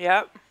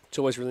 Yep. It's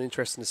always really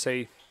interesting to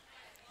see.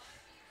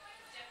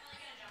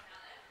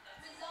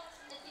 Results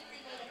from the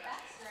 50-metre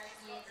backstroke,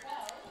 year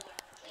 12.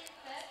 In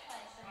third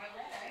place from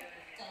Loretto,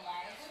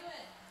 Delilah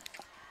Goodwin.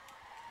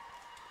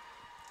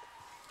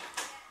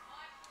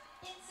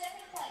 In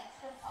second place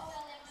from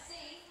OLMC,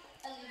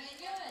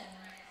 Olivia Newen.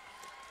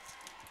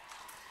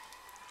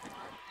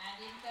 And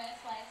in first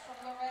place from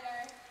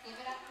Loretto, give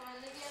it up for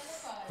Olivia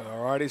Lafoe.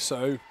 Alrighty,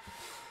 so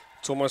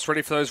it's almost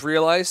ready for those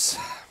relays.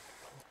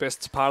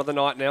 Best part of the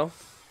night now.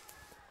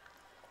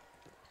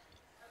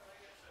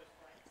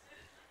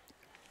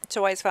 It's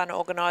always fun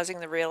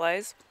organising the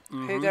relays.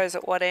 Who goes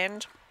at what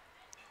end?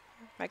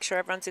 Make sure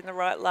everyone's in the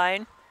right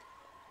lane.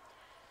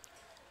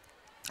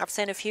 I've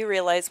seen a few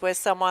relays where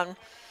someone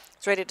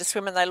is ready to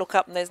swim and they look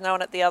up and there's no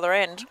one at the other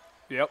end.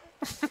 Yep.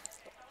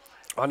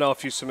 I know a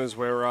few swimmers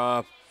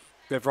where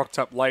they've rocked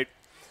up late,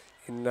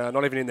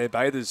 not even in their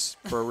bathers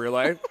for a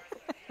relay.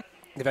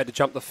 They've had to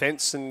jump the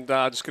fence and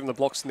just give them the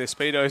blocks in their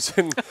Speedos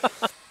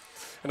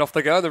and off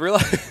they go, the relay.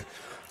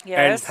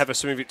 Yes. And have a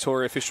Swimming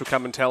Victoria official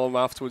come and tell them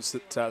afterwards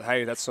that,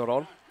 hey, that's not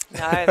on. No,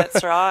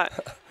 that's right.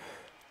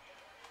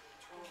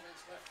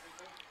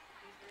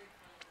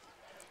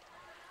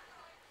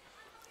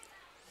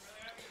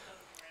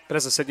 But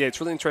as I said, yeah, it's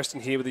really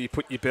interesting here whether you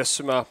put your best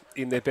swimmer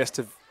in their best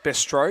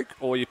stroke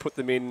or you put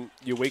them in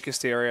your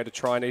weakest area to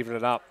try and even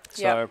it up.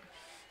 So Yep.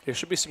 there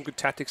should be some good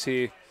tactics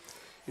here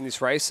in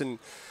this race. And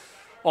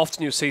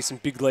often you'll see some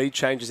big lead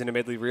changes in a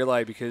medley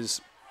relay because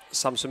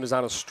some swimmers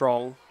aren't as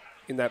strong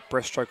in that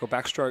breaststroke or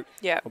backstroke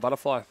Yep. or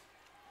butterfly.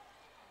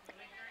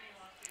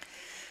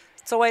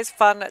 It's always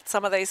fun at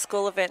some of these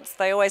school events.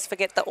 They always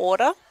forget the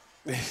order.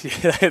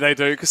 Yeah, they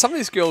do. Because some of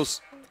these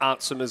girls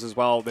aren't swimmers as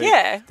well.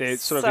 They're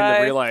sort of in the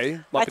So relay,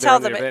 I like they're tell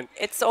in the them event.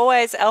 it's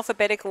always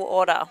alphabetical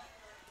order.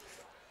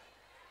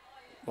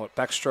 What,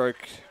 backstroke,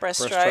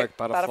 Breaststroke,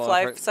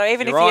 butterfly. So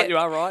even you're if right, you you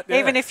are right. Yeah.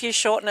 even if you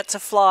shorten it to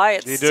fly,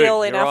 it's You do,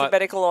 still in you're right.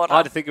 alphabetical order. I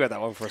had to think about that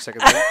one for a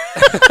second. Then.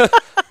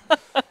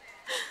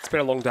 It's been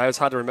a long day. It's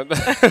hard to remember.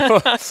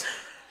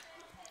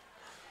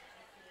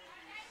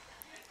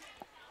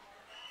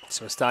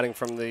 So we're starting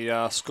from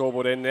the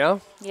scoreboard end now.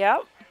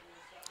 Yep.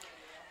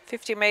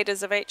 50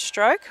 metres of each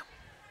stroke.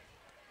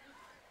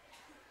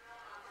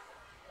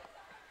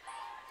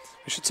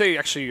 We should see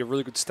actually a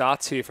really good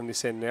starts here from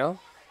this end now.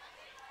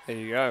 There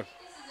you go. This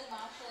is a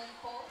marshalling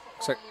call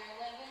for So- all year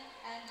 11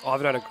 and year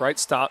I've done a 12 great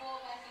start. 4 by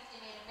 50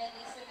 metre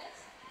medley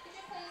swimmers. Could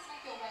you please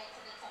make your way to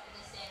the top of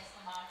the stairs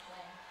for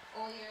marshalling?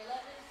 All year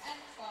 11 and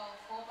 12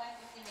 4 by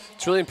 50 metre.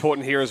 It's really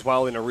important here as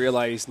well in a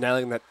relay is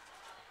nailing that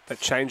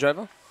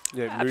changeover.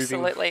 Yeah, moving.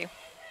 Absolutely.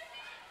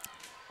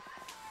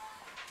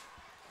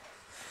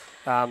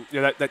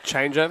 That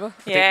changeover.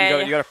 I Yeah,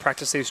 think you got to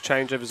practice these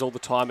changeovers all the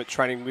time at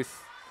training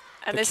with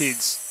And the there's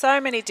kids. so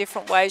many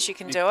different ways you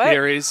can do it.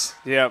 There is,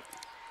 yeah.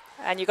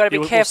 And you've got to be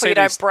We'll careful see you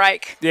don't these-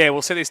 break. Yeah,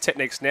 we'll see these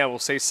techniques now. We'll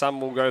see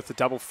some will go with the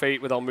double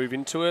feet where they'll move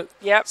into it.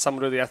 Yep. Some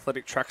will do the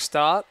athletic track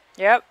start.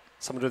 Yep.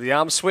 Some will do the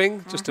arm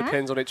swing. Just Mm-hmm.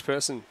 depends on each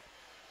person.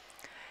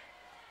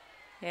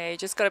 Yeah,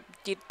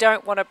 you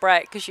don't want to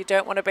break because you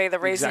don't want to be the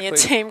reason your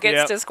Exactly. team gets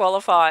Yep.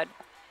 disqualified.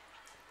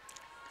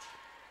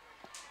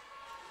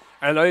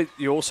 And I know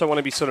you also want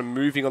to be sort of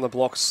moving on the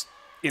blocks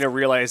in a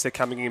relay as they're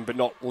coming in, but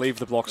not leave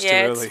the blocks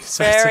Yeah, too early. it's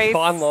So very it's a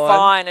fine line.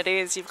 fine. It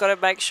is. You've got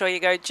to make sure you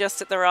go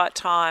just at the right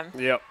time.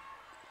 Yep.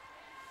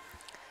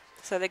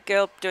 So the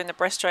girl doing the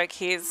breaststroke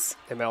here's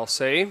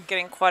MLC.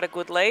 getting quite a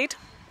good lead.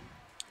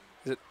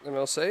 Is it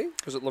MLC? Or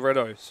is it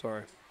Loretto?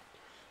 Sorry.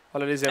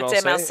 Oh, it is It's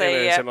MLC. MLC,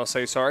 It is yeah.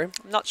 MLC, sorry.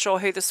 I'm not sure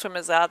who the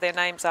swimmers are. Their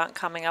names aren't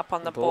coming up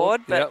on the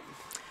board, but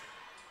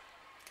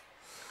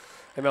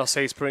Yep.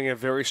 MLC is putting a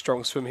very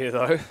strong swim here,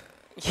 though.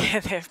 yeah,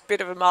 they're a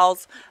bit of a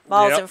miles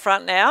Yep. in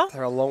front now.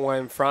 They're a long way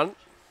in front.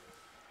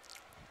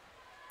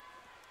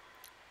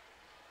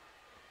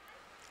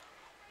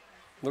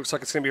 Looks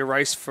like it's going to be a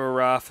race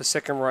for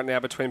second right now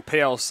between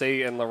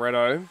PLC and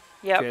Loretto.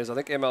 Yep. Because I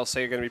think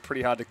MLC are going to be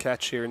pretty hard to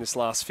catch here in this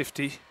last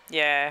 50.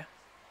 Yeah.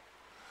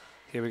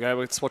 Here we go.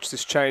 Let's watch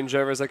this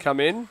changeover as they come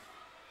in.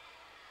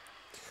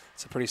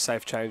 It's a pretty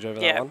safe changeover,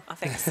 that Yeah, one. I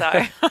think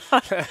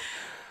so.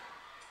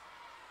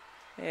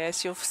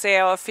 Yes, you'll see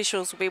our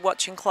officials will be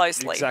watching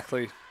closely.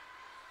 Exactly.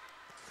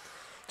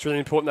 It's really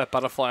important that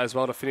butterfly as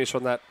well to finish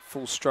on that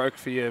full stroke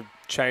for your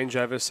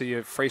changeover so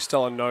your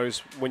freestyler knows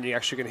when you're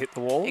actually going to hit the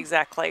wall.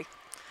 Exactly.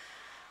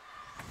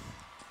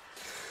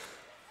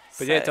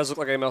 But yeah, it So- does look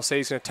like MLC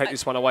is going to take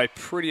this one away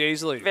pretty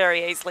easily.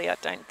 Very easily. I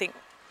don't think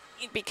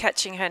you'd be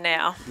catching her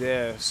now.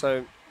 Yeah,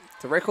 so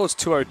the record's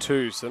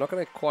 2:02, so they're not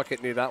going to quite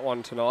get near that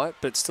one tonight,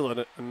 but still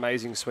an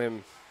amazing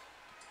swim.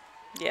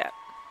 Yeah.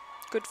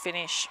 Good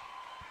finish.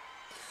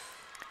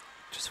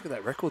 Just look at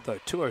that record though,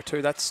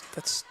 2:02. That's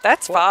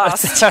That's what-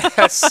 fast.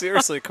 That's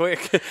seriously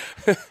quick.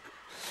 I'd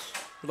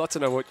like to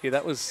know what year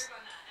that was.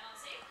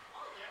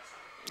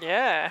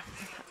 Yeah.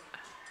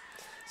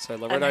 So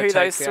And Loretto who those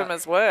takes out-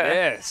 swimmers were.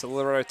 Yeah, so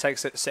Loretto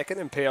takes it second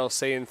and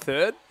PLC in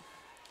third.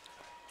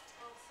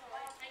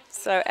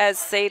 So as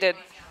seeded,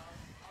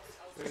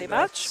 pretty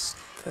much.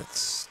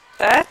 That's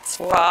That's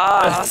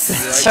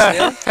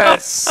fast.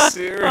 that's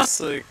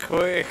seriously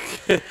quick.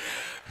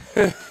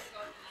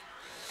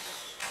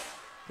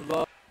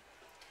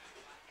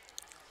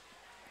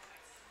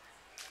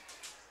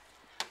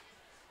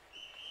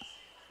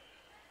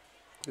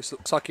 This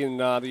looks like in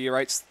the year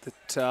 8s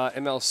that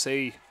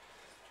MLC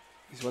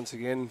is once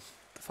again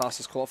the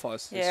fastest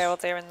qualifiers. Yeah, well,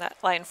 they're in that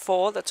lane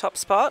 4, the top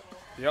spot.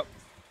 Yep.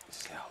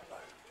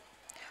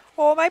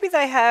 Or maybe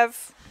they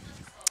have...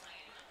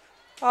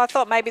 Oh, I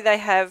thought maybe they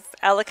have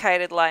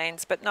allocated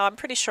lanes, but no, I'm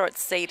pretty sure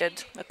it's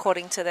seeded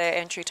according to their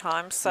entry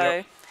time. So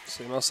Yep.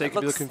 So MLC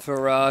could be looks- looking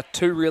for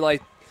 2 relay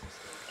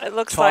it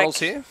looks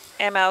titles like here.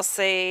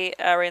 MLC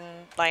are in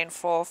lane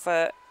 4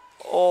 for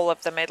all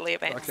of the medley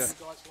events. Okay.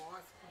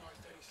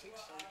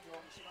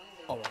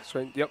 Oh, my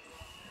screen. Yep.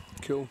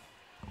 Cool.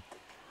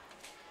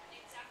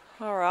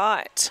 All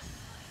right.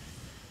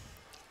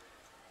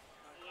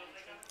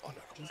 Oh, no,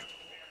 come on.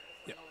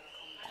 Yep.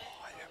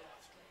 Oh, yeah.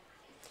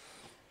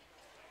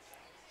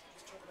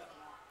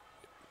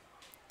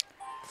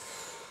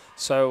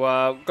 So,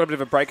 got a bit of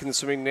a break in the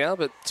swimming now,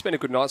 but it's been a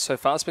good night so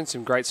far. It's been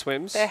some great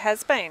swims. There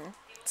has been.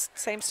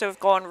 Seems to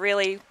have gone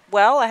really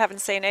well. I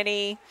haven't seen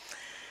any.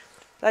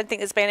 I don't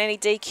think there's been any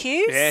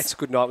DQs. Yeah, it's a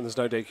good night when there's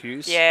no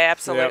DQs. Yeah,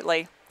 absolutely.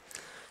 Yep.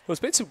 Well, there's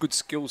been some good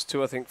skills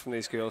too, I think, from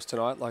these girls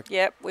tonight.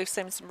 Yep, we've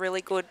seen some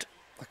really good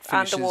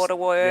finishes. underwater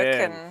work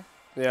Yeah.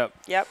 Yep.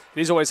 Yep.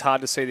 It is always hard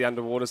to see the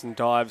underwaters and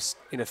dives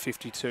in a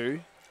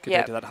 52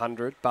 compared to that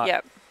 100,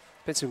 but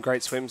been some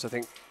great swims, I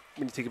think,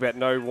 when you think about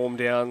no warm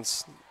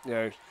downs,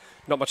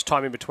 not much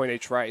time in between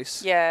each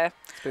race. Yeah.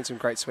 It's been some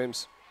great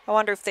swims. I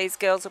wonder if these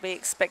girls will be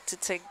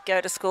expected to go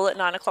to school at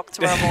 9 o'clock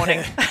tomorrow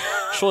morning.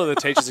 Surely the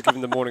teachers are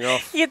giving the morning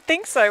off. You'd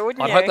think so,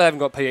 wouldn't you? I hope they haven't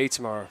got PE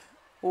tomorrow.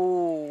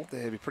 Ooh.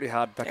 It'd be pretty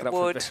hard backing up.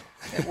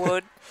 It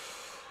would.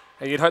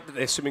 And you'd hope that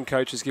their swimming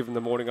coach is giving the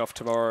morning off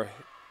tomorrow.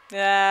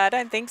 Yeah, I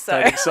don't think so.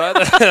 Don't think so?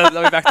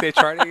 They'll be back there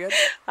training again?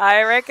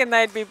 I reckon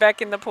they'd be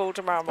back in the pool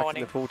tomorrow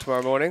morning. Back in the pool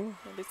tomorrow morning.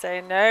 They'd be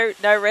saying, no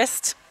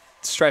rest.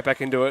 Straight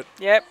back into it.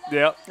 Yep.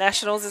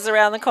 Nationals is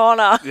around the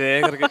corner.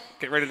 Yeah, got to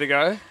get ready to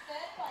go.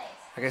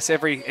 I guess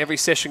every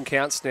session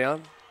counts now,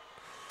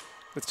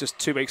 with just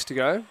 2 weeks to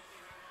go.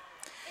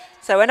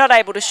 So we're not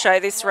able to show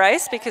this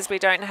race because we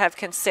don't have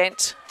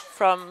consent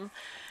from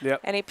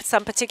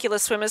some particular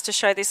swimmers to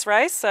show this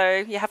race. So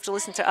you have to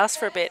listen to us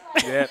for a bit.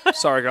 Yeah,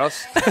 sorry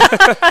guys.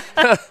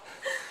 And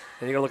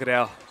you got to look at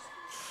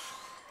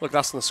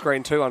us on the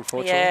screen too,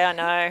 unfortunately. Yeah, I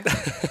know.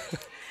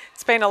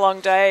 It's been a long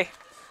day.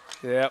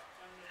 Yeah.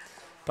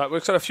 But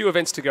we've got a few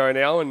events to go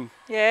now, and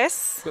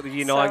yes, we've got the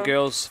Year 9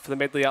 girls for the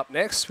medley up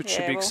next, which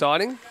should be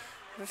exciting.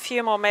 A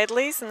few more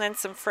medleys and then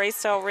some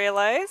freestyle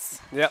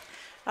relays. Yep.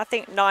 I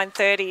think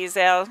 9:30 is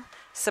our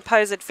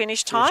supposed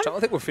finish time. I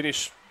think we'll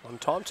finish on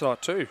time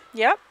tonight too.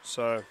 Yep.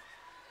 So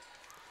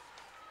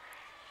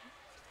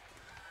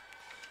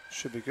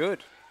should be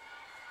good.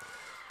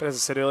 But as I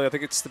said earlier, I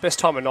think it's the best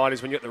time of night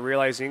is when you get the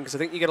relays in, because I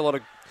think you get a lot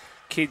of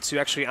kids who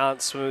actually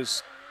aren't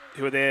swimmers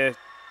who are there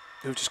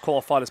who've just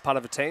qualified as part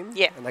of a team.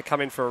 Yeah. And they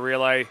come in for a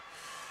relay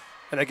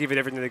and they give it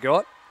everything they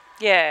got.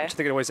 Yeah. Which I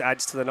think it always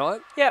adds to the night.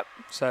 Yep.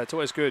 So it's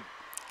always good.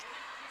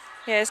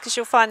 Yes, because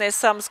you'll find there's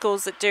some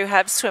schools that do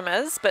have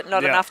swimmers, but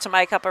not enough to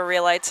make up a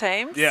relay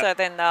team. Yeah. So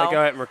then they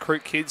go out and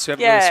recruit kids who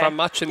haven't really swum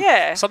much.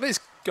 And some of these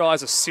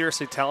guys are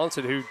seriously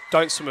talented who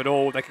don't swim at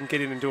all. They can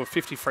get in and do a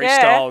 50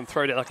 freestyle and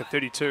throw down like a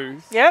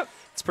 32. Yep.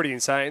 It's pretty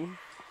insane.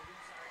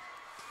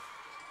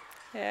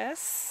 Yes.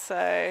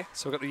 So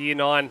we've got the Year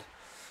 9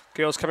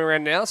 girls coming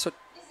around now. So it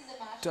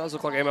does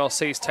look like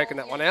MLC's taking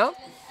that one out.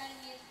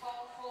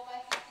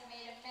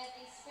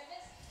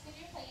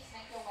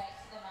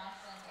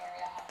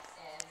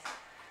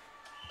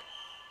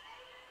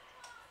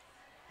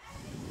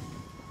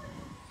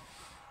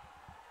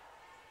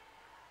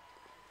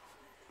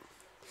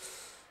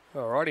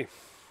 Alrighty.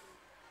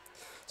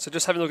 So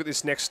just having a look at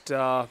this next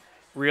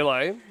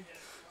relay.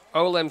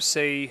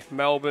 OLMC,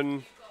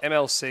 Melbourne,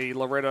 MLC,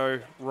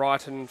 Loretto,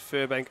 Wrighton,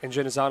 Furbank and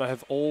Genazzano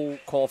have all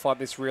qualified in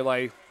this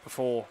relay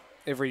before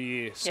every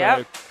year. So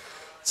it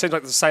seems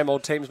like the same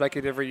old teams make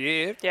it every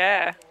year.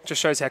 Yeah.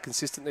 Just shows how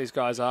consistent these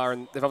guys are,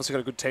 and they've obviously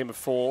got a good team of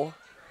 4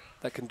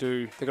 that can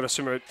do. They've got a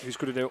swimmer who's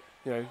good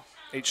at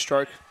each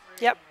stroke.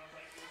 Yep.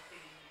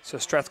 So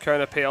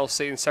Strathcona,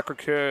 PLC and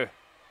Sacré-Cœur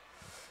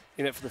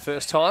in it for the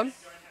first time.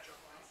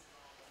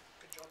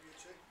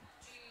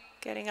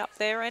 Getting up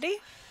there ready.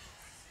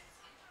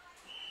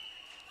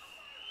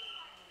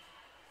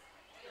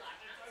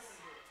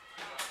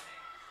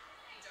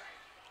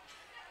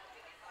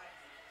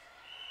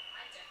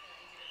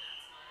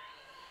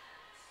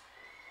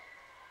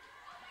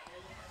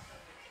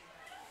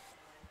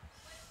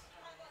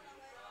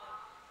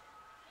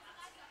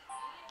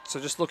 So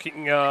just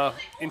looking,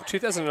 in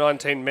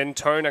 2019,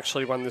 Mentone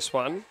actually won this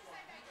one,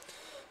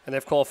 and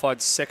they've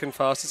qualified second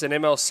fastest, and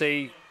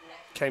MLC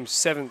came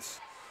 7th,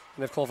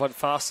 and they've qualified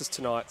fastest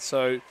tonight.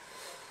 So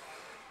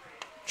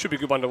should be a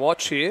good one to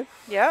watch here.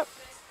 Yep.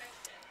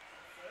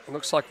 It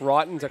looks like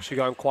Wrighton's actually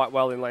going quite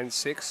well in lane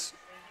 6.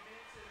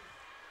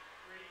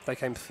 They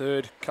came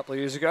 3rd a couple of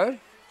years ago.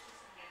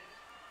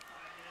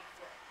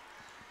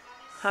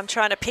 I'm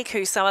trying to pick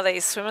who some of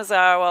these swimmers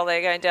are while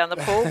they're going down the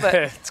pool, but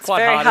it's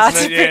quite very hard, hard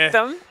isn't to it? pick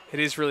them. It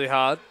is really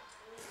hard,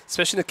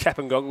 especially the cap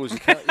and goggles. You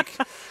can't,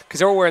 because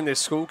they're all wearing their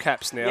school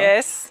caps now.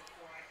 Yes.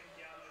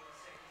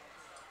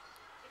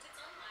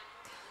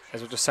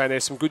 As we're just saying,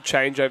 there's some good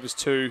changeovers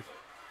too.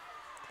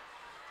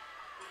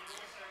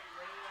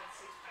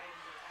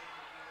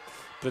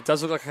 But it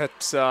does look like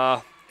it's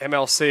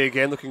MLC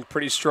again, looking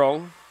pretty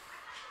strong.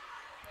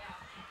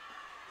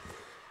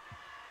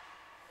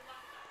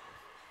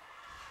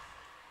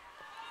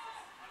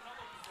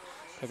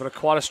 They've got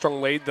quite a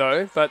strong lead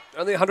though, but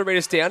only 100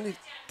 metres down.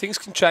 Things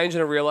can change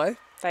in a relay.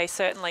 They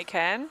certainly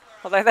can.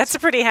 Although that's a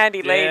pretty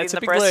handy lead in the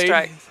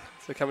breaststroke.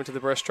 So coming to the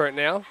breaststroke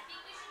now.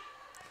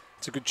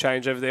 It's a good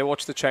change over there.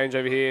 Watch the change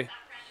over here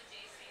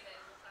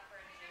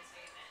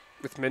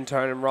with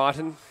Mentone and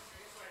Wrighton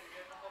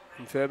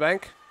and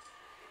Furbank.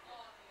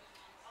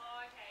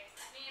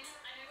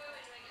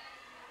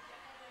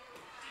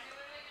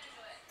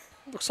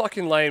 Looks like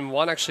in lane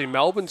 1, actually,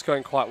 Melbourne's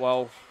going quite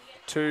well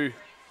too.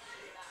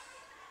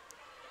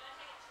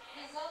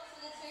 Results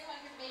for the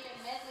 200-metre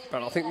medley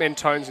But I think relay.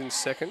 Mentone's in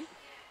second. In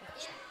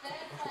third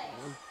place,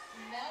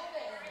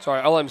 Melbourne.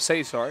 Sorry,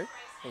 LMC, sorry.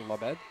 Oh, my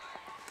bad.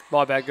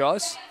 My bad,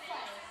 guys. Second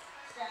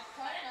place,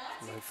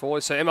 Strathcona. Lane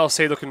 4. So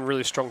MLC looking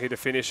really strong here to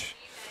finish.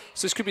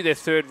 So this could be their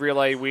third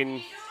relay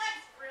win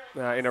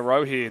in a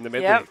row here in the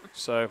medley. Yep.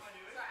 So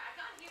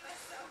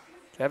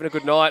they're having a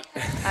good night.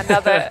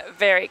 Another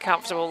very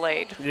comfortable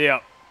lead. Yeah.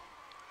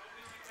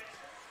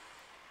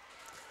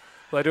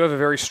 Well, they do have a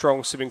very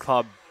strong swimming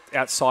club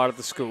outside of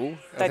the school.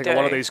 They I think a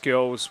lot of do. these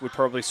girls would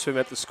probably swim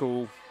at the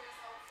school,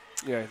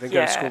 then go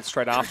to school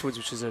straight afterwards,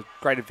 which is a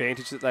great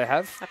advantage that they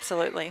have.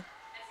 Absolutely.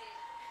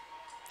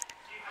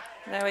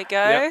 There we go.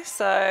 Yep.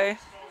 So a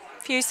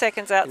few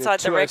seconds outside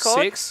the record.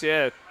 2:06,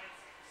 yeah.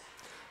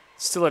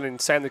 Still an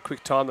insanely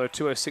quick time, though.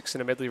 2:06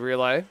 in a medley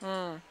relay.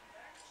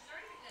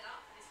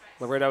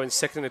 Loretto in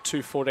second at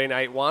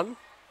 2:14.81.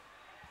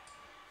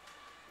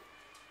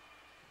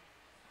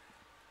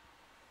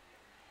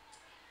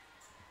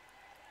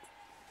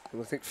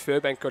 And I think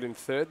Furbank got in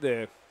third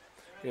there.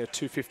 Yeah,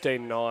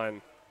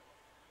 2:15.9.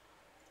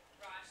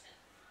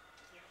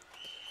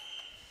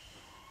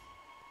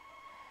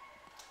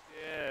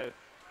 Yeah.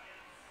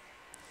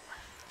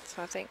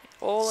 So I think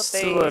all of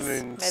Still these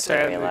an medley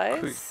insanely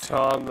quick relays.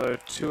 time, though.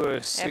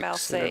 2:06 in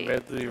MLC. a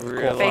medley Been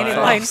relay.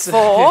 in lane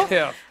 4.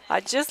 Yeah. I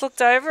just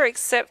looked over,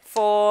 except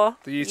for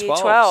The year year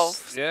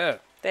 12s. Yeah.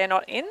 They're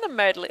not in the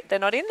medley. They're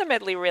not in the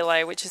medley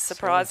relay, which is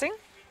surprising.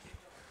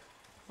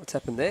 What's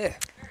happened there?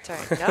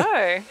 Don't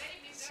know.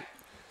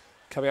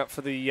 Coming up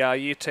for the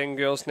year 10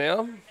 girls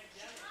now.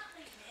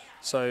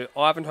 So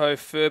Ivanhoe,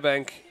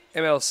 Furbank,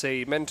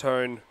 MLC,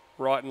 Mentone,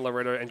 Wrighton,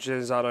 Loretto and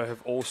Gezzano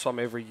have all swum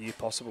every year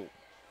possible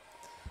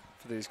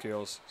for these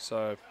girls.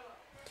 So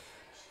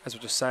as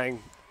we're just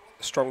saying,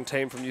 a strong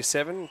team from year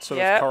 7 sort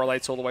of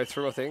correlates all the way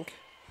through, I think,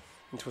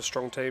 into a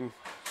strong team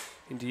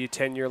into year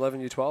 10, year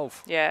 11, year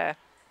 12. Yeah.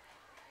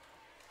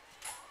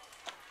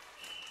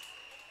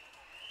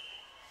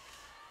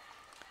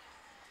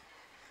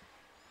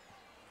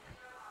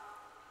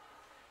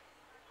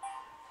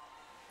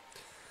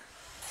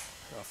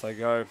 Off they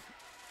go.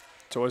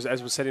 So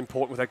as we said,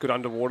 important with that good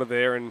underwater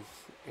there, and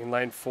in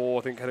lane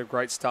 4, I think had a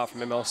great start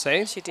from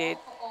MLC. She did.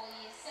 For all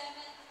year 7,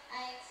 8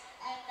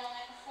 and 9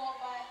 fought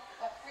by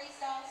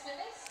freestyle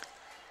swimmers.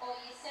 All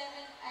year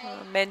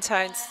 7, 8,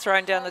 Mentone's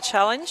thrown down the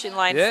challenge in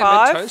lane Yeah,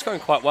 5. Mentone's going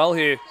quite well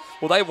here.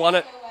 Well, they won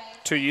it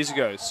 2 years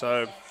ago,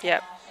 so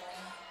Yep.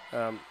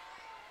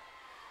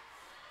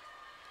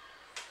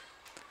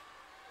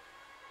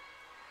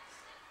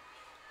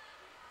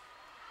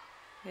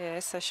 Yeah,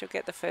 so she'll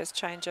get the first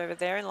change over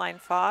there in lane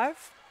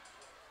 5.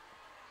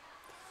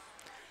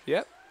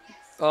 yep.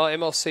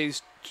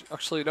 MLC's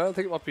actually, no, I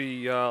think it might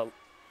be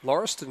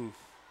Lauriston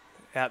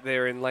out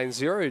there in lane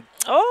 0.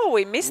 Oh,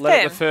 we missed Led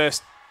them.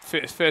 at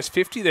the first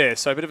 50 there,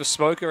 so a bit of a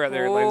smoker out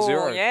there in lane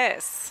 0. Oh,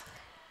 yes.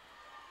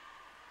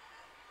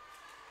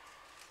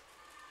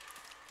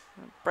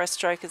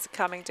 Breaststrokers are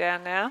coming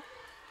down now.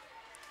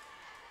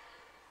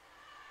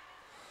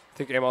 I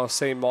think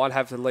MLC might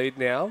have the lead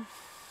now.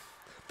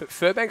 But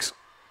Furbank's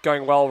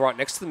going well right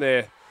next to them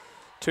there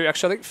too.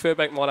 Actually, I think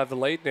Furbank might have the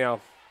lead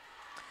now.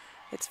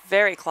 It's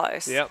very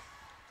close. Yep.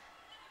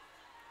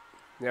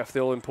 Now for the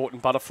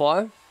all-important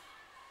butterfly.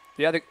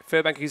 Yeah, I think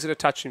Furbank is going to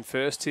touch in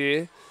first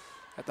here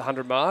at the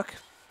 100 mark.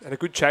 And a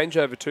good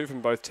changeover too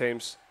from both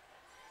teams.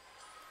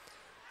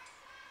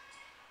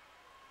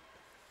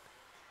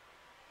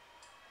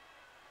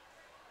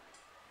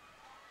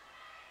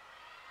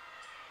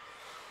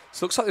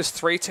 So it looks like there's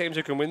 3 teams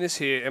who can win this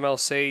here.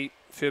 MLC,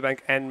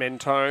 Furbank and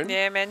Mentone.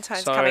 Yeah,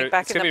 Mentone's So coming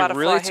back it's in the gonna be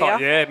butterfly really tight.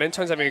 here. Yeah,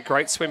 Mentone's having a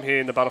great swim here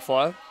in the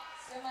butterfly.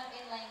 swimmer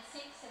in lane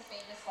 6 has been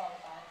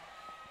disqualified.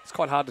 It's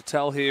quite hard to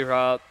tell here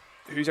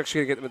who's actually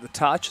going to get them at the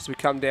touch. As we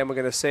come down, we're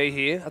going to see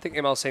here. I think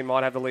MLC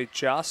might have the lead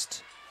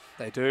just.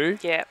 They do.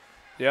 Yep.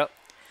 Yep.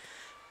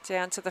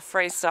 Down to the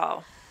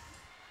freestyle.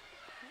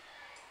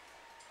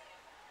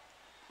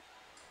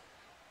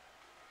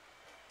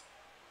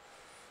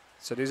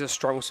 So it is a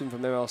strong swim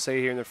from MLC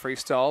here in the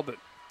freestyle, but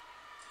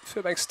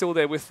Furbank's still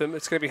there with them.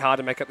 It's going to be hard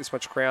to make up this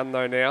much ground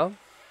though now.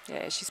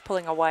 Yeah, she's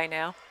pulling away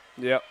now.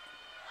 Yep.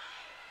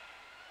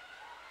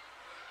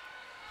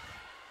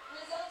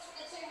 Results for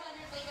the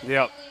 200 metre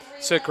Yep. medley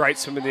It's a relay. great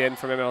swim in the end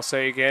from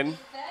MLC again. In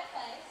third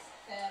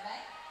place,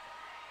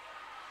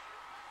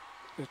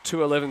 Furbank.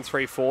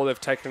 2:11.34,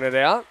 they've taken it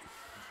out.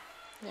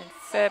 And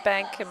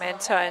Furbank and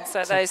Mentone.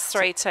 So those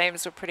 3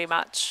 teams were pretty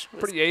much.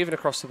 Pretty even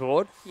across the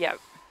board. Yep.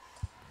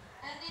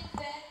 And in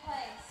third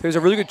place, There's a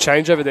really good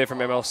changeover there from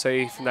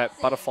MLC from that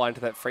butterfly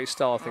into that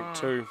freestyle, I think,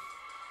 too.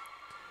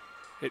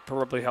 It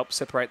probably helped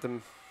separate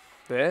them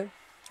there.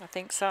 I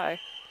think so.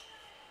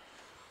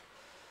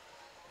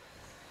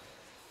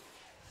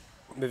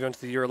 Moving on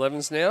to the Year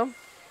 11s now.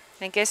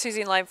 And guess who's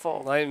in lane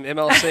 4? Lane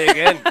MLC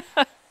again.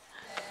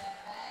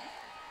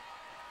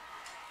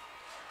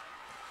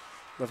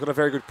 They've got a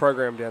very good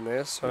program down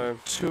there. So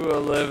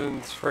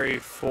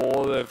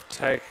 2:11.34. They've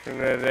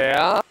taken it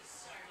out.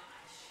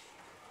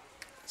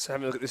 So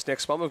having a look at this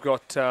next one, we've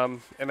got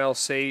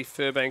MLC,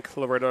 Furbank,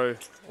 Loretto,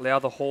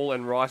 Lowther Hall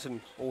and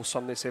Wrighton all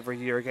swum this every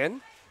year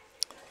again.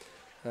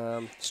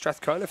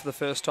 Strathcona for the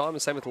first time,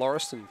 and same with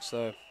Lauriston.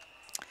 So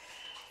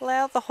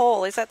Lowther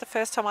Hall, is that the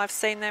first time I've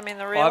seen them in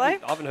the I relay?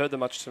 haven't heard them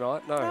much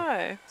tonight, no.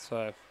 No.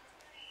 So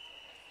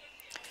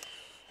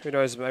who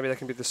knows, maybe they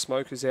can be the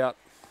smokers out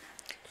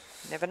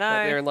Never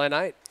there know. in lane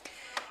 8.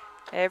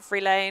 Every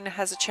lane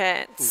has a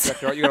chance.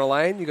 Exactly right, you got a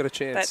lane, you got a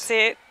chance. That's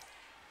it.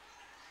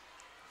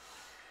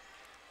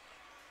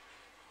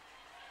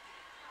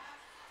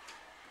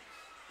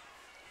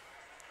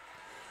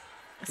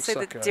 I see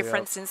like the a,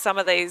 difference in some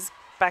of these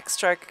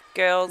backstroke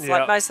girls. Yeah.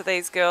 Like most of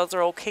these girls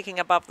are all kicking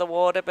above the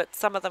water, but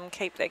some of them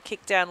keep their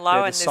kick down low the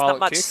and there's silent not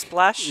much kick.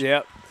 splash.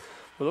 Yep.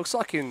 Well, it looks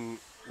like in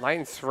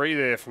lane 3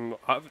 there from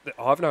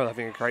Ivanhoe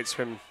having a great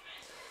swim.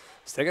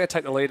 So they're going to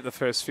take the lead at the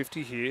first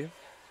 50 here.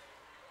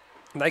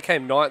 And they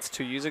came 9th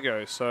 2 years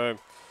ago, so...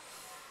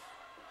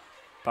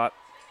 But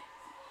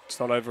it's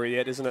not over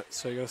yet, isn't it?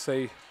 So you're going to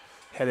see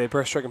how their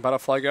breaststroke and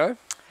butterfly go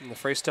in the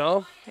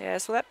freestyle. Yeah,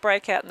 so that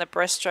breakout in the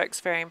breaststroke is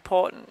very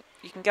important.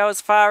 You can go as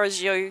far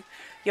as your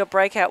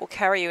breakout will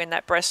carry you in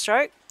that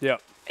breaststroke,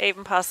 Yep.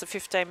 even past the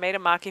 15-metre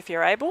mark if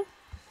you're able.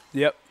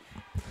 Yep.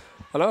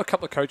 I know a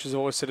couple of coaches have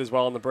always said as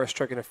well on the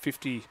breaststroke in a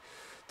 50,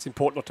 it's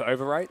important not to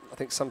overrate. I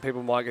think some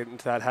people might get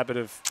into that habit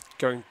of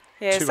going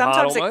Yeah, too hard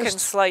sometimes it almost. can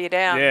slow you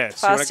down. Yeah, the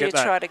so you wanna faster you get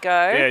that- try to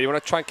go. Yeah, you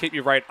want to try and keep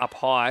your rate up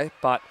high,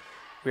 but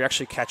we're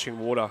actually catching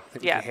water, I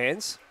think, Yeah. with your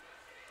hands.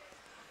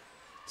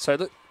 So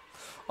look,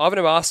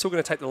 Ivanhoe are still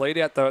going to take the lead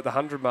out the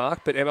 100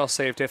 mark, but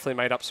MLC have definitely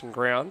made up some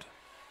ground.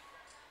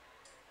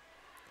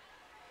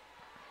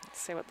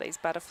 Let's see what these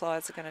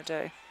butterflies are going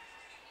to do.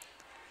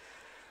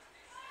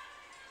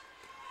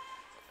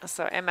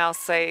 So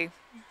MLC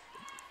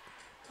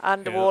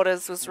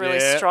underwaters was really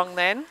Yeah. strong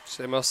then.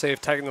 So MLC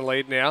have taken the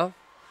lead now.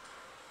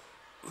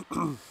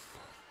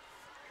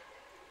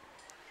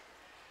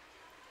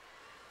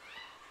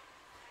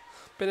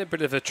 Been a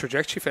bit of a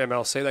trajectory for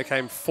MLC. They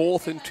came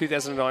 4th in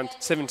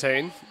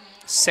 2017,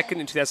 2nd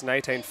in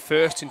 2018,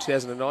 1st in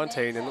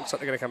 2019, and looks like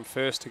they're going to come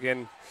 1st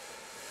again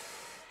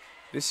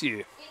this year.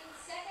 In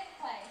second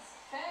place,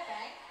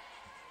 Furbank.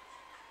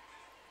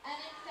 And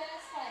in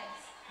first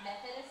place,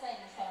 Methodist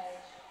Ladies College.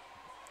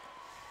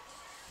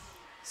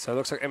 So it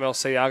looks like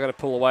MLC are going to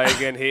pull away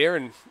again here,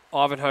 and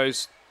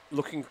Ivanhoe's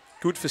looking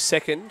good for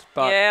second,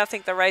 but Yeah, I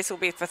think the race will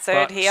be for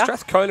third but here.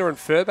 Strathcona and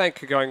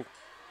Furbank are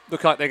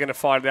look like they're going to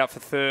fight it out for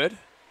third.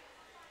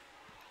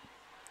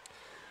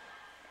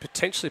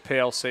 Potentially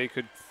PLC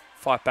could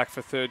fight back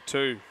for third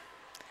too.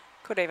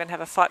 Could even have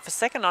a fight for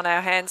second on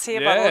our hands here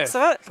by the looks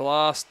of it. The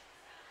last.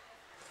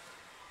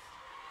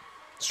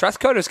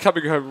 Strathcona's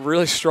coming home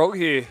really strong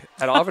here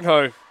at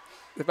Ivanhoe.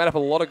 They've made up a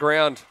lot of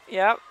ground,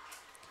 Yep,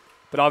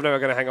 but Ivanhoe are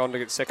going to hang on to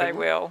get second. they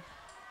will.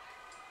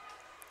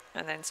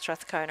 And then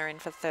Strathcona in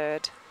for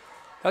third.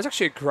 That was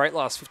actually a great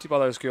last 50 by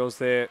those girls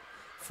there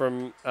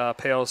from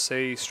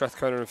PLC,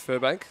 Strathcona and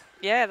Furbank.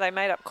 Yeah, they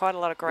made up quite a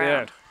lot of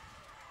ground.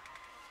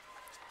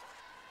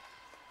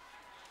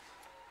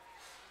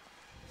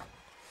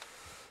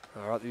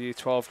 All right, the Year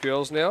 12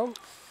 girls now.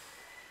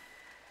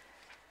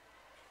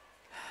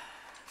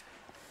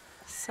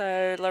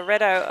 So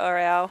Loretto are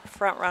our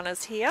front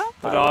runners here.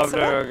 But by the looks of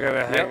Ivanhoe it. are going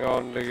to hang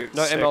on to get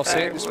No second. MLC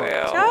They in this one. will.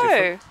 It's Oh,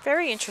 different.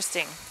 very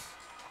interesting.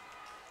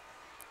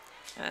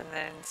 And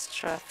then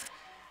Strath.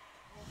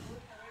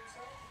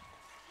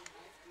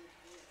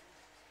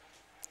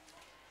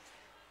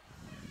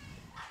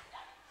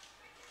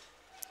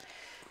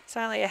 It's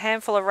only a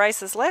handful of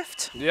races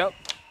left. Yep.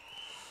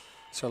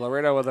 So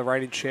Loretto are the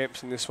reigning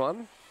champs in this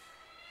one.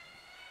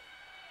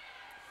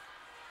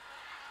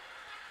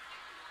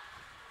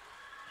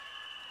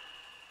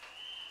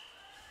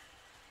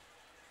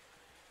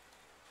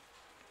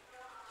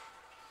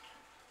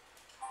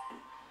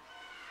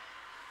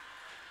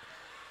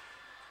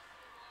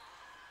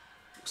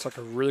 Looks like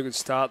a really good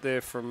start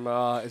there from,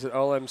 is it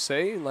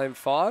OLMC in lane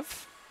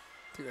 5?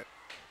 I think that,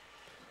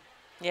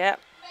 Yep.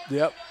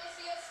 yep. Noise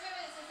for your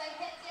swimmers as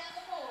they head down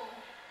the pool.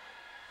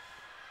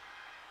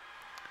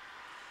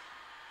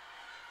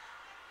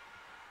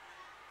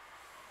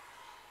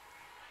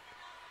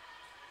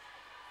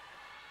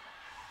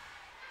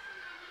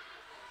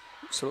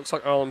 So it looks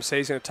like OLMC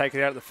is going to take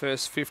it out at the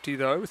first 50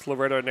 though, with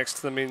Loretto next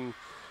to them in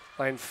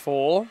lane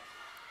 4.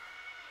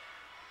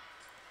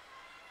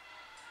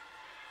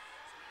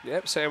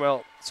 Yep,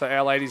 so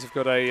our ladies have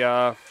got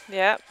a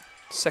Yep.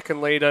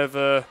 second lead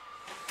over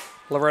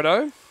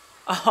Loretto.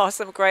 Oh,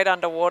 some great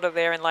underwater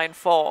there in lane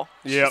 4.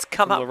 Yep, She's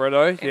come from up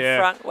Loretto. in Yeah.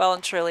 front well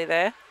and truly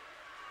there.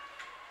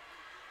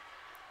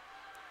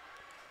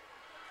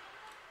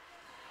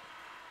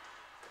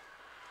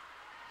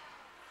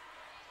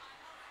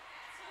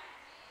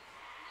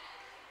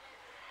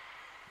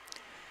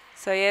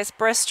 So yes,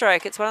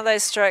 breaststroke. It's one of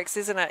those strokes,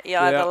 isn't it? You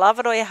either Yeah. love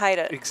it or you hate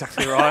it.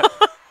 Exactly right.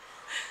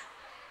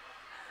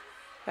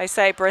 They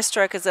say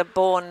breaststrokers are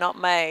born, not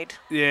made.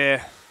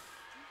 Yeah.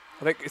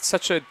 I think it's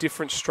such a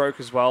different stroke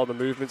as well, the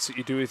movements that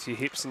you do with your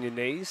hips and your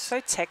knees. So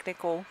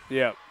technical.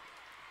 Yeah.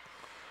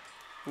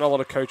 I know a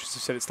lot of coaches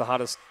have said it's the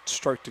hardest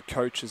stroke to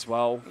coach as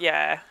well.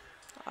 Yeah,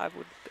 I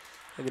would.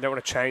 And you don't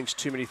want to change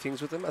too many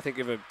things with them. I think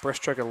if a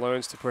breaststroker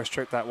learns to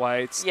breaststroke that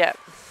way, it's Yeah,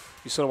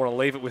 you sort of want to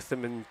leave it with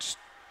them and just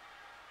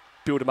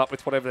build them up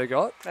with whatever they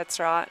got. that's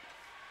right.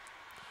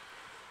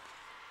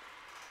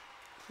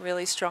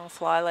 Really strong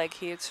fly leg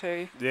here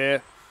too. Yeah.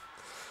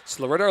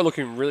 So Loretto are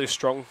looking really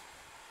strong.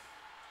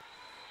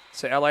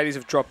 So our ladies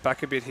have dropped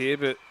back a bit here,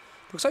 but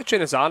looks like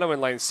Genazzano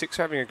in lane 6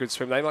 are having a good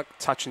swim. They might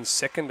touch in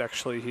second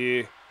actually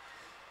here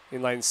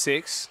in lane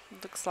 6.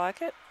 Looks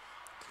like it.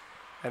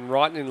 And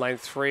Wrighton in lane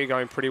 3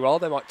 going pretty well.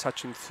 They might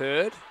touch in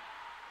third.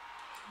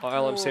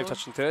 LMC have Ooh.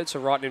 touched in third,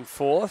 so Wrighton in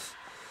fourth.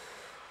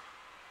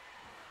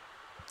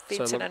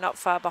 Vincent are not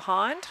far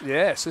behind.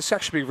 Yeah, so this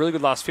actually be a really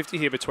good last 50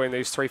 here between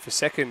these three for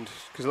second,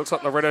 because it looks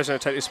like Loretto's going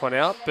to take this one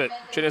out, but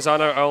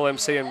Genazzano,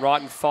 OLMC and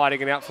Wrighton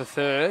fighting it out for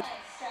third.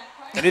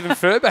 And even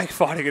Furbank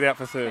fighting it out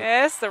for third.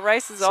 Yes, the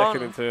race is on.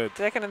 Second and third.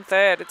 Second and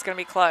third. It's going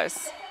to be close.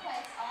 Second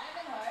place,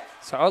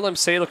 Ivanhoe. So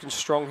OLMC looking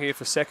strong here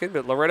for second,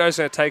 but Loretto's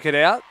going to take it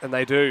out, and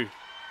they do.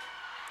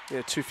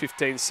 Yeah,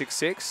 2:15.66. And in first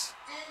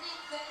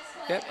place,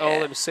 Yep,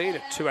 OLMC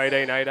at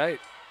 2:18.88.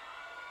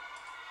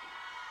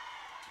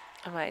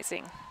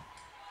 Amazing.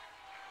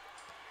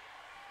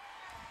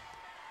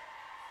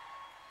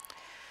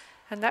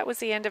 And that was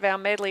the end of our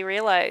medley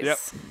relays. Yep.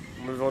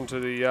 Move on to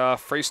the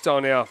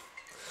freestyle now.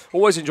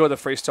 Always enjoy the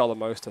freestyle the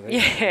most, I think.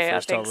 Yeah, I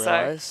Freestyle think so.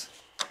 relays.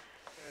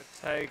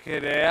 Take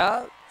it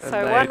out. and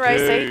So they one race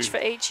do. each for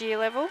each year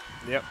level.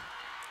 Yep.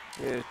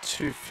 Yeah,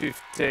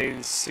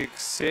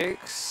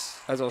 2:15.66.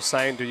 As I was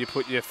saying, do you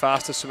put your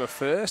fastest swimmer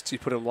first? Do you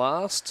put him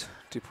last?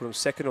 Do you put him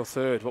second or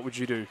third? What would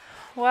you do?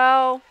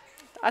 Well,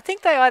 I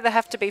think they either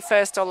have to be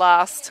first or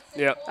last,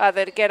 Yep.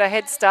 either to get a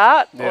head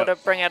start or Yep. to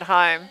bring it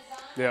home.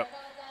 Yep.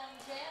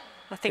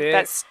 I think Yeah.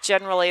 that's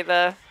generally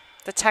the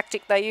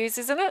tactic they use,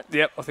 isn't it?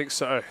 Yep, I think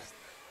so.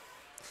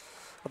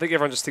 I think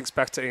everyone just thinks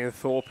back to Ian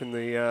Thorpe in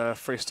the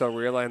freestyle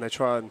relay and they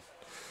try and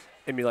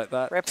emulate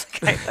that.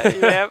 Replicate that,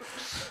 yeah.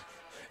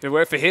 If it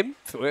worked for him,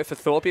 if it worked for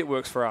Thorpe, it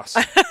works for us.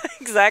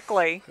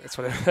 Exactly. That's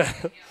what.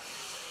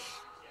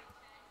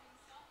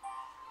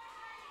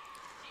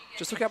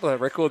 Just look up that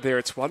record there.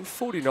 It's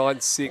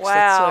 1:49.6.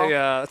 Wow.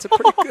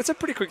 That's a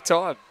pretty quick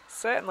time.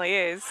 Certainly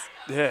is.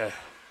 Yeah.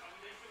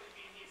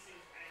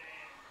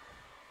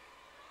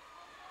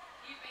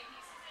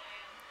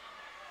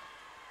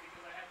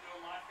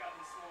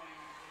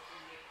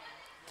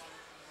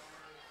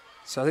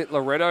 So I think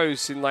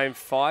Loretto's in lane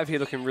 5 here,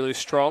 looking really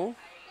strong.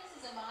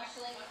 this is a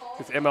marshalling call.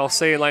 With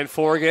MLC in lane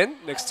 4 again,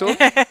 next to him.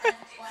 And 12 4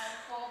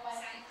 by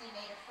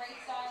 50-metre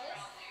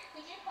freestylers.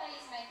 Could you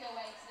please make your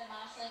way to the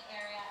marshalling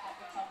area at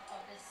the top of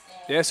the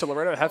stairs? Yeah, so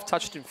Loretto have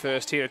touched him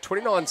first here.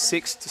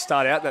 29.6 to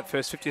start out that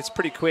first 50. It's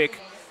pretty quick.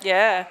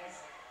 Yeah.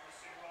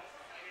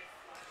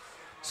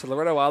 So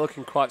Loretto are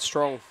looking quite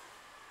strong.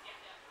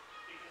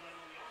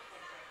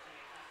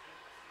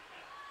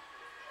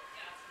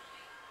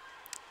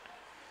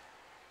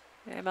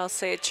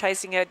 MLC are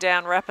chasing her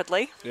down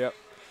rapidly. Yep.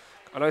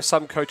 I know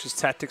some coaches'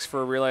 tactics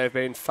for a relay have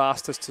been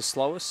fastest to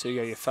slowest. So you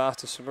go your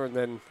fastest swimmer and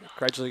then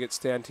gradually gets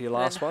down to your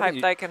last and one. hope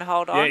You- they can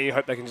hold on. Yeah, you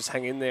hope they can just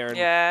hang in there and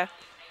Yeah.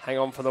 hang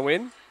on for the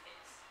win.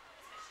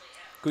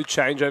 Good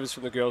changeovers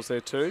from the girls there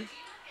too.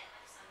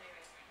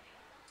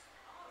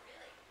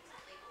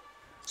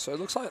 So it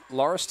looks like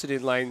Lauriston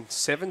in lane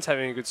 7's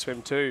having a good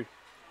swim too.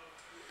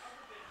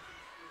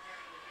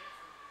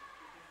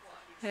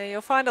 Yeah,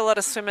 you'll find a lot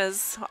of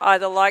swimmers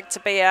either like to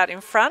be out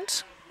in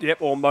front Yep,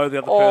 or mow the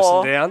other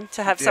or person down.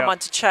 to have Yep. someone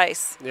to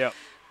chase. Yep.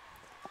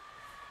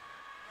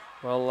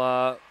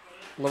 Well,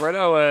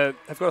 Loretto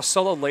have got a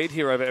solid lead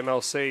here over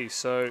MLC.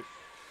 So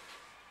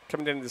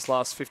coming down to this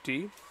last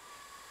 50.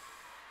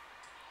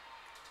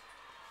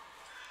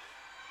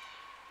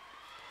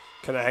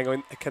 Can they hang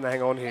on? Can they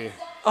hang on here?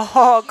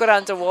 Oh, good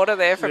underwater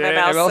there from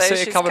yeah, MLC. MLC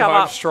She's coming come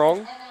home up.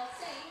 strong.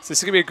 So this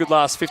is going to be a good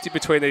last 50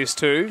 between these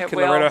two. It Can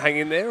will. Loretto hang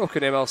in there or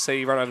can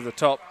MLC run over the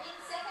top?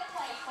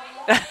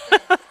 In second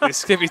place from Lauriston. This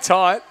is going to be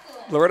tight.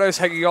 Loretto's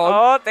hanging on.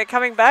 Oh, they're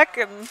coming back,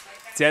 and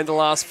Down to the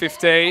last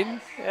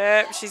 15.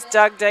 yeah, she's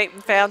dug deep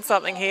and found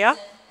something here.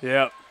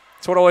 Yeah.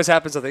 It's what always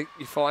happens, I think.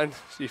 You find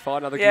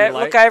other Yeah, gear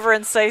late. look over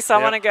and see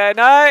someone Yep. and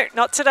go, no,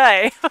 not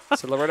today.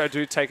 So Loretto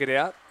do take it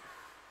out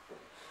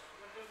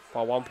by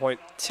 1.2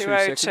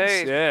 2:02.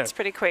 seconds. Yeah. It's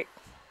pretty quick.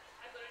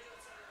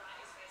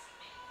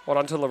 Well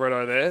done to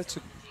Loretto there. It's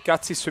a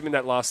gutsy swim in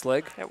that last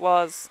leg. It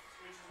was.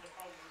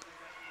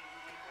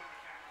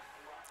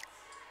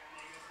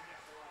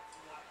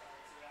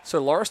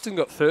 So Lauriston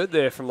got third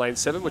there from lane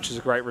 7, which is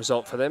a great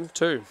result for them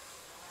too.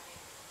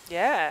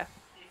 Yeah.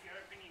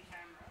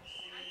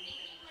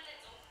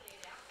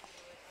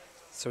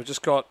 So we've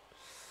just got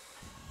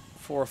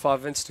 4 or 5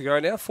 events to go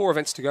now. 4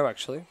 events to go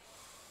actually.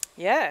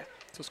 Yeah.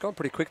 So it's gone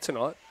pretty quick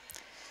tonight.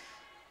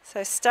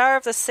 So Star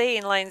of the Sea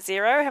in lane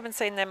 0. Haven't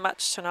seen them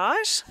much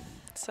tonight.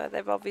 So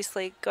they've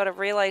obviously got a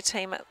relay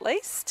team at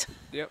least.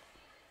 Yep.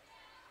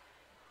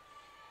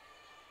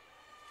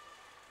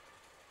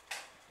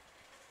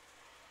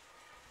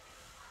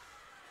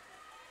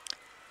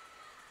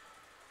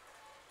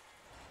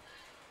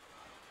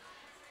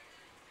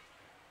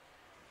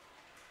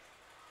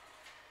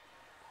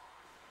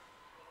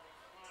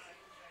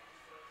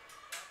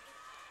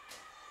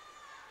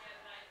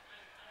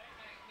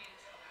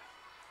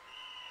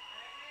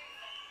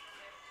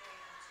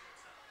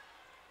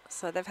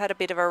 So they've had a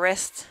bit of a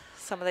rest,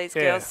 some of these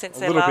Yeah, girls, since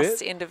a their little last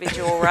bit.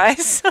 individual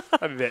race.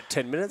 Maybe about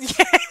 10 minutes.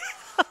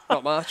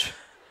 Not much.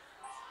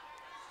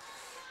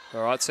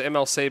 All right, so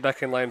MLC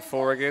back in lane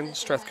 4 again.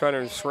 Strathcona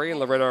in 3 and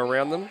Loretto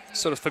around them.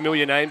 Sort of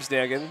familiar names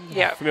now again.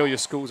 Yeah. Familiar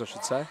schools, I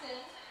should say.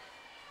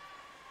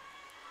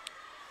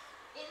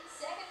 In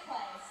second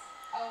place,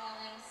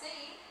 OLMC.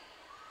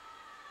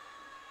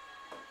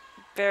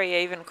 Very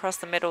even across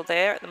the middle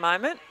there at the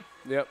moment.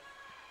 Yep.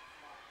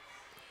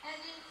 And in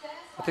first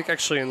I think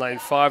actually in lane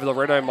 5,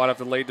 Loretto might have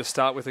the lead to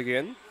start with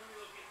again.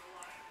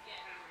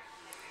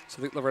 So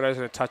I think Loretto's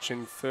going to touch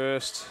in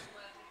first.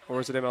 Or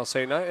is it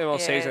MLC? No,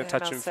 MLC's Yeah, going to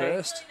touch in MLC.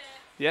 first.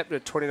 Yep,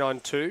 at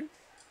 29.2.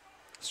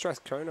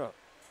 Strathcona.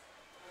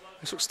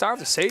 This looks Star of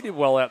the Sea did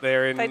well out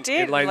there in, They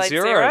did. in lane lane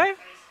 0.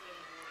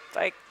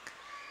 They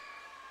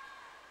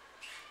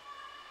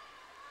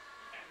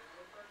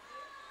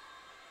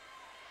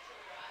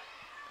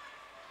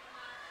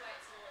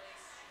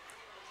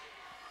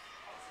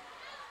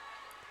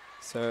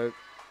So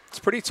it's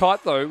pretty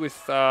tight though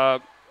with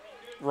Wright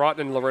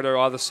and Loretto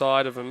either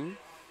side of them.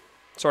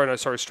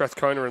 Sorry,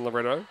 Strathcona and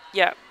Loretto.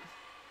 yeah.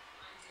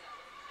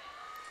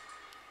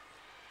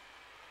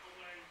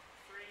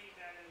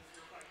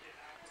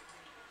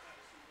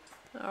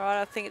 All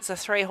right, I think it's a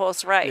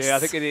 3-horse race. Yeah, I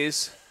think it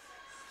is.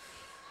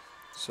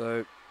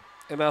 So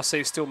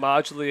MLC still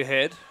marginally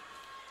ahead.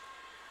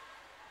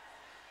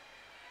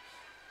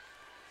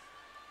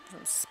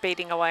 I'm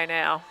speeding away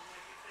now.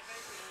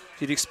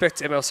 You'd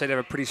expect MLC to have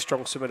a pretty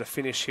strong swimmer to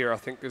finish here, I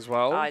think, as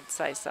well. I'd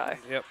say so.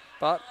 Yep,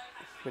 but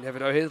we never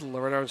know here.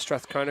 Loretto and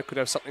Strathcona could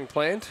have something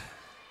planned.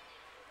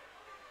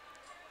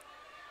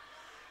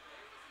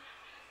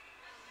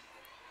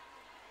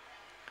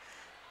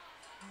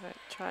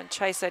 Try and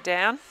chase her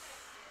down.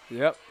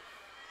 Yep.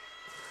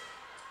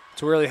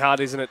 It's really hard,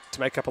 isn't it, to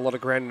make up a lot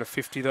of ground in a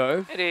 50,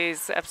 though. It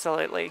is,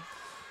 absolutely.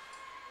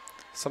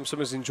 Some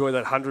swimmers enjoy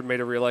that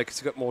 100-metre relay because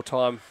you've got more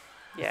time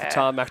with Yeah. the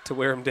tarmac to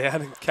wear them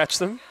down and catch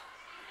them.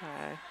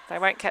 They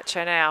won't catch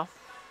her now.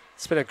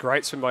 It's been a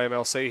great swim by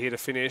MLC here to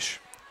finish.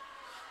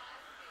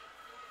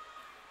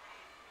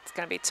 It's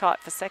going to be tight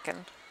for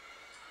second.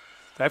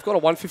 They've got a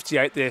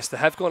 1:58 there, so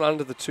they have gone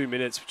under the 2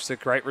 minutes, which is a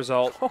great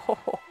result.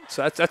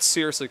 So that's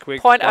seriously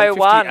quick. 0.01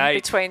 1:58.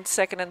 between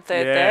second and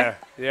third there.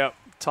 Yeah,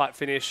 tight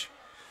finish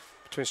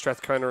between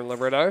Strathcona and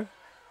Loretto.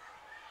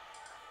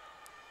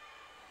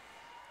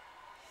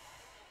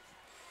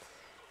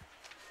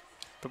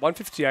 But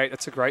 1:58,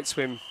 that's a great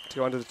swim to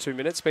go under the 2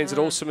 minutes. Means that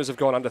all swimmers have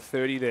gone under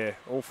 30 there,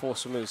 all 4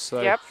 swimmers.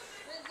 So Yep.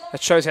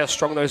 that shows how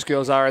strong those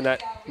girls are in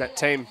that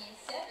team.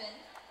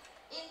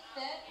 In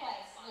third place,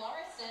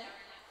 Lauriston.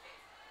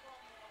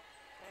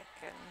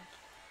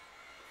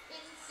 In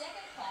second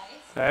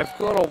place, They've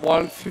got a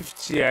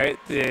 1:58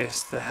 there,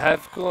 so they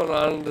have gone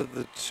under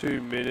the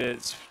 2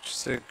 minutes, which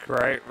is a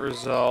great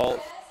result.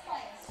 first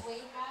place, we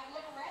have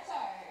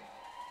Loretto.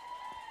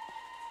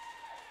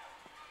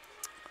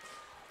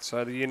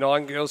 So the Year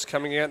 9 girls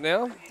coming out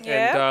now.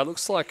 Yeah. And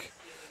looks like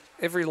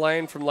every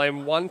lane from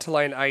lane 1 to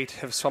lane 8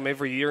 have swum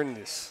every year in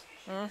this.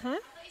 Mm-hmm.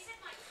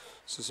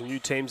 So some new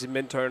teams in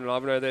Mentone and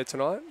Ivanhoe there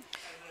tonight.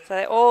 So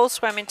they all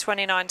swam in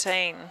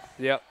 2019.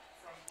 Yep.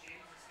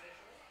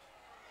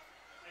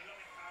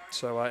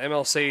 So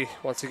MLC,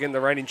 once again,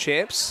 the reigning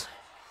champs.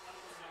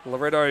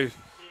 Loretto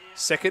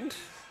second.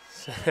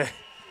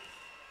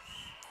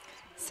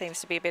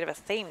 Seems to be a bit of a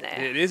theme there.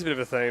 It is a bit of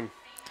a theme.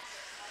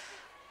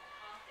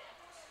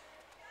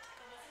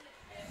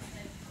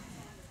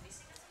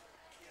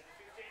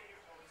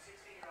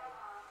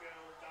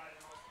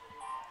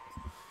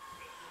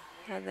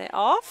 And they're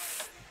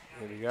off.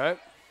 There we go.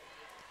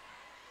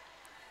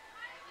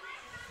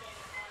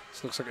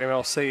 So looks like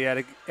MLC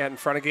out in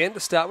front again to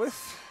start with.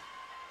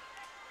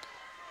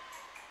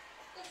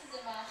 This is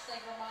a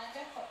marching reminder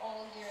for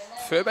all year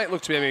 11. Furbank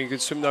looked to be having a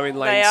good swim though in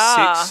They lane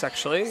are. 6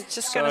 actually.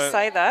 Just going to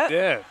say that.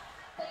 Yeah.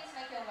 Please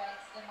make your way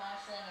to the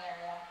marshalling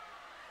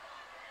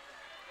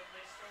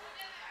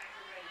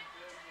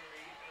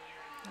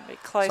area. Be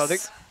close. So I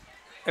think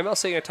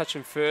MLC going to touch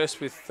him first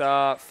with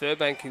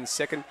Furbank in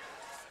second.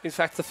 In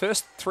fact, the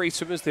first 3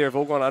 swimmers there have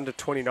all gone under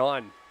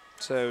 29.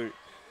 So we've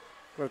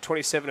got a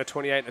 27, a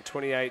 28, and a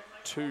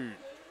 28.2,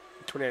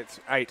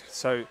 28.8.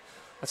 So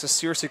that's a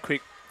seriously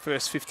quick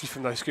first 50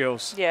 from those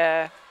girls.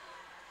 Yeah.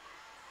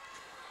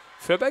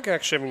 Furbank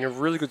actually having a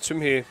really good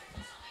swim here.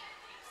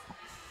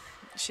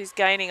 She's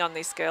gaining on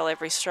this girl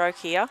every stroke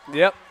here.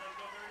 Yep.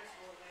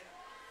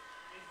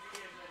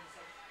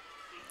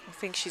 I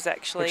think she's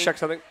actually... Quick check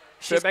something.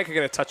 She's- Furbank are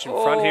going to touch in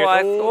Oh, front here.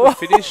 I Oh, the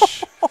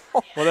finish.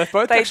 Well, they've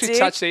both They actually did.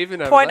 touched even.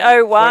 0.01.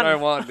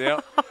 0.01, yeah.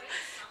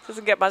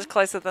 Doesn't get much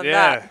closer than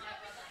Yeah. that.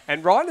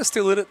 And Ryan is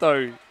still in it,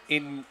 though,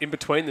 in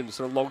between them,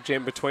 sort of log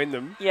jam between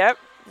them. Yep.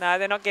 No,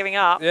 they're not giving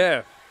up.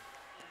 Yeah.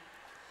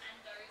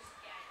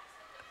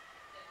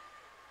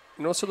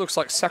 And also looks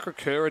like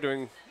Sacre-Cœur are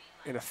doing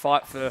in a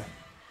fight for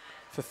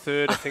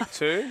third, I think,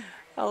 too.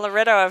 Well,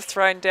 Loretto have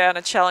thrown down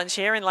a challenge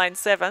here in lane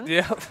 7.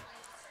 Yeah.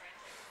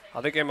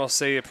 I think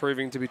MLC are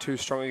proving to be too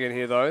strong again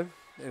here, though.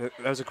 That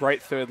was a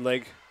great third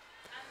leg.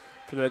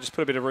 But they just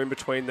put a bit of room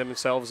between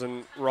themselves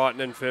and Wrighton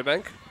and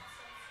Furbank.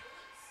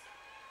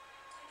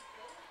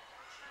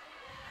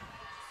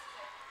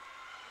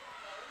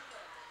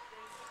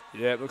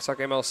 Yeah, it looks like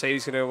MLC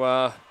is going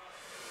to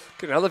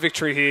get another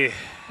victory here.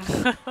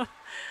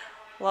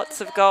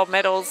 Lots of gold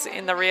medals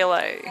in the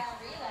relay.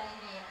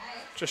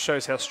 Just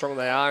shows how strong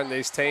they are in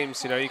these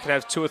teams. You know, you can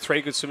have 2 or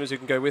 3 good swimmers who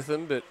can go with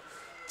them, but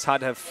it's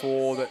hard to have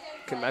 4 that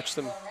can match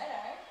them.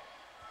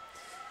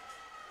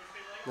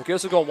 The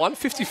girls have gone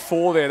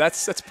 1:54 there.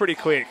 That's pretty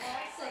quick.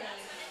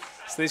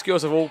 So these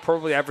girls are all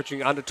probably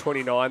averaging under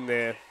 29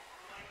 there.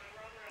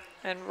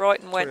 And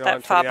Royton went 29,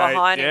 that far 28,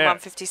 behind in yeah.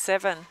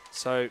 157.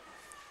 So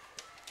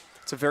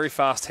it's a very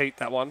fast heat,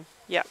 that one.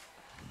 Yep.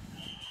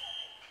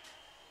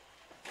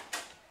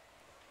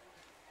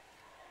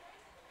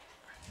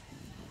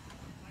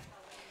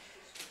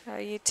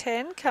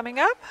 U10 coming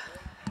up.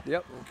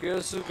 Yep.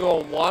 Girls have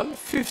gone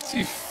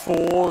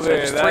 1:54 there.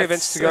 there's 3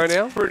 events to go that's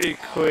now. Pretty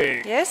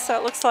quick. Yes, so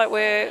it looks like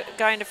we're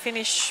going to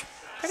finish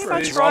pretty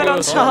much Pretty right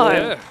on solid,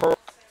 time. yeah.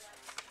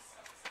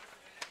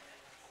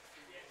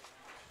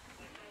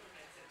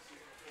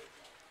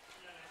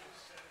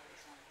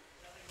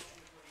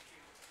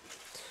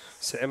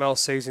 So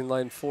MLC's in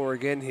lane 4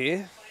 again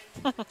here.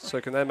 So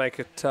can they make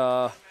it,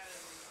 I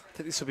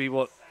think this will be,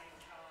 what,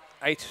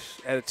 8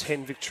 out of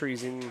 10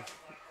 victories in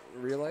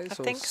relays? I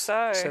or think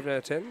so. 7 out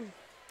of 10?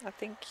 I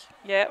think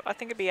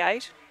it'd be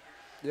 8.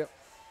 Yep.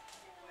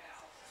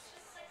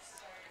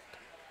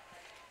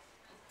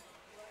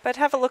 But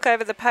have a look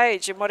over the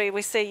page, and what do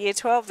we see? Year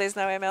 12, there's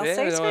no MLC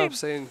Yeah, no, team. I've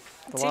seen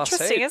the It's last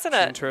interesting, heat. isn't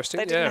It's it? interesting,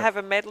 They didn't yeah. have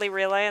a medley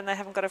relay, and they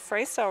haven't got a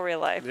freestyle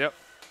relay. Yep.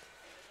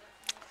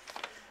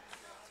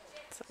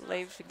 So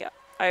leaving it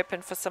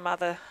open for some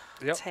other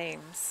Yep.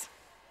 teams.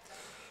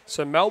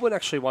 So Melbourne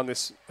actually won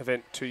this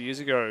event 2 years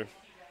ago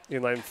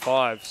in lane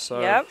 5, so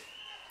Yep,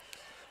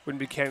 wouldn't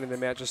be counting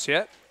them out just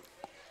yet.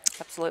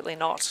 absolutely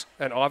not.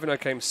 And Ivanhoe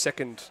came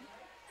second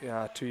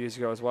 2 years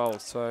ago as well,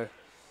 so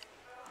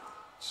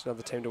it's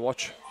another team to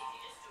watch.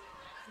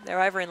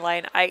 They're over in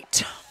lane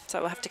 8, so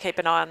we'll have to keep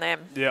an eye on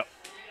them. Yep.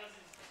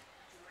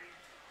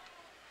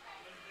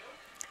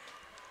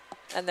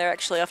 And they're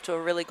actually off to a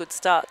really good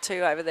start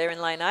too over there in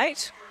lane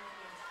 8.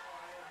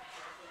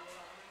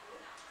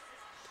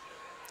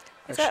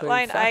 Is that Actually,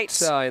 lane in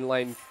fact, 8? in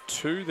lane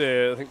 2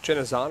 there, I think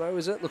Genazzano,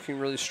 is it? Looking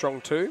really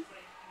strong too.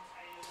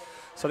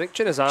 So I think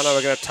Genazzano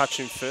are going to touch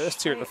him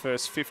first here at the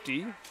first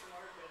 50.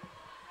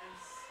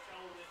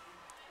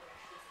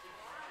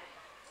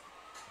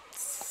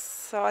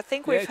 So I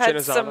think Yeah, we've had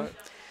Genazzano.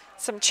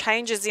 some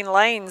changes in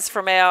lanes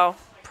from our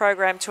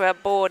program to our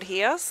board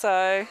here.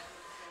 So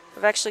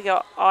we've actually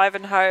got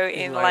Ivanhoe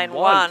in lane lane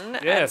one.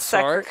 1 Yeah, and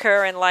sorry.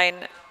 Sacre-Cœur in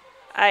lane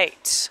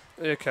 8.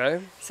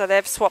 Okay. So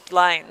they've swapped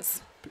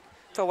lanes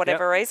for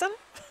whatever reason.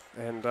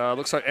 And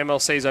looks like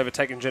MLC's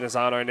overtaken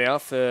Genazzano now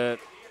for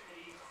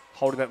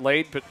holding that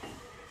lead, but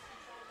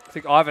I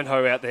think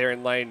Ivanhoe out there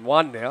in lane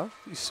 1 now.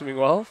 He's swimming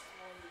well.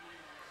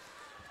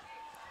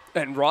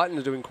 And Wrighton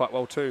are doing quite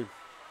well too.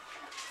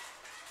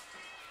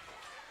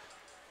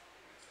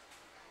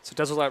 So it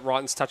does look like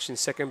Wrighton's touched in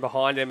second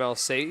behind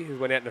MLC, who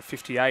went out in a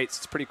 58. So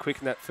it's pretty quick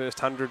in that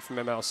first 100 from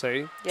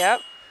MLC.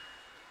 Yep.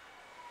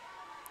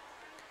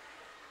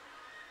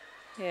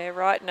 Yeah,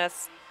 right, and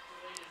it's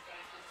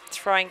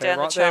throwing They're down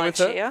the right there with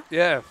challenge it. here.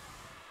 Yeah.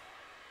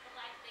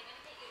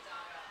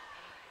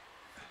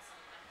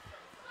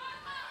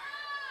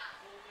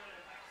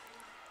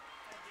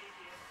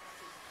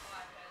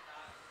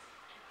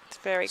 It's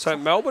very So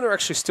Melbourne are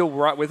actually still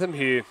right with them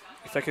here.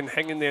 If they can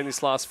hang in there in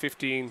this last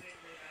 15,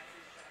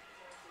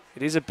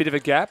 it is a bit of a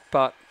gap,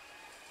 but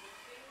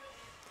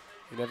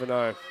you never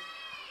know.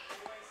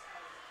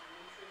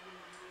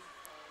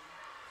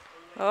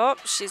 Oh,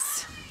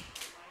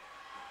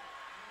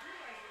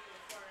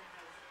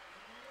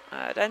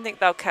 I don't think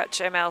they'll catch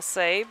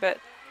MLC, but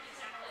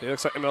It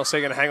looks like MLC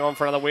are going to hang on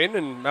for another win,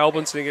 and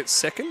Melbourne's going to get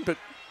second. But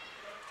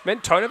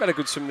Mentone have had a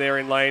good swim there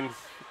in lane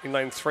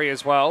 3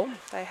 as well.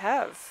 they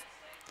have.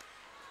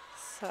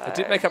 So They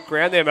did make up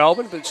ground there,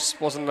 Melbourne, but it just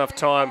wasn't enough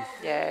time.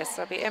 yeah,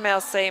 so it'll be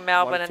MLC,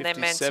 Melbourne, and then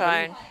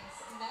 157. Mentone.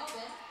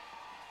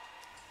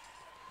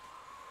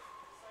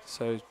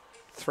 So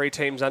 3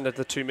 teams under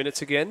the 2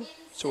 minutes again.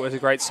 It's always a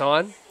great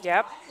sign.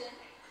 Yep.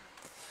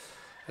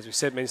 As we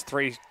said, means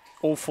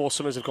all 4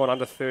 swimmers have gone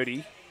under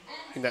 30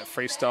 in that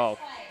freestyle.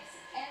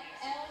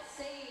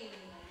 MLC.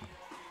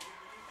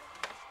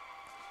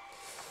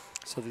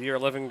 So the year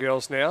 11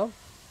 girls now.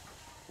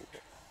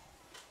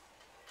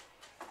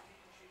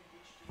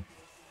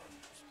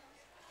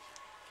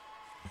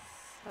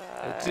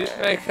 They did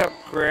make up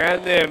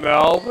ground there,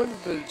 Melbourne,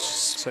 but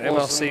just So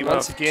wasn't MLC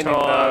once enough again in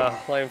time.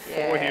 lane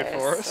 4 here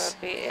for us.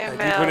 That'd be They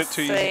did win it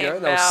 2 years ago.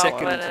 They were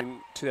second Melbourne. in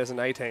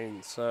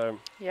 2018. So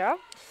Yeah.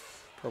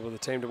 probably the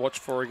team to watch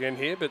for again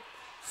here. But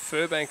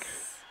Furbank,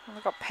 And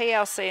we've got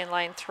PLC in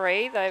lane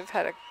 3. They've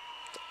had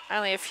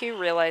only a few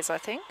relays, I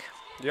think.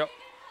 yep.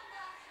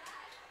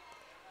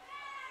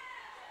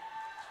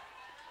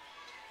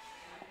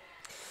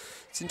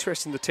 It's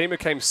interesting. The team who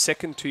came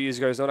second 2 years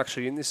ago is not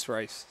actually in this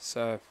race.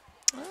 So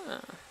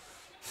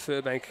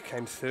Furbank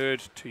came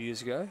third 2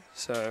 years ago.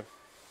 So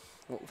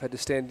we've had to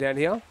stand down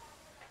here.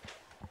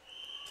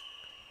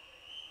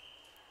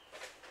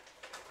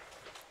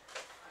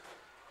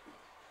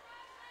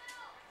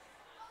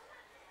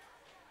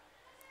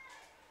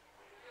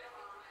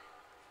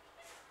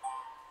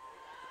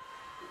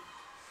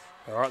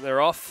 All right, they're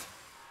off.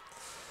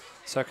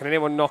 So can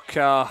anyone knock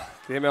the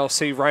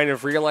MLC reign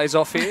of relays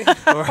off here?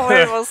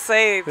 We will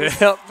see. This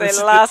Yep, is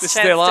their last this is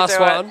chance their last to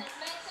do one. Make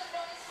some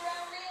noise for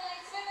our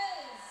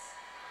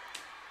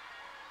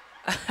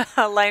relay swimmers.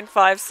 it. Lane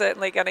 5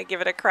 certainly going to give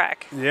it a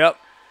crack. Yep.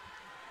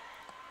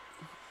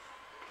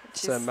 which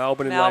So is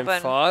Melbourne in lane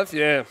 5,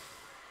 yeah.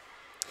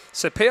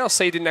 So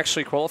PLC didn't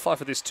actually qualify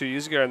for this 2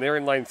 years ago, and they're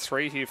in lane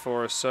 3 here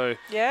for us. So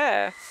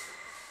Yeah.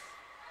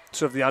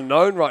 sort of the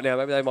unknown right now.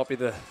 Maybe they might be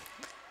the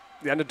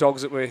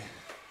underdogs that we.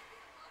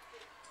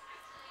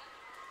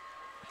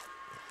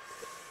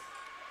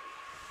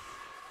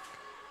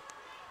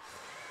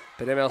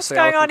 But MLC What's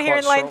going on here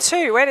in lane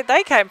 2? Where did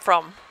they came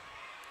from?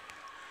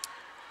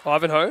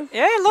 Ivanhoe.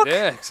 Yeah, look.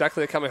 Yeah,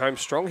 exactly. They're coming home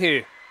strong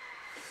here.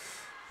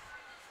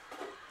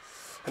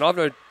 And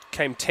Ivanhoe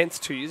came 10th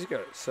 2 years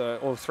ago, so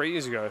or 3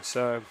 years ago.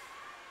 So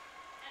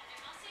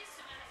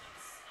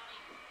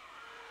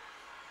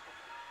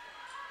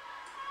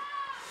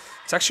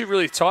it's actually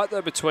really tight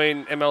though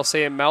between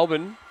MLC and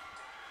Melbourne.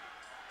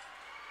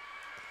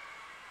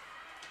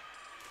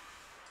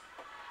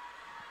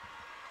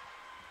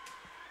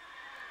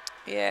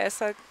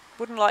 Yes, I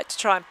wouldn't like to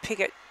try and pick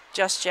it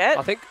just yet.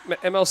 I think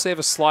MLC have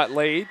a slight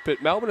lead,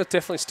 but Melbourne are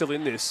definitely still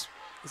in this.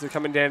 As they're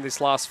coming down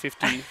this last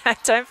 50.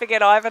 Don't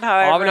forget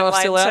Ivanhoe over Ivanhoe in are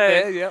still lane out 2.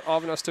 there. Yeah,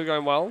 Ivanhoe still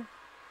going well.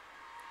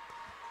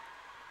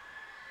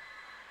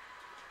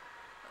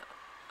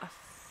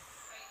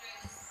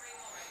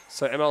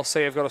 So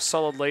MLC have got a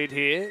solid lead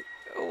here.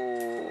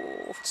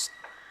 Ooh.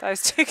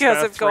 Those two girls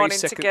have gone in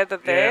together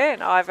there,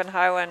 and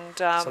Ivanhoe and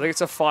So I think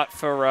it's a fight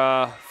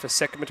for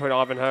second between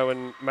Ivanhoe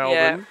and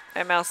Melbourne.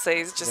 yeah,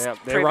 MLC's just Yeah,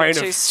 their proven reign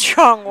too of-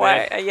 strong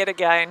way yet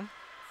again.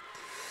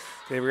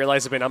 Their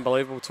relays have been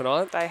unbelievable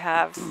tonight. They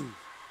have.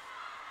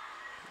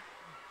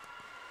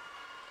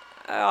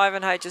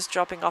 Ivanhoe just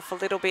dropping off a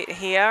little bit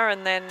here,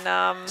 and then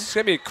It's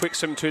going to be a quick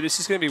swim too. This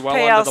is going to be well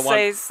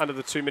under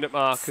the 2 minute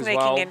mark as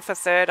well. sneaking in for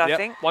third, I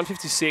think.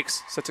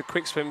 1:56. So it's a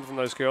quick swim from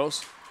those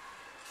girls.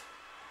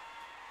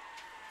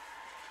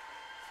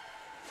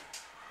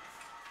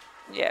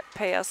 Yeah,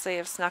 PLC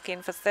have snuck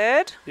in for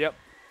third. Yep.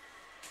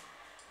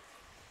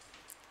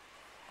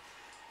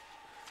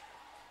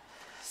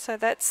 So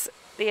that's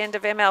the end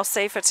of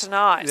MLC for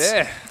tonight.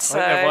 Yeah. So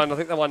I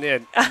think they won, yeah.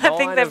 I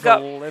think 9 they've of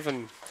got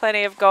 11.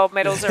 plenty of gold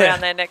medals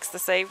around their necks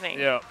this evening.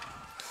 Yeah.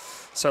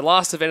 So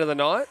last event of the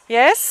night.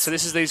 Yes? So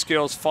this is these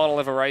girls' final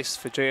ever race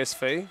for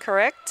GSV.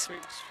 Correct.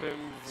 Quick swim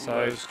from So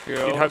those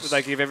girls. you'd hope that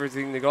they give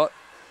everything they got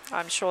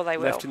I'm sure they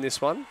will. left in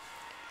this one.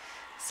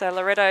 So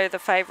Loretto, the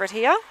favourite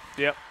here.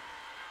 Yep.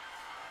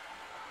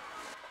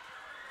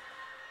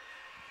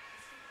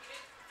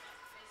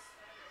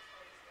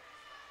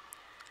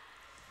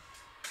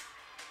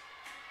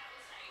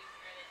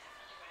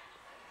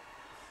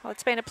 Well,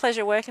 it's been a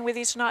pleasure working with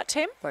you tonight,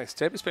 Tim. Thanks,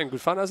 Deb. It's been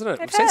good fun, hasn't it? It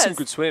We've seen some has.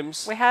 good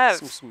swims. We have.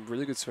 Some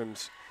really good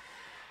swims.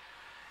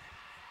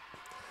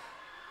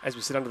 As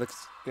we sit under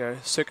the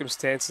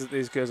circumstances that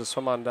these girls are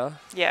swum under,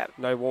 Yeah.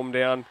 no warm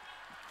down,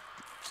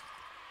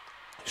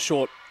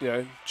 short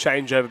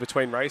changeover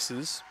between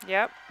races,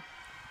 Yep.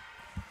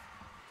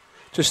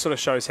 just sort of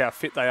shows how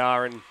fit they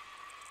are and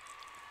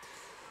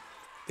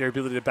their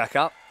ability to back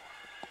up.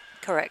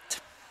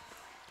 Correct.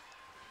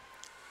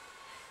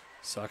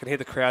 So I can hear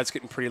the crowds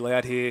getting pretty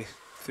loud here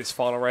for this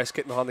final race,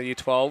 getting behind the Year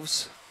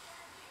 12s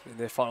in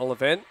their final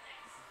event.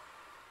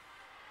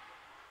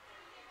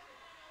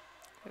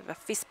 We have a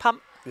fist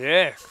pump.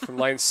 Yeah, from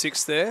lane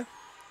 6 there,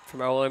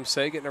 from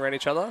OLMC, getting around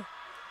each other.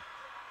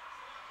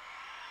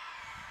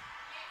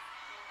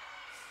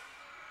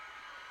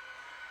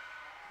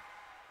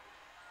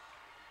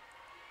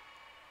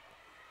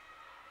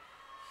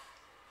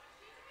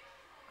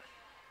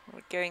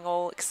 We're getting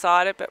all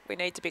excited, but we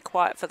need to be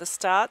quiet for the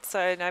start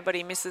so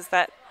nobody misses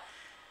that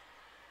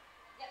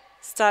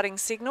starting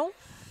signal.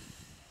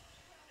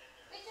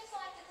 We'd just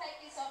like to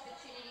take this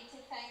opportunity to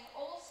thank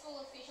all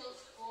school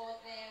officials for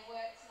their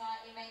work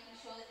tonight in making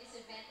sure that this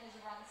event has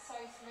run so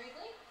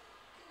smoothly.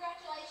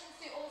 Congratulations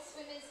to all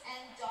swimmers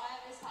and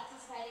divers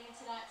participating in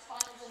tonight's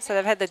finals event. So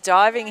they've had the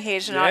diving here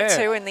tonight Yeah.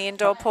 too in the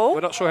indoor pool.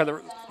 We're not sure how the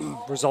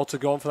results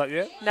have gone for that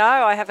yet.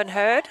 No, I haven't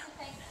heard. To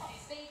thank Top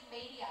Speed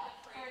Media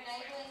for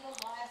enabling the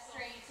live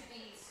stream to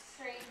be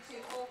streamed to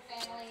all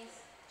families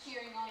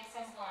cheering on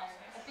from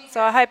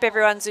So I hope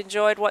everyone's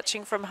enjoyed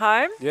watching from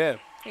home. Yeah.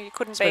 You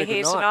couldn't been be a good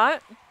here night.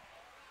 tonight.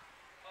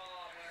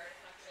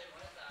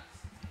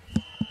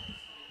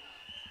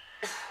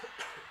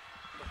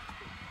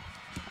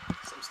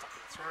 Something stuck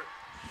in the throat.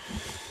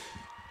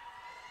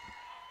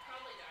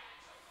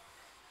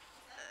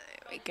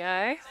 There we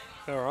go.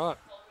 All right.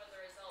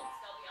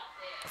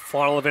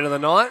 Final event of the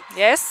night.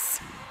 Yes.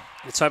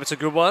 Let's hope it's a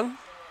good one.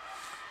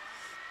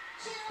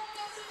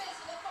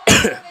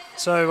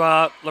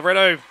 So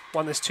Loretto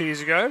won this 2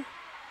 years ago.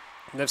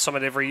 And they've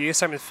summoned every year.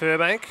 Same with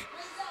Furbank,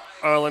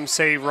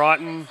 OLMC,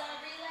 Wrighton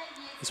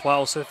as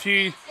well. So a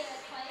few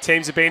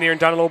teams have been here and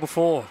done it all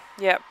before.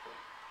 Yep.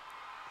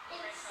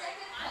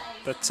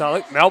 But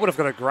look, Melbourne have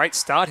got a great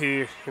start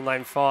here in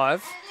lane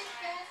 5.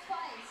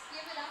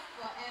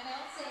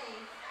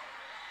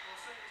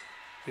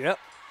 Yep.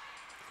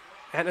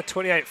 And a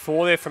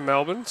 28.4 there from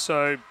Melbourne.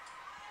 So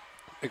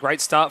a great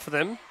start for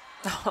them.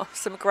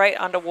 Some great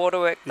underwater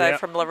work, though, Yep.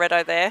 from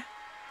Loretto there.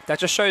 That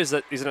just shows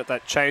that, isn't it,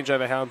 that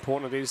changeover, how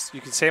important it is.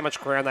 You can see how much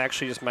ground they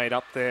actually just made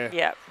up there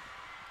Yep.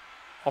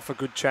 off a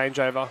good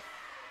changeover.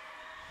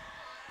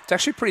 It's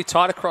actually pretty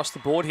tight across the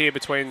board here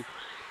between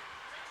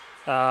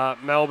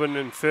Melbourne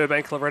and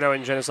Furbank, Loretto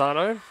and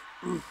Genesano.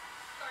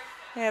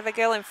 Yeah, the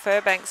girl in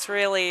Furbank's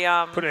really...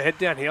 Put her head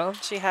down here.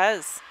 she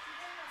has.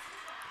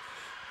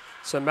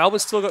 So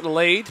Melbourne's still got the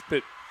lead,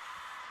 but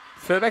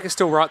Furbank is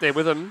still right there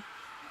with them.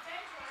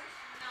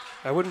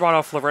 They wouldn't run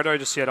off Loretto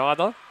just yet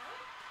either.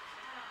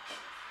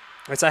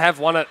 As they have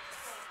won it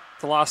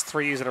the last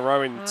 3 years in a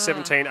row in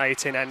 17,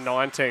 18 and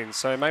 19.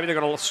 So maybe they've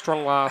got a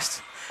strong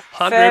last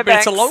 100, but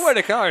it's a long way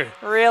to go.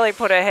 Really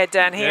put her head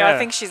down here. I Yeah.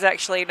 think she's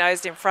actually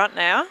nosed in front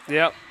now.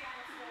 Yep.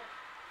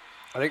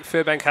 I think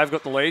Furbank have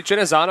got the lead.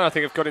 Genesano, I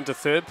think, have got into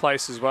 3rd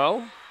place as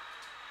well.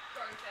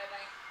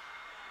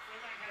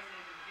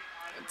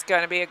 It's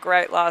going to be a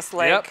great last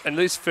leg. Yep. And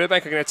these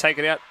Furbank are going to take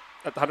it out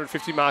at the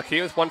 150 mark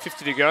here with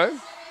 150 to go.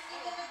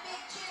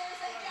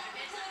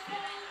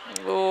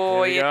 Oh,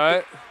 There we you're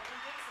go.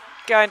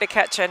 going to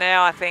catch her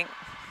now, I think.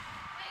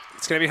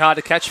 It's going to be hard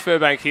to catch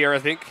Furbank here, I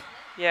think.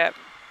 Yep.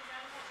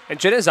 And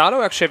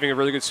Genesano actually having a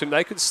really good swim.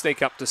 They could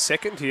sneak up to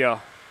 2nd here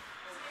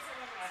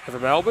over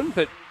Melbourne,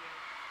 but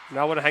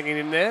Melbourne are hanging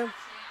in there.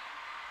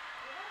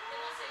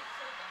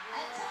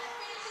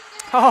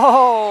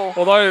 Oh,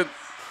 Although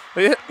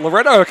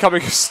Loretto are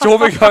coming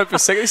storming home for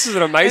 2nd. This is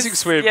an amazing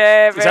swim.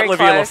 yeah, Is that very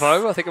Olivia close.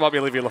 Lafoe? I think it might be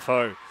Olivia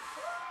Lafoe.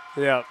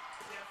 Yeah.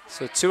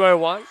 So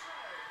 2:01.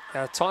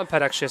 Our time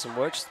pad actually hasn't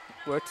worked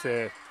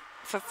there.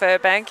 for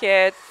Furbank,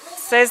 yeah. It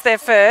says they're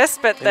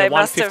first, but they And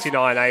must have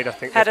 159.8, I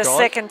think. had a they've got.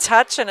 second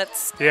touch, and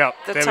it's... Yeah,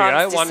 the there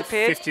time's we go.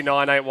 disappeared.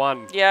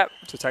 159.81 Yep.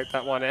 to take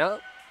that one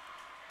out.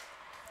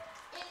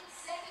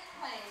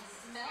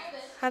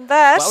 And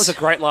that... That was a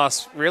great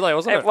last relay,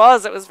 wasn't it? It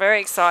was. It was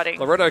very exciting.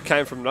 Loretto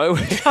came from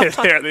nowhere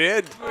there at the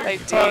end. They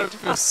did.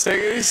 This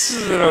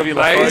is an Olivia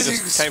Lafoe amazing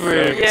just came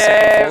swim. from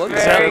Yeah, Collins.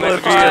 Is that very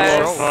Olivia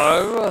close.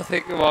 Lafoe? I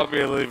think it might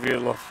be Olivia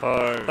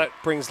Lafoe. That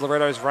brings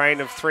Loretto's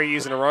reign of 3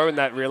 years in a row in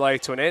that relay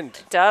to an end.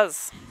 It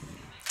does.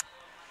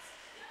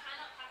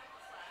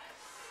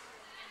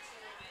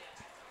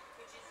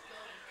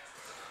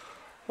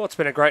 Well, it's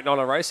been a great night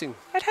of racing.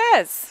 It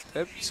has.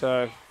 Yep,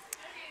 so,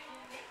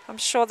 I'm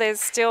sure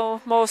there's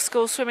still more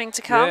school swimming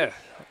to come. yeah.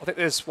 I think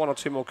there's 1 or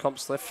 2 more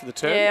comps left for the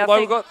term. Yeah, I Although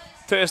we've think-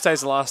 got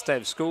Thursday's the last day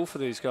of school for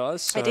these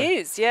guys. So It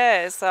is,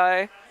 yeah. So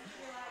I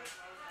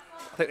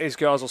think these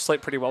girls will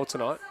sleep pretty well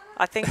tonight.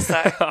 I think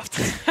so.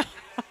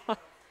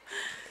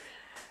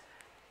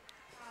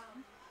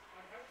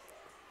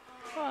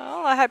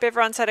 Well, I hope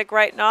everyone's had a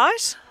great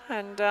night.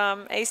 And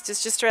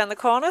Easter's just around the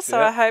corner, so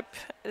Yeah. I hope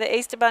the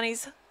Easter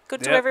Bunny's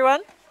good to Yep.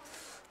 everyone.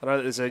 I know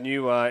that there's a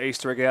new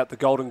Easter egg out, the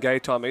Golden Gay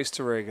Time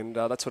Easter egg, and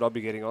that's what I'll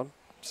be getting on.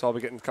 So I'll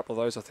be getting a couple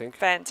of those, I think.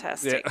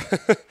 Fantastic.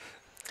 Yeah.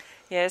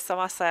 Yes, I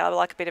must say I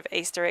like a bit of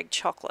Easter egg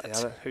chocolate.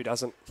 Yeah, who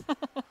doesn't?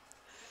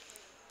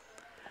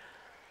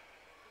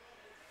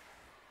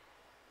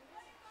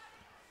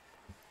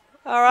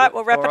 All right,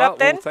 we'll wrap All it right, up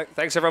then. well,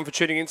 thanks everyone for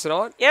tuning in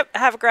tonight. Yep,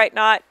 have a great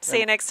night. See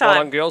you next Well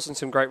time. done, girls, and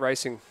some great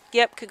racing.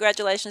 Yep,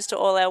 congratulations to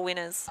all our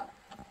winners.